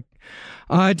buy? It was like.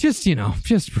 Just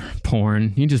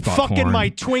porn. You just bought fucking porn. my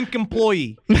twink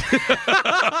employee.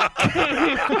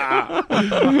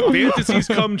 Fantasies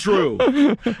come true.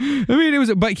 I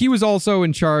mean, but he was also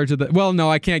in charge of the. Well,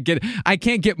 no, I can't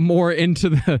get more into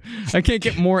the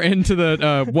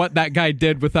what that guy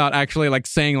did without actually like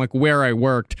saying like where I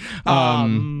worked.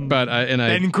 But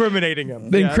incriminating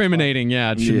him.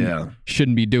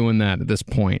 Shouldn't be doing that at this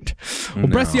point. Well,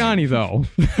 Bresciani though.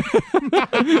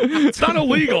 It's not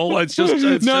illegal. It's not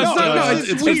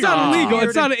illegal.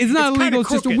 It's not illegal.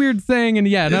 It's just a weird thing, and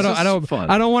I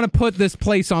don't want to put this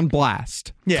place on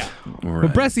blast. Yeah. Right.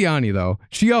 But Bresciani, though,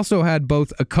 she also had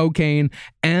both a cocaine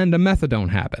and a methadone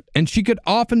habit, and she could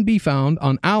often be found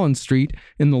on Allen Street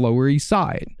in the Lower East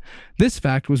Side. This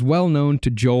fact was well known to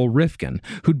Joel Rifkin,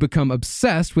 who'd become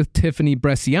obsessed with Tiffany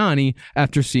Bresciani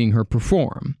after seeing her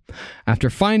perform. After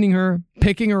finding her,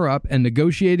 picking her up, and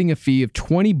negotiating a fee of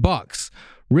 $20,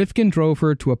 Rifkin drove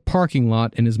her to a parking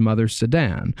lot in his mother's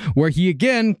sedan, where he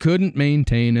again couldn't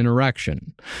maintain an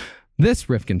erection. This,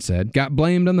 Rifkin said, got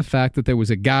blamed on the fact that there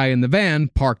was a guy in the van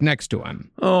parked next to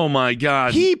him. Oh, my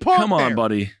God. He parked Come on, there.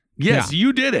 buddy. Yes,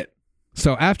 you did it.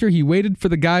 So after he waited for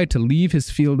the guy to leave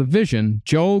his field of vision,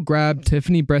 Joel grabbed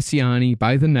Tiffany Bresciani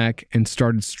by the neck and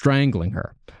started strangling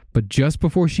her. But just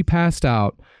before she passed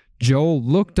out, Joel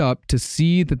looked up to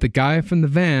see that the guy from the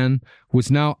van was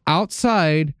now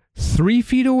outside 3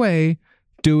 feet away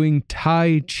doing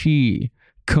Tai Chi,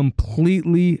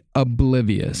 completely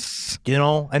oblivious. You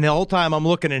know, and the whole time I'm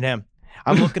looking at him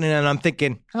and I'm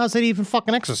thinking, how's that even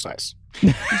fucking exercise?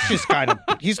 He's just kind of,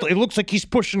 it looks like he's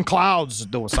pushing clouds. I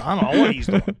don't know what he's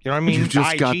doing. You know what I mean? You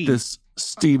just got this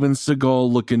Steven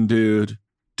Seagal looking dude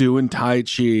doing Tai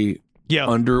Chi. Yeah.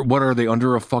 What are they,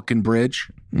 under a fucking bridge?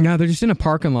 No, they're just in a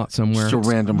parking lot somewhere. Just a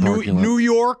random parking lot. New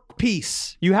York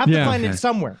peace. You have to find it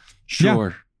somewhere.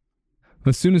 Sure.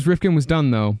 As soon as Rifkin was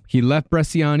done, though, he left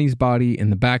Bresciani's body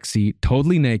in the back seat,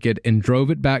 totally naked, and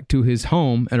drove it back to his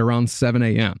home at around 7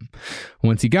 a.m.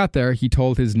 Once he got there, he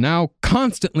told his now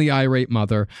constantly irate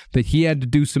mother that he had to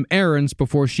do some errands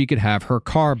before she could have her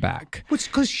car back. Which,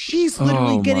 because she's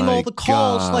literally getting all the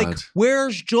calls, like,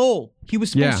 where's Joel? He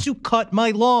was supposed to cut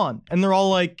my lawn. And they're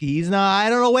all like, he's not, I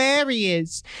don't know where he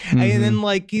is. And then,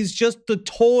 like, he's just the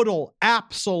total,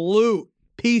 absolute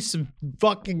piece of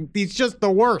fucking, he's just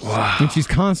the worst. Wow. And he's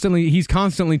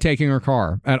constantly taking her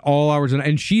car at all hours,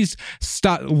 and she's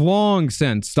long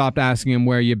since stopped asking him,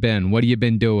 where you been, what have you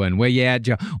been doing, where you at,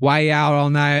 Joe, why you out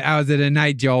all night, hours of the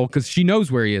night, Joel, because she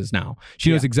knows where he is now. She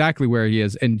knows exactly where he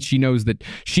is, and she knows that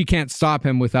she can't stop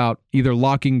him without either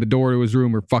locking the door to his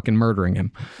room or fucking murdering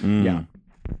him. Yeah.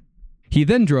 He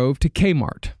then drove to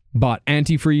Kmart, bought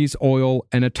antifreeze, oil,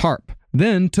 and a tarp.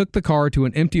 Then took the car to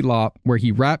an empty lot where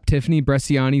he wrapped Tiffany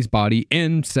Bresciani's body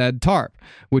in said tarp,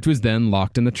 which was then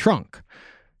locked in the trunk.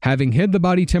 Having hid the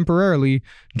body temporarily,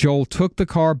 Joel took the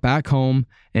car back home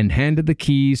and handed the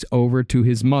keys over to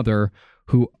his mother,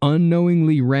 who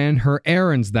unknowingly ran her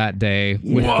errands that day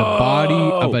with the body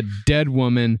of a dead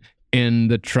woman in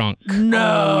the trunk.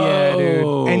 No. Yeah,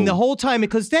 dude. And the whole time,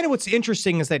 because then what's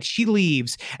interesting is that she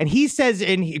leaves and he says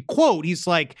he's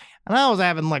like, and I was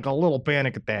having like a little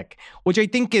panic attack, which I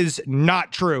think is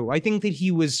not true. I think that he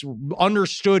was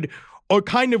understood or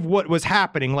kind of what was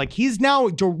happening. Like he's now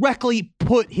directly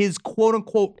put his quote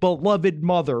unquote beloved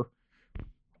mother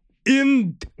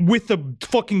in with the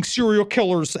fucking serial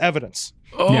killer's evidence.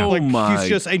 Oh like, my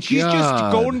she's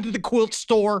just going to the quilt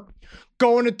store,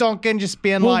 going to Dunkin', just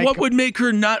being like, what would make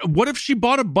her not? What if she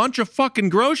bought a bunch of fucking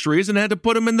groceries and had to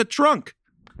put them in the trunk?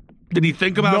 Did he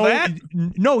think about that?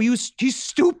 No, he's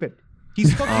stupid.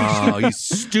 He's fucking stupid. Oh, he's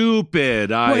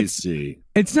stupid. I see.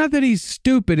 It's not that he's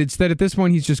stupid. It's that at this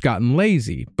point he's just gotten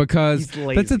lazy, because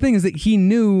that's the thing, is that he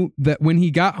knew that when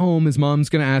he got home, his mom's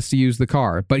going to ask to use the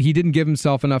car, but he didn't give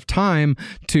himself enough time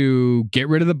to get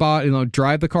rid of the body,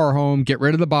 drive the car home, get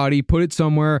rid of the body, put it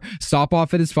somewhere, stop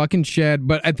off at his fucking shed.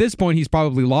 But at this point, he's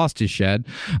probably lost his shed.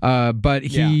 But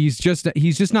he's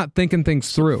just not thinking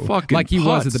things through like he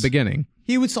was at the beginning.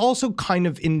 He was also kind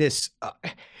of in this.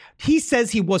 He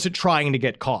says he wasn't trying to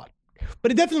get caught,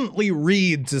 but it definitely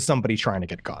reads as somebody trying to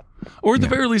get caught. Or at the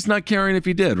very least, not caring if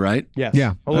he did, right? Yes.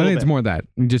 Yeah. I think it's more of that.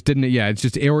 He just didn't. Yeah. It's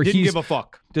just, or didn't he's give a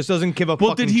fuck. Just doesn't give a fuck.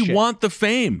 Well, did he want the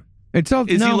fame? Is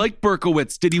he like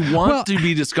Berkowitz? Did he want to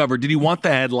be discovered? Did he want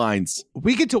the headlines?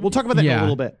 We'll talk about that in a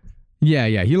little bit.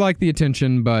 Yeah. He liked the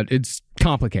attention, but it's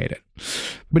complicated.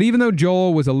 But even though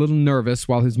Joel was a little nervous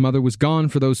while his mother was gone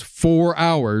for those 4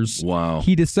 hours,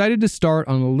 he decided to start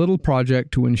on a little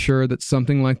project to ensure that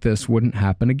something like this wouldn't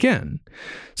happen again.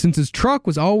 Since his truck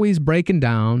was always breaking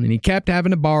down and he kept having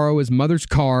to borrow his mother's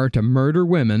car to murder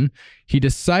women, he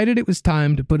decided it was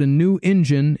time to put a new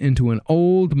engine into an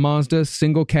old Mazda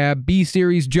single cab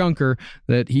B-Series junker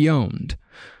that he owned.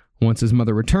 Once his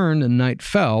mother returned and night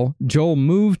fell, Joel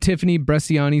moved Tiffany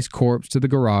Bresciani's corpse to the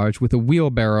garage with a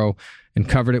wheelbarrow and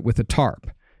covered it with a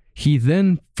tarp. He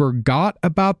then forgot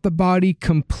about the body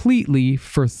completely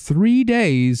for 3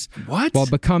 days while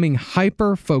becoming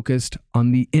hyper-focused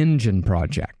on the engine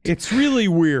project. It's really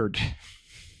weird.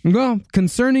 Well,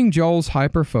 concerning Joel's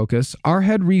hyper-focus, our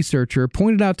head researcher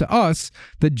pointed out to us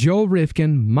that Joel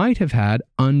Rifkin might have had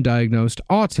undiagnosed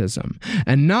autism,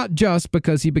 and not just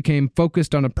because he became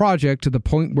focused on a project to the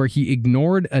point where he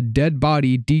ignored a dead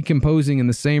body decomposing in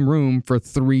the same room for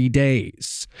 3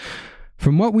 days.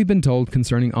 From what we've been told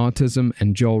concerning autism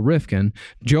and Joel Rifkin,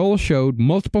 Joel showed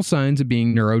multiple signs of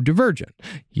being neurodivergent.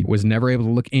 He was never able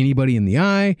to look anybody in the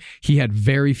eye. He had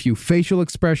very few facial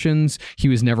expressions. He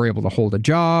was never able to hold a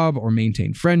job or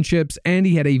maintain friendships, and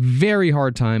he had a very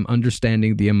hard time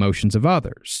understanding the emotions of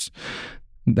others.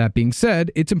 That being said,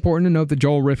 it's important to note that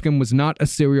Joel Rifkin was not a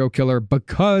serial killer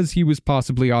because he was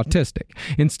possibly autistic.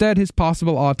 Instead, his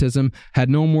possible autism had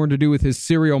no more to do with his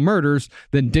serial murders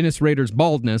than Dennis Rader's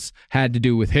baldness had to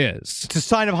do with his. It's a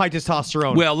sign of high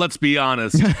testosterone. Well, let's be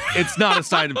honest. It's not a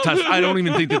sign of testosterone. I don't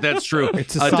even think that that's true.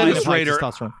 It's a sign Dennis of high Rader,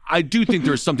 testosterone. I do think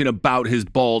there's something about his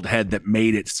bald head that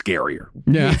made it scarier.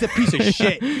 Yeah. He's a piece of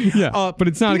shit. But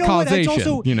it's not a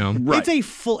causation, Right.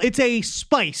 It's a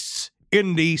spice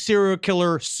in the serial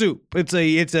killer soup. It's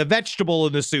a vegetable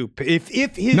in the soup. If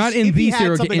his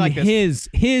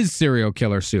serial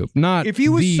killer soup, not if he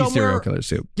was the serial killer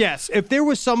soup. Yes, if there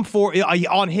was some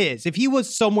if he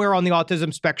was somewhere on the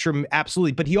autism spectrum,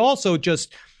 absolutely. But he also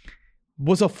just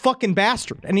was a fucking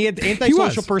bastard, and he had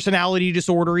antisocial personality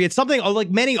disorder. He had something like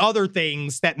many other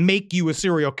things that make you a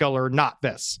serial killer, not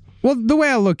this. Well, the way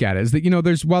I look at it is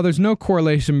that, while there's no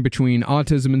correlation between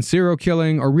autism and serial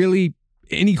killing, or really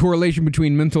any correlation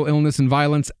between mental illness and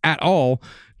violence at all,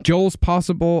 Joel's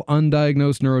possible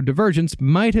undiagnosed neurodivergence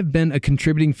might have been a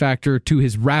contributing factor to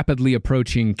his rapidly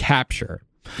approaching capture.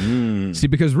 See,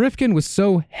 because Rifkin was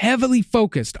so heavily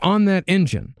focused on that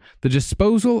engine, the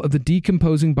disposal of the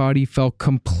decomposing body fell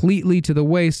completely to the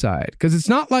wayside. Because it's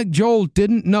not like Joel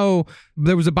didn't know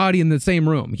there was a body in the same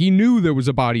room. He knew there was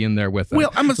a body in there with him.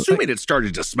 Well, I'm assuming it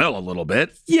started to smell a little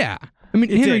bit. Yeah. I mean,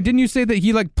 Henry, didn't you say that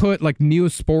he put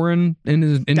Neosporin in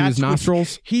his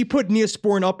nostrils? He put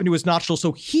Neosporin up into his nostrils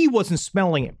so he wasn't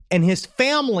smelling it. And his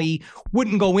family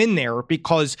wouldn't go in there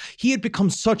because he had become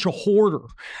such a hoarder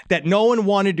that no one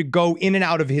wanted to go in and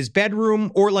out of his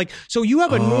bedroom so you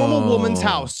have a normal woman's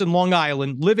house in Long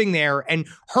Island living there, and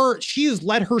she has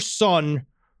let her son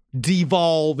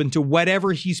devolve into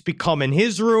whatever he's become in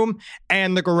his room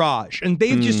and the garage. And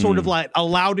they've just sort of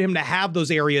allowed him to have those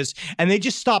areas, and they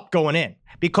just stopped going in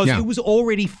because it was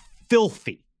already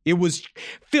filthy. It was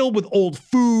filled with old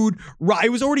food.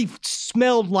 It was already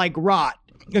smelled like rot.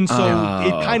 And so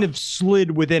it kind of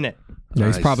slid within it. Yeah,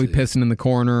 he's probably pissing in the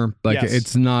corner.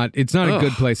 It's not a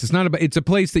good place. It's a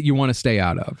place that you want to stay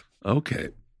out of. Okay.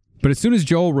 But as soon as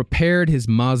Joel repaired his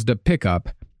Mazda pickup,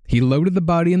 he loaded the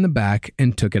body in the back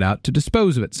and took it out to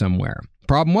dispose of it somewhere.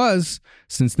 Problem was,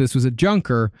 since this was a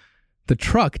junker, the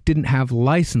truck didn't have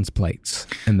license plates,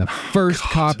 and the first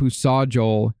cop who saw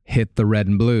Joel hit the red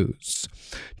and blues.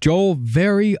 Joel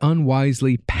very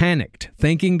unwisely panicked,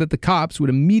 thinking that the cops would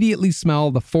immediately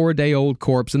smell the 4-day-old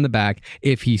corpse in the back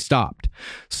if he stopped.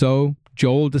 So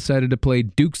Joel decided to play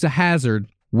Dukes of Hazzard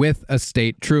with a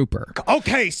state trooper.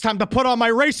 Okay, it's time to put on my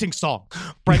racing song.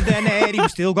 Brenda and Eddie were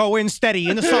still going steady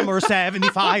in the summer of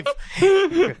 75.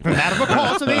 That of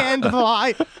course at the end of the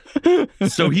life.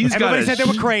 So everybody said they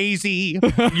were crazy.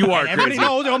 You are everybody crazy.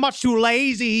 knows they were much too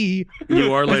lazy.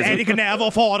 You are lazy. Eddie could never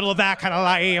afford to live that kind of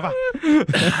life.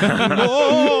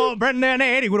 Oh, Brenda and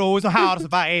Eddie would always know how to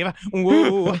survive.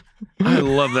 Whoa. I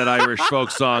love that Irish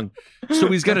folk song. So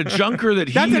he's got a junker that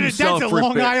himself That's a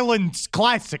Long Island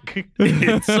classic.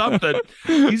 It's something.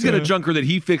 He's got a junker that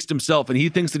he fixed himself, and he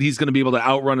thinks that he's going to be able to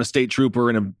outrun a state trooper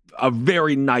in a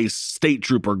very nice state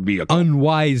trooper vehicle.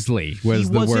 Unwisely was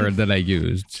the word that I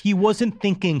used. He wasn't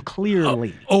thinking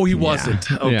clearly. He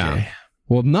wasn't. Okay. Yeah.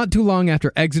 Well, not too long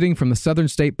after exiting from the Southern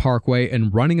State Parkway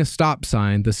and running a stop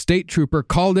sign, the state trooper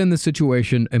called in the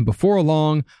situation, and before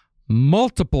long,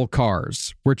 multiple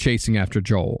cars were chasing after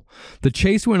Joel. The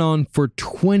chase went on for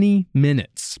 20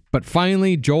 minutes, but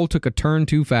finally Joel took a turn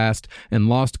too fast and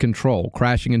lost control,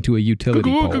 crashing into a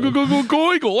utility pole.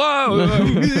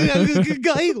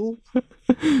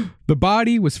 The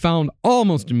body was found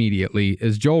almost immediately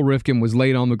as Joel Rifkin was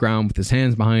laid on the ground with his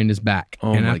hands behind his back.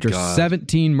 And after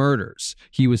 17 murders,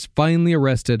 he was finally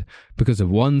arrested because of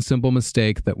one simple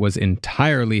mistake that was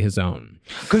entirely his own.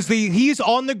 Because he's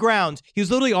on the ground. He was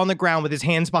literally on the ground with his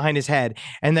hands behind his head.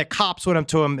 And the cops went up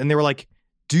to him and they were like,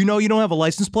 "Do you know you don't have a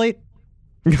license plate?"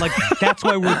 That's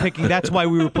why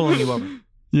we were pulling you over.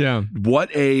 Yeah.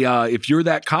 If you're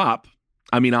that cop,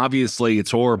 I mean, obviously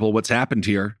it's horrible what's happened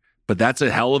here. But that's a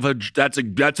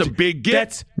big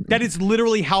get. That is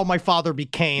literally how my father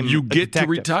became. You get to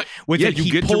retire.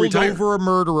 He pulled over a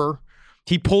murderer.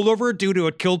 He pulled over a dude who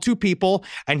had killed 2 people,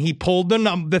 and he pulled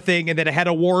the thing, and then it had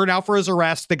a warrant out for his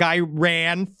arrest. The guy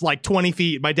ran 20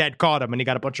 feet. My dad caught him, and he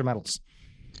got a bunch of medals.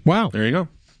 Wow. There you go.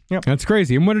 Yep. That's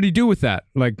crazy. And what did he do with that?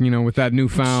 With that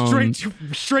newfound...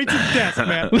 Straight to the desk,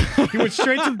 man. He went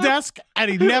straight to the desk, and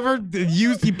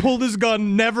he pulled his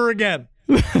gun, never again.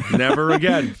 Never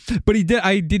again. But he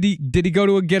did. Did he go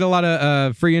to get a lot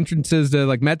of free entrances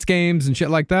to Mets games and shit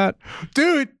like that?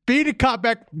 Dude, being a cop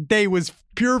back day was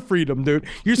pure freedom, dude.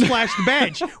 You splashed the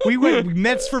badge. We went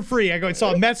Mets for free. I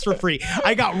saw Mets for free.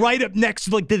 I got right up next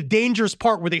to the dangerous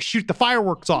part where they shoot the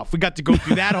fireworks off. We got to go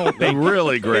through that whole thing.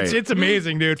 Really great. It's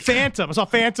amazing, dude. Phantom. I saw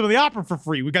Phantom of the Opera for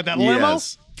free. We got that limo.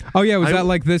 Yes. Oh, yeah. Was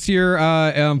that this year,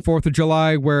 4th of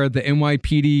July, where the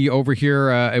NYPD over here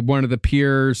at one of the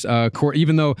piers,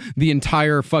 even though the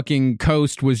entire fucking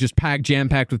coast was just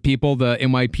jam-packed with people, the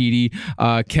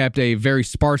NYPD kept a very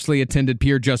sparsely attended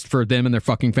pier just for them and their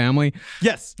fucking family?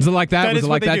 Yes. Was it like that? Was it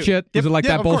like that shit? Was it like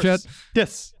that bullshit?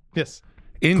 Yes. Yes.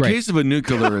 In case of a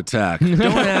nuclear attack, don't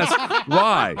ask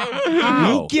why.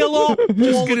 How? Nuclear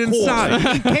Just get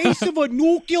inside. In case of a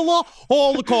nuclear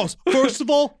holocaust, first of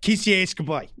all, KCA's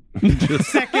goodbye.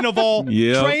 Second of all,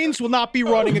 trains will not be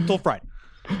running until Friday.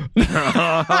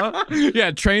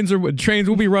 Yeah, trains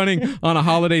will be running on a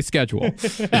holiday schedule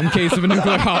in case of a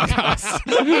nuclear holocaust.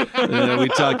 We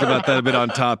talked about that a bit on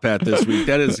Top Hat this week.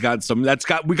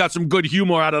 We got some good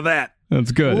humor out of that.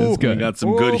 That's good. That's good. We got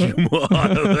some good humor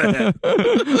out of that.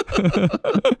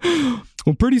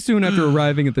 Well, pretty soon after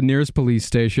arriving at the nearest police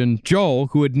station, Joel,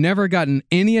 who had never gotten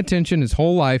any attention his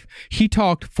whole life, he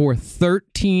talked for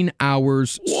 13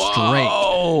 hours straight,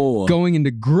 going into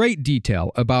great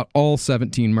detail about all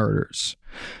 17 murders.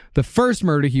 The first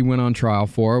murder he went on trial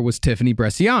for was Tiffany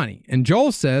Bresciani, and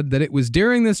Joel said that it was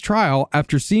during this trial,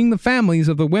 after seeing the families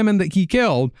of the women that he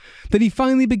killed, that he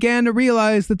finally began to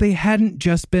realize that they hadn't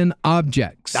just been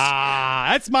objects.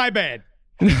 That's my bad.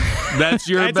 That's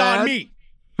your bad? That's on me.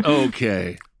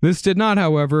 Okay. This did not,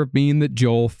 however, mean that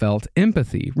Joel felt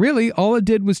empathy. Really, all it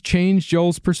did was change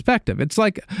Joel's perspective. It's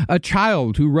like a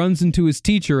child who runs into his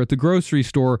teacher at the grocery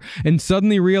store and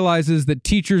suddenly realizes that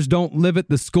teachers don't live at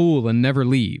the school and never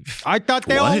leave. I thought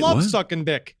they all loved sucking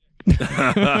dick.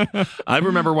 I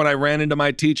remember when I ran into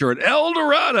my teacher at El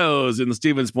Dorado's in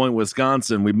Stevens Point,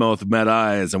 Wisconsin. We both met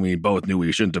eyes and we both knew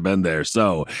we shouldn't have been there.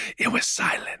 So it was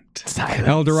silent.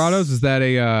 El Dorado's, is that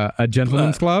a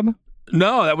gentleman's club?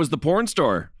 No, that was the porn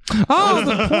store. Oh,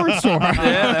 the porn store.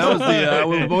 Yeah, that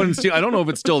was the. I don't know if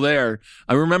it's still there.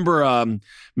 I remember,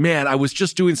 I was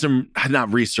just doing some,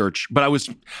 not research, but I was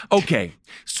okay.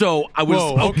 So I was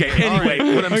okay. Anyway,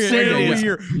 right. What I'm saying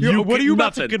is, what are you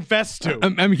about to confess to?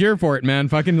 I'm here for it, man.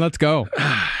 Fucking let's go.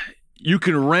 You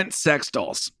can rent sex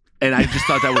dolls. And I just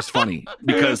thought that was funny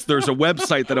because there's a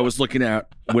website that I was looking at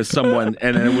with someone,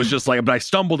 and it was just like, but I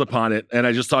stumbled upon it, and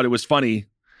I just thought it was funny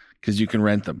because you can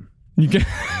rent them. You can.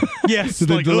 Yes,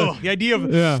 like the idea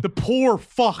of the poor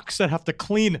fucks that have to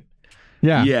clean it.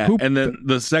 Yeah. And then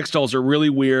the sex dolls are really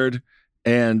weird.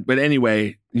 But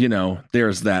anyway,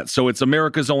 there's that. So it's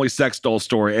America's only sex doll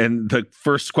store. And the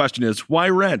first question is, why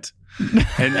rent?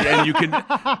 And you can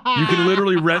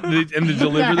literally rent and they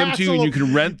deliver them to you, and you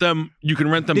can rent them. You can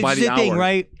rent them by the hour. Thing,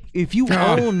 right? If you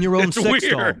own your own sex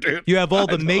doll, dude. you have all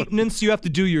the maintenance you have to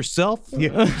do yourself.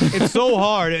 It's so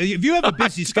hard. If you have a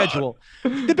busy schedule,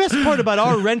 the best part about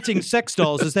our renting sex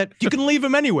dolls is that you can leave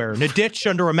them anywhere, in a ditch,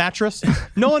 under a mattress.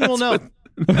 No one will know.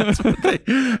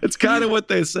 It's kind of what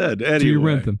they said. Anyway. Do you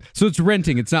rent them? So it's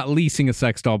renting. It's not leasing a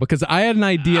sex doll, because I had an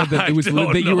idea that it was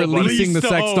that you were leasing the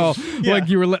sex doll, like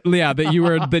you were,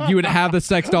 that you would have the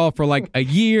sex doll for like a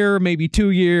year, maybe 2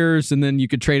 years, and then you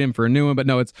could trade in for a new one. But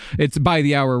no, it's by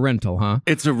the hour rental, huh?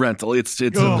 It's a rental. It's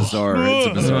a bizarre.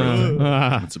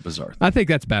 It's a bizarre. I think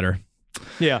that's better.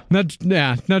 Yeah.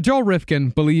 Now Joel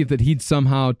Rifkin believed that he'd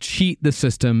somehow cheat the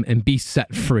system and be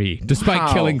set free,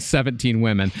 despite killing 17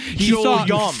 women. He thought,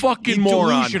 you fucking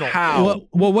moron. How?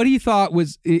 Well, what he thought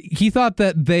was, he thought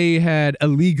that they had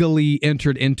illegally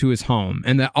entered into his home,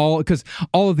 and that because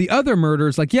all of the other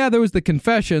murders, there was the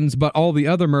confessions, but all the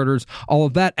other murders, all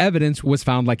of that evidence was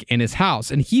found in his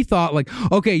house. And he thought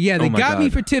they got me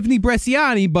for Tiffany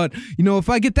Bresciani, but if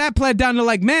I get that pled down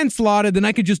to manslaughter, then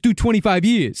I could just do 25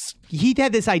 years. He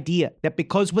had this idea that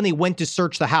because when they went to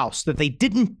search the house, that they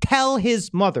didn't tell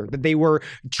his mother that they were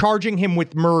charging him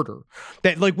with murder,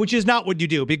 which is not what you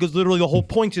do, because literally the whole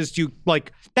point is to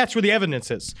that's where the evidence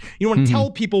is. You don't want to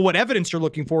tell people what evidence you're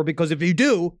looking for, because if you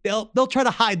do, they'll try to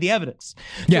hide the evidence.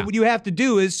 So what you have to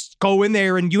do is go in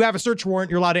there, and you have a search warrant.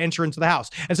 You're allowed to enter into the house.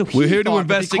 And so we're here to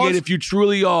investigate if you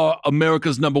truly are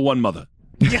America's number one mother.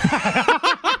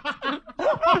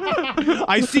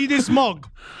 I see this mug,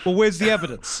 but where's the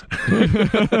evidence?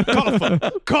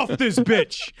 Cuff this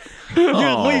bitch. You're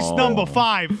at least number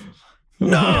 5. No,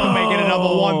 you're making it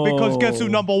number 1, because guess who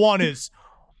number 1 is?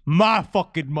 My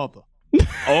fucking mother.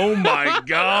 Oh my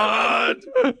God.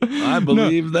 I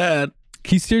believe that.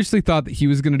 He seriously thought that he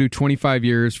was going to do 25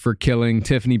 years for killing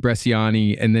Tiffany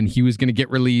Bresciani, and then he was going to get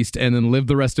released and then live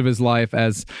the rest of his life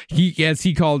as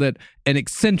he called it, an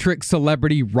eccentric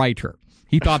celebrity writer.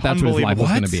 He thought that's what his life was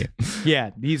going to be. Yeah,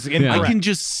 he's incorrect. I can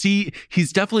just see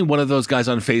he's definitely one of those guys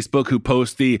on Facebook who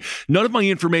post none of my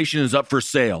information is up for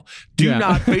sale.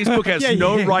 Facebook has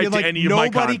no right to any of my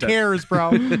content. Nobody cares,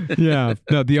 bro. Yeah.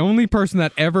 No, the only person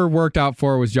that ever worked out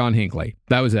for was John Hinckley.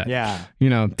 That was it. Yeah.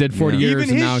 Did 40 years.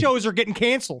 Even his shows are getting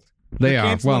canceled. They're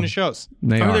canceling the shows.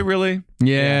 Are they really?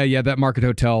 Yeah, that Market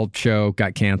Hotel show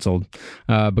got canceled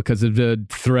because of the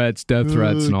death threats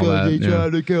and all that. They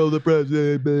tried to kill the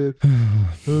president, man.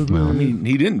 Well, I mean,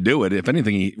 he didn't do it. If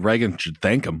anything, Reagan should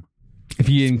thank him. If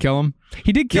he didn't kill him?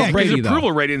 He did kill Brady, his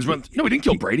approval ratings went... No, he didn't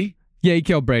kill Brady. Yeah, he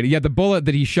killed Brady. Yeah, the bullet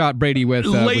that he shot Brady with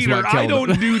later. Was what I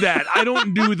don't do that. I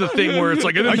don't do the thing where it's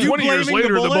and then 20 years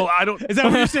later, the bullet. I don't. Is that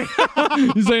what you're saying?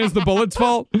 You're saying it's the bullet's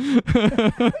fault?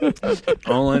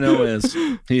 All I know is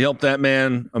he helped that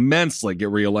man immensely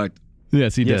get reelected.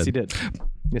 Yes, he did.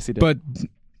 Yes, he did. But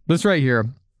this right here,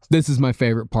 This is my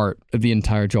favorite part of the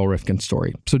entire Joel Rifkin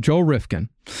story. So Joel Rifkin,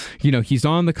 he's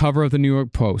on the cover of the New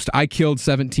York Post. I killed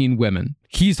 17 women.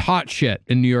 He's hot shit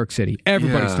in New York City.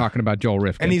 Everybody's talking about Joel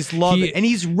Rifkin. And he's loving and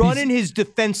he's running his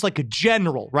defense like a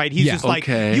general, right? He's just like,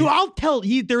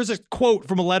 there's a quote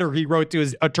from a letter he wrote to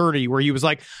his attorney where he was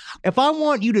like, if I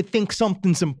want you to think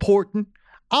something's important,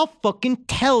 I'll fucking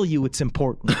tell you it's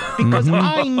important because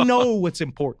I know what's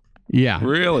important. Yeah.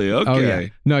 Really? Okay. Oh, yeah.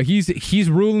 No, he's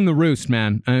ruling the roost,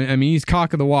 man. I mean, he's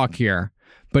cock of the walk here.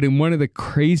 But in one of the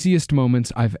craziest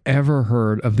moments I've ever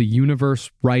heard of the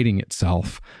universe righting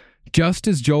itself, just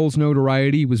as Joel's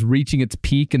notoriety was reaching its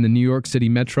peak in the New York City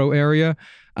metro area,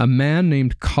 a man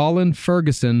named Colin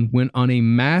Ferguson went on a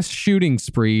mass shooting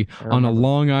spree on a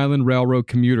Long Island Railroad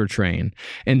commuter train.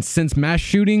 And since mass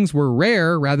shootings were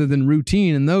rare rather than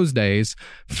routine in those days,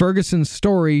 Ferguson's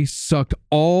story sucked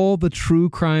all the true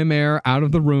crime air out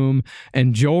of the room,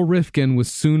 and Joel Rifkin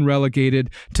was soon relegated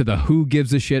to the who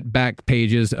gives a shit back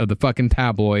pages of the fucking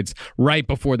tabloids right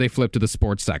before they flipped to the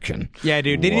sports section. Yeah,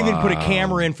 dude. They didn't even put a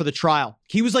camera in for the trial.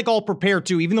 He was like all prepared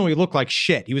too, even though he looked like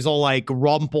shit. He was all like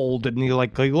rumpled and he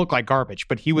looked like garbage,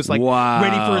 but he was like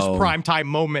ready for his primetime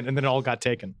moment, and then it all got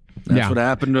taken. That's what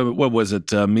happened to, what was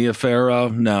it, Mia Farrow?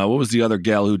 No, what was the other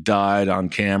gal who died on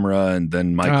camera and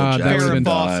then Michael Jackson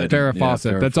died? Farrah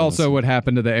Fawcett. That's also what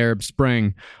happened to the Arab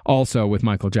Spring, also with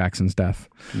Michael Jackson's death.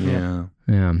 Yeah.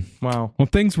 Wow. Well,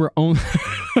 things were only...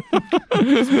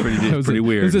 It's pretty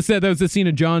weird. As I said, that was the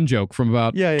Cena John joke from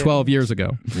about 12 years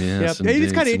ago. Yes,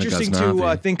 it's kind of interesting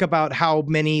to think about how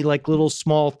many like little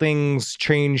small things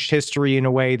changed history in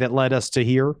a way that led us to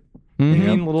here.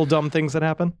 Little dumb things that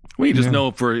happen. We just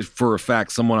know for a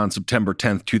fact someone on September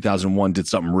 10th, 2001 did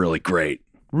something really great.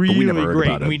 Really great.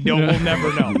 About it. We'll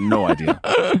never know. No idea.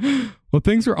 Well,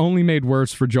 things were only made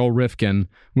worse for Joel Rifkin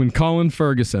when Colin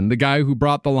Ferguson, the guy who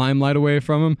brought the limelight away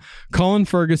from him, Colin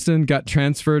Ferguson got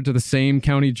transferred to the same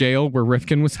county jail where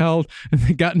Rifkin was held, and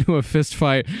they got into a fist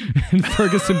fight, and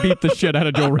Ferguson beat the shit out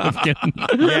of Joel Rifkin.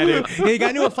 Yeah, dude. They got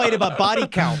into a fight about body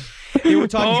count. They were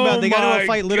talking about, they got into a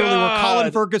fight literally where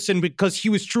Colin Ferguson, because he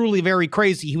was truly very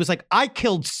crazy, he was like, I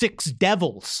killed 6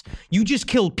 devils. You just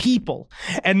killed people.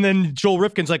 And then Joel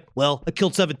Rifkin's like, well, I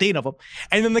killed 17 of them.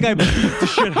 And then the guy beat the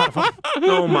shit out of him.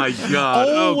 Oh my God.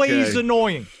 Always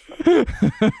annoying.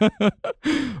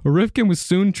 Rifkin was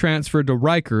soon transferred to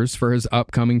Rikers for his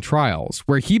upcoming trials,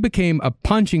 where he became a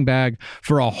punching bag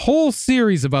for a whole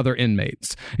series of other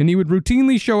inmates, and he would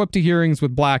routinely show up to hearings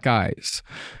with black eyes.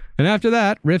 And after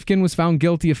that, Rifkin was found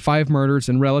guilty of 5 murders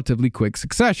in relatively quick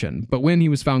succession. But when he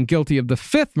was found guilty of the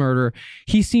 5th murder,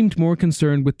 he seemed more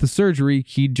concerned with the surgery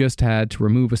he'd just had to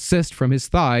remove a cyst from his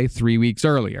thigh 3 weeks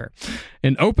earlier.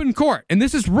 In open court, and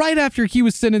this is right after he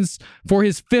was sentenced for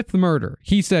his 5th murder,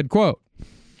 he said, quote,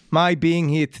 my being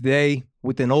here today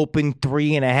with an open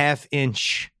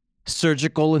 3.5-inch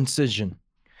surgical incision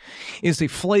is a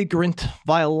flagrant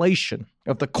violation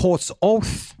of the court's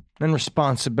oath and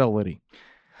responsibility.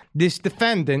 This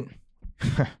defendant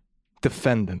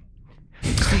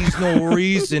sees no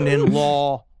reason in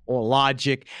law or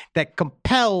logic that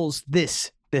compels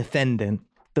this defendant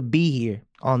to be here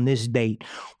on this date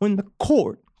when the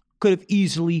court could have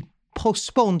easily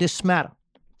postponed this matter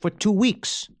for 2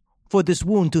 weeks for this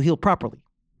wound to heal properly.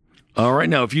 All right,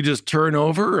 now if you just turn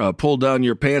over, pull down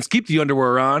your pants, keep the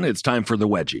underwear on, it's time for the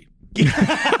wedgie. This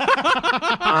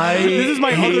is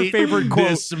my other favorite quote.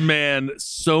 This man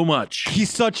so much.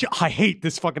 I hate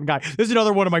this fucking guy. This is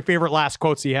another one of my favorite last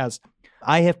quotes he has.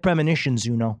 I have premonitions,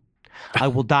 you know. I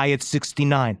will die at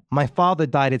 69. My father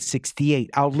died at 68,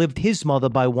 outlived his mother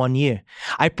by 1 year.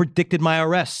 I predicted my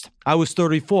arrest. I was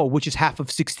 34, which is half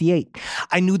of 68.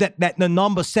 I knew that the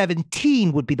number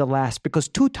 17 would be the last because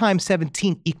 2 times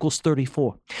 17 equals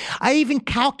 34. I even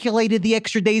calculated the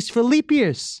extra days for leap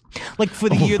years, like for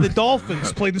the year the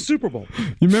Dolphins played the Super Bowl.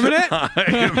 You remember that?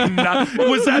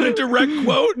 Was that a direct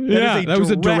quote? Yeah, that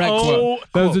was a direct quote.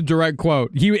 That was a direct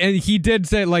quote. He did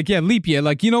say leap year,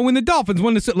 when the Dolphins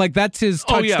won the, that's his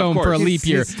touchstone for a leap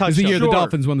year. Is the year the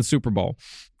Dolphins won the Super Bowl.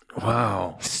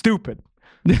 Wow. Stupid.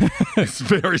 It's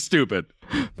very stupid.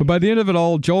 But by the end of it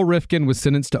all, Joel Rifkin was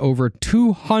sentenced to over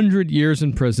 200 years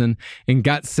in prison and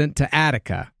got sent to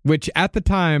Attica, which at the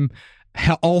time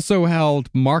also held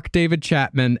Mark David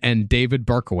Chapman and David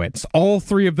Berkowitz. All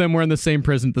 3 of them were in the same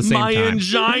prison at the same time. My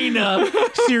angina.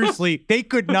 Seriously, they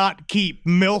could not keep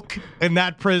milk in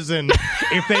that prison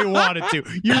if they wanted to.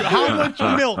 How much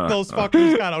milk those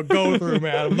fuckers gotta go through,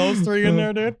 man? Those 3 in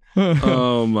there, dude.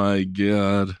 Oh my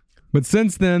God. But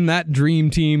since then, that dream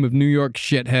team of New York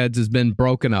shitheads has been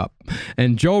broken up.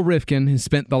 And Joel Rifkin has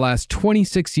spent the last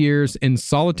 26 years in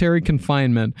solitary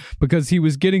confinement because he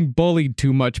was getting bullied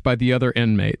too much by the other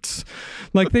inmates.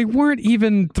 Like, they weren't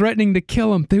even threatening to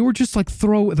kill him. They were just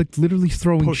literally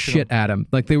throwing Pushing shit at him.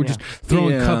 Like, they were just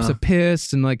throwing cups of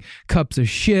piss and like cups of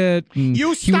shit. And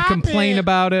he would complain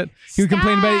about it. He would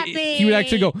complain about it. He would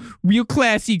actually go, real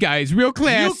classy, guys, real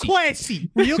classy.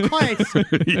 Real classy.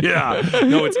 Yeah.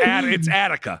 No, it's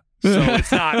Attica. So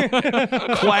it's not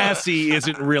classy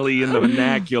isn't really in the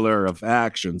vernacular of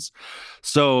actions.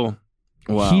 So,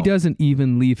 wow. He doesn't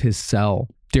even leave his cell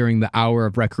during the hour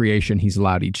of recreation he's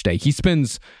allowed each day. He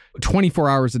spends 24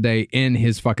 hours a day in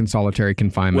his fucking solitary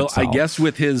confinement cell. I guess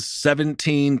with his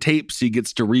 17 tapes he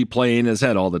gets to replay in his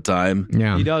head all the time.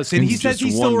 Yeah. He does. And he says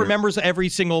he still remembers every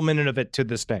single minute of it to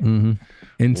this day. Mm-hmm.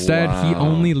 Instead, he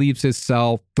only leaves his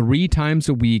cell 3 times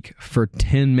a week for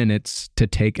 10 minutes to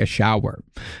take a shower.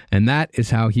 And that is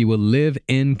how he will live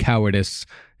in cowardice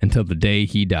until the day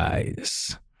he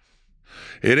dies.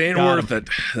 It ain't worth it.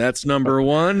 That's number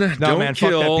one. Don't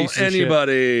kill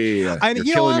anybody. And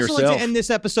you know, I also like to end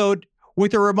this episode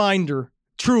with a reminder,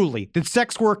 truly, that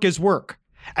sex work is work.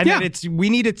 And that we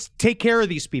need to take care of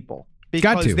these people.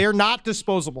 Because they're not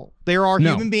disposable. There are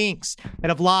human beings that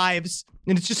have lives,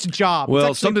 and it's just a job.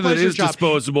 Well, something that is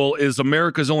disposable is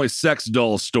America's only sex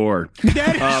doll store.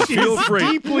 That is feel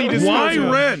free. Deeply disposable.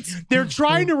 Why rent? They're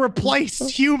trying to replace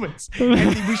humans.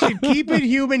 And we should keep it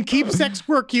human, keep sex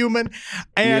work human.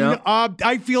 And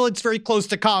I feel it's very close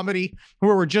to comedy,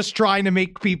 where we're just trying to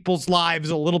make people's lives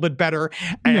a little bit better.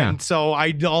 And so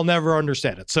I'll never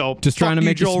understand it. So just trying to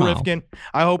make Joel you smile. Rifkin.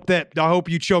 I hope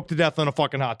you choke to death on a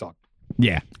fucking hot dog.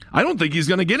 Yeah. I don't think he's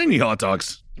going to get any hot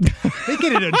dogs. They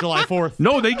get it on July 4th.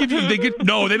 No,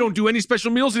 they don't do any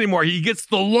special meals anymore. He gets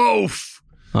the loaf.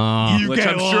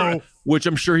 Which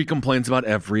I'm sure he complains about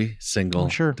every single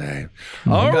day.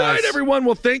 All right, everyone.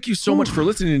 Well, thank you so much for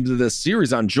listening to this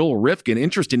series on Joel Rifkin.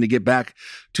 Interesting to get back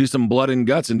to some blood and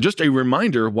guts. And just a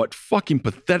reminder what fucking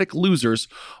pathetic losers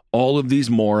all of these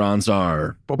morons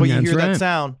are. But you hear that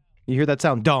sound. You hear that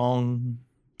sound. Dong.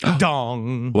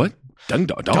 Dong. What? Dong,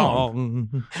 dong, dong.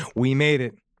 Dong. We made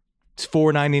it. It's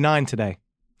 $4.99 today.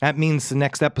 That means the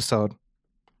next episode,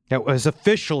 that was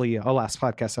officially a last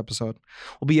podcast episode,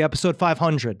 will be episode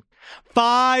 500.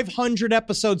 500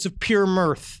 episodes of pure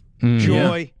mirth,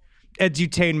 joy,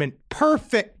 edutainment,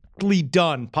 perfectly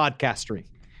done podcastery.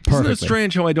 Isn't it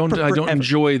strange how I don't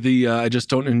enjoy I just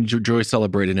don't enjoy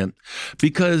celebrating it?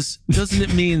 Because doesn't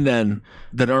it mean then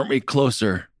that aren't we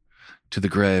closer to the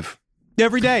grave?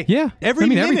 Every day. Yeah. Every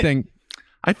minute. Everything.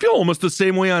 I feel almost the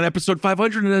same way on episode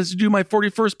 500 as I do my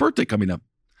 41st birthday coming up.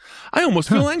 I almost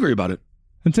feel angry about it.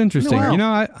 It's interesting. Wow. You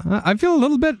know, I feel a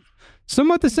little bit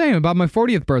somewhat the same about my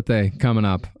 40th birthday coming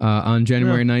up on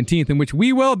January 19th, in which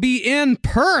we will be in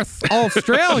Perth,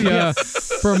 Australia,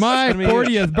 for my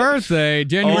 40th birthday,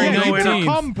 January 19th. You better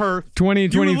come, Perth.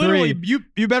 2023.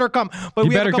 You better come. But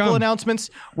we have a couple announcements.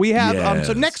 We have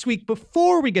so next week,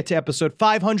 before we get to episode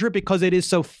 500, because it is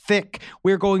so thick,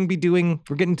 we're getting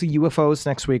to UFOs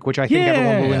next week, which I think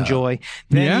everyone will enjoy.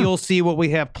 Then you'll see what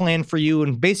we have planned for you,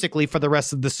 and basically for the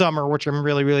rest of the summer, which I'm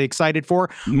really, really excited for.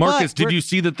 Marcus, did you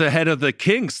see that the head of the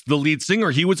Kinks, the lead singer,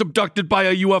 he was abducted by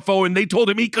a UFO and they told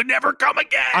him he could never come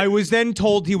again? I was then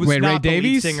told he was not the Ray lead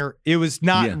Davies? singer. It was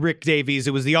not Rick Davies.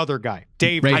 It was the other guy.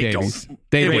 Dave Davies.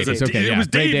 Dave Davies. Okay, It was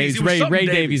Davies. It was something Ray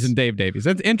Davies. Davies and Dave Davies.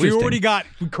 That's interesting.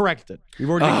 We corrected. We've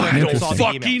already I don't corrected all the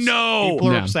fucking emails. know.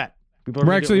 People are upset.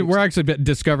 We're actually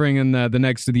discovering in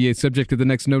the subject of the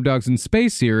next No Dogs in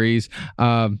Space series,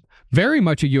 very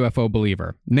much a UFO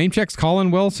believer. Name checks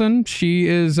Colin Wilson. She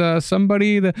is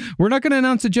somebody that we're not going to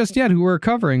announce it just yet who we're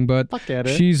covering, but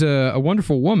she's a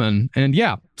wonderful woman. And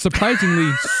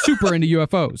surprisingly super into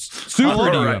UFOs.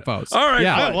 UFOs. All right.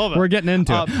 Yeah, I love it. We're getting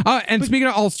into it. And speaking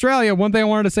of Australia, one thing I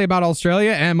wanted to say about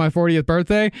Australia and my 40th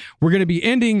birthday, we're going to be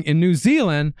ending in New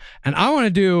Zealand, and I want to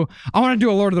do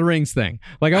a Lord of the Rings thing.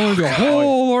 Like I want to do a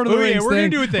whole Lord of the Rings thing. We're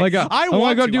going to do a thing. Like I'm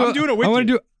doing it with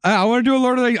you. I want to do a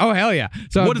Lord of the Rings. Oh, hell yeah.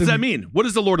 So What does that mean? What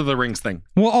is the Lord of the Rings thing?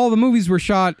 Well, all the movies were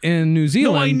shot in New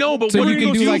Zealand. No, I know, but so what you are can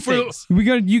you do going like to do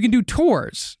for... you can do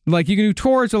tours. Like you can do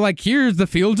tours of like, here's the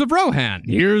fields of Rohan.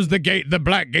 Here's the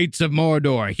black gates of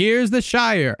Mordor. Here's the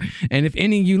Shire. And if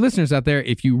any of you listeners out there,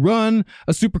 if you run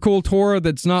a super cool tour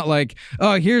that's not like,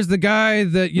 oh, here's the guy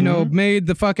that, made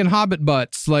the fucking Hobbit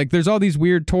butts. Like there's all these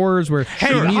weird tours where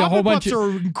you need a whole bunch of... are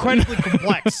incredibly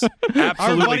complex.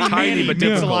 Absolutely tiny, but makes a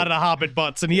difficult. lot of the Hobbit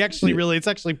butts, and he actually it's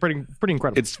actually pretty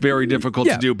incredible. It's very difficult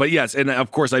to do. But yes, and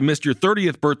of course, I missed your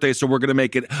 30th birthday, so we're going to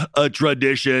make it a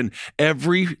tradition.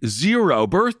 Every 0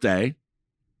 birthday,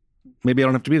 maybe I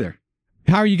don't have to be there.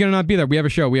 How are you going to not be there? We have a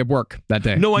show. We have work that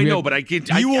day. No, I know, but I can't.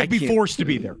 You I won't be can't. forced to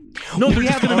be there. No, they're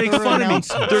just going to make fun of me.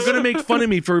 They're going to make fun of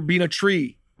me for being a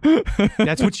tree.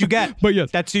 That's what you get. But yes,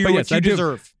 that's but what you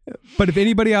deserve. But if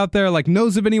anybody out there like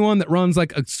knows of anyone that runs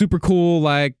like a super cool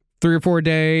like 3 or 4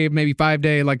 day, maybe 5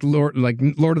 day like Lord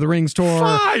of the Rings tour,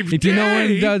 5 if you know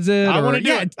one does it, I want to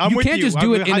do it. You can't just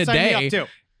do it in a day.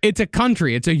 It's a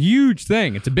country. It's a huge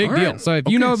thing. It's a big deal. So if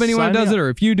you know of anyone who does it, or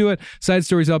if you do it,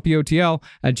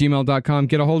 sidestorieslpotl@gmail.com.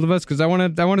 Get a hold of us because I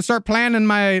want to start planning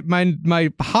my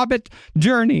Hobbit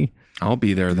journey. I'll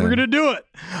be there then. We're gonna do it.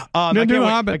 I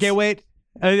can't wait.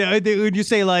 Would you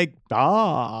say like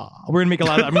we're gonna make a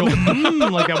lot of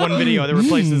like that one video that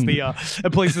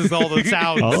replaces all the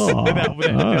sounds.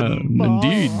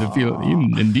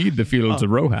 Indeed the fields of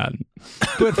Rohan.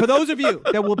 But for those of you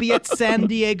that will be at San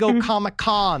Diego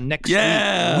Comic-Con next week,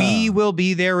 we will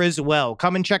be there as well.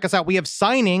 Come and check us out. We have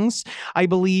signings, I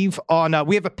believe, on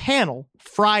we have a panel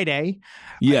Friday.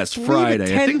 Yes,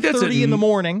 Friday. I think that's 10:30 in the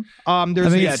morning. I think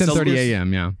it's 10:30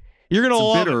 a.m. Yeah. You're gonna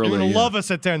love it. You're gonna love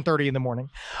us at 10:30 in the morning,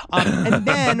 and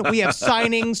then we have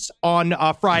signings on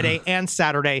Friday and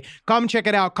Saturday. Come check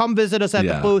it out. Come visit us at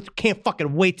the booth. Can't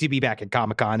fucking wait to be back at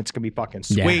Comic-Con. It's gonna be fucking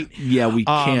sweet. Yeah, we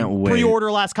can't wait.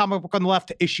 Pre-order Last Comic Book on the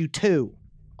Left issue 2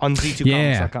 on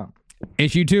z2comics.com.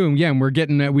 Issue 2, and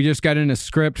we just got in a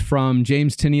script from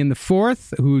James Tinian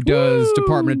IV, who does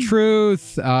Department of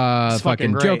Truth,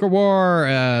 fucking Joker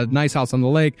War, Nice House on the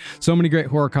Lake, so many great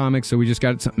horror comics. So we just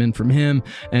got something in from him,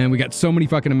 and we got so many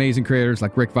fucking amazing creators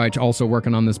like Rick Veitch also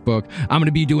working on this book. I'm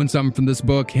gonna be doing something from this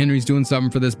book. Henry's doing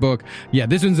something for this book. Yeah,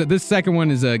 this second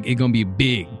one is gonna be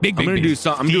big. I'm gonna do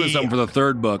something. I'm doing something for the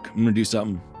third book. I'm gonna do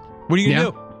something. What are you gonna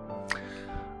do?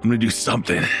 I'm gonna do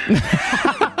something.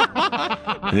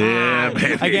 Yeah,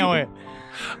 baby. I can't wait.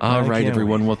 All right,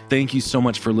 everyone. Well, thank you so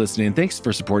much for listening. Thanks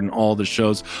for supporting all the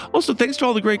shows. Also, thanks to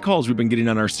all the great calls we've been getting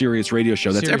on our Sirius radio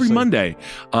show. That's every Monday.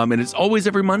 And it's always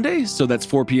every Monday. So that's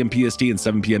 4 p.m. PST and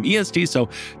 7 p.m. EST. So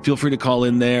feel free to call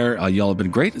in there. Y'all have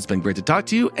been great. It's been great to talk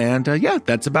to you. And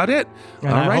that's about it.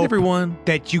 And all right, everyone.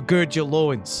 That you gird your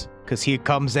loins, because here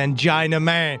comes Angina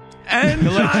Man.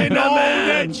 Angina Man.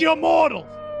 That you're mortal.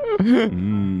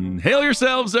 Hail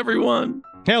yourselves, everyone.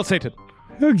 Hail Satan.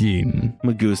 Again.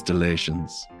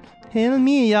 Magustalations. Hail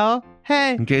me, y'all.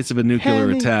 Hey. In case of a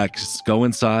nuclear attack, just go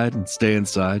inside and stay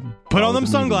inside. Put on them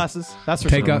sunglasses. That's for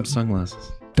sure. Take off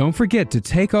sunglasses. Don't forget to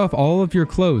take off all of your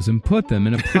clothes and put them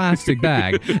in a plastic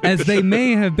bag, as they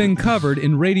may have been covered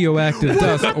in radioactive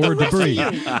dust or debris.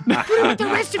 The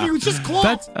rest of you is just clothes.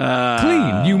 That's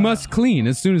clean. You must clean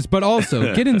as soon as, but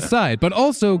also get inside, but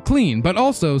also clean, but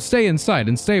also stay inside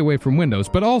and stay away from windows,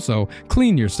 but also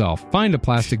clean yourself. Find a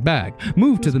plastic bag.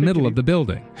 Move to the middle of the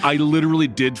building. I literally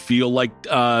did feel like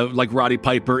Roddy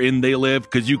Piper in They Live,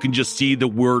 because you can just see the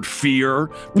word fear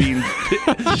being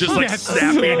just like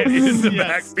snapping in the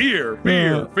back.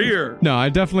 Fear. No, I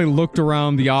definitely looked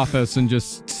around the office and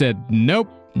just said, nope,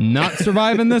 not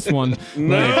surviving this one.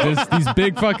 Like, these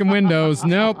big fucking windows.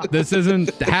 Nope, this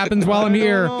happens while I'm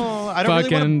here. I don't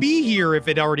really want to be here if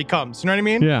it already comes. You know what I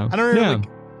mean? Yeah. I don't really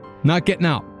not getting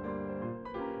out.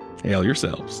 Hail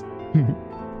yourselves.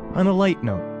 On a light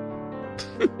note.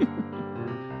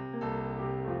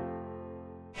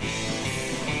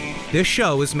 This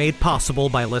show is made possible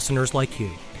by listeners like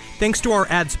you. Thanks to our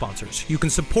ad sponsors, you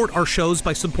can support our shows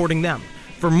by supporting them.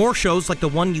 For more shows like the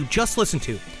one you just listened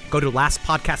to, go to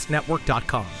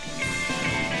lastpodcastnetwork.com.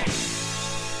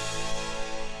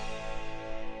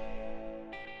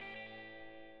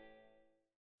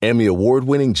 Emmy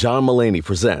award-winning John Mulaney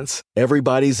presents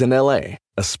Everybody's in L.A.,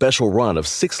 a special run of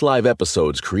 6 live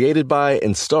episodes created by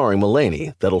and starring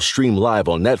Mulaney that'll stream live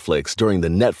on Netflix during the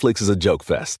Netflix is a Joke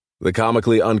Fest. The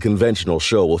comically unconventional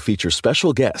show will feature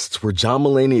special guests where John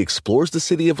Mulaney explores the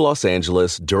city of Los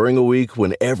Angeles during a week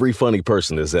when every funny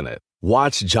person is in it.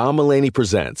 Watch John Mulaney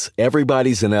Presents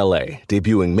Everybody's in L.A.,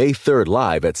 debuting May 3rd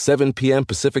live at 7 p.m.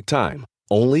 Pacific Time,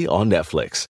 only on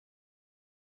Netflix.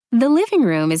 The living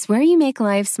room is where you make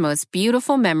life's most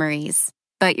beautiful memories.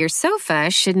 But your sofa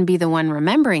shouldn't be the one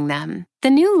remembering them. The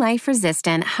new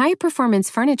life-resistant, high-performance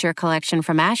furniture collection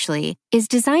from Ashley is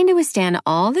designed to withstand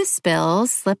all the spills,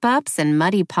 slip-ups, and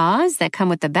muddy paws that come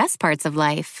with the best parts of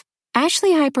life.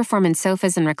 Ashley high-performance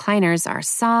sofas and recliners are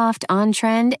soft,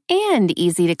 on-trend, and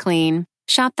easy to clean.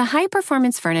 Shop the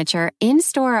high-performance furniture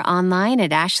in-store or online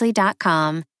at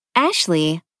ashley.com.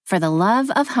 Ashley, for the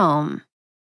love of home.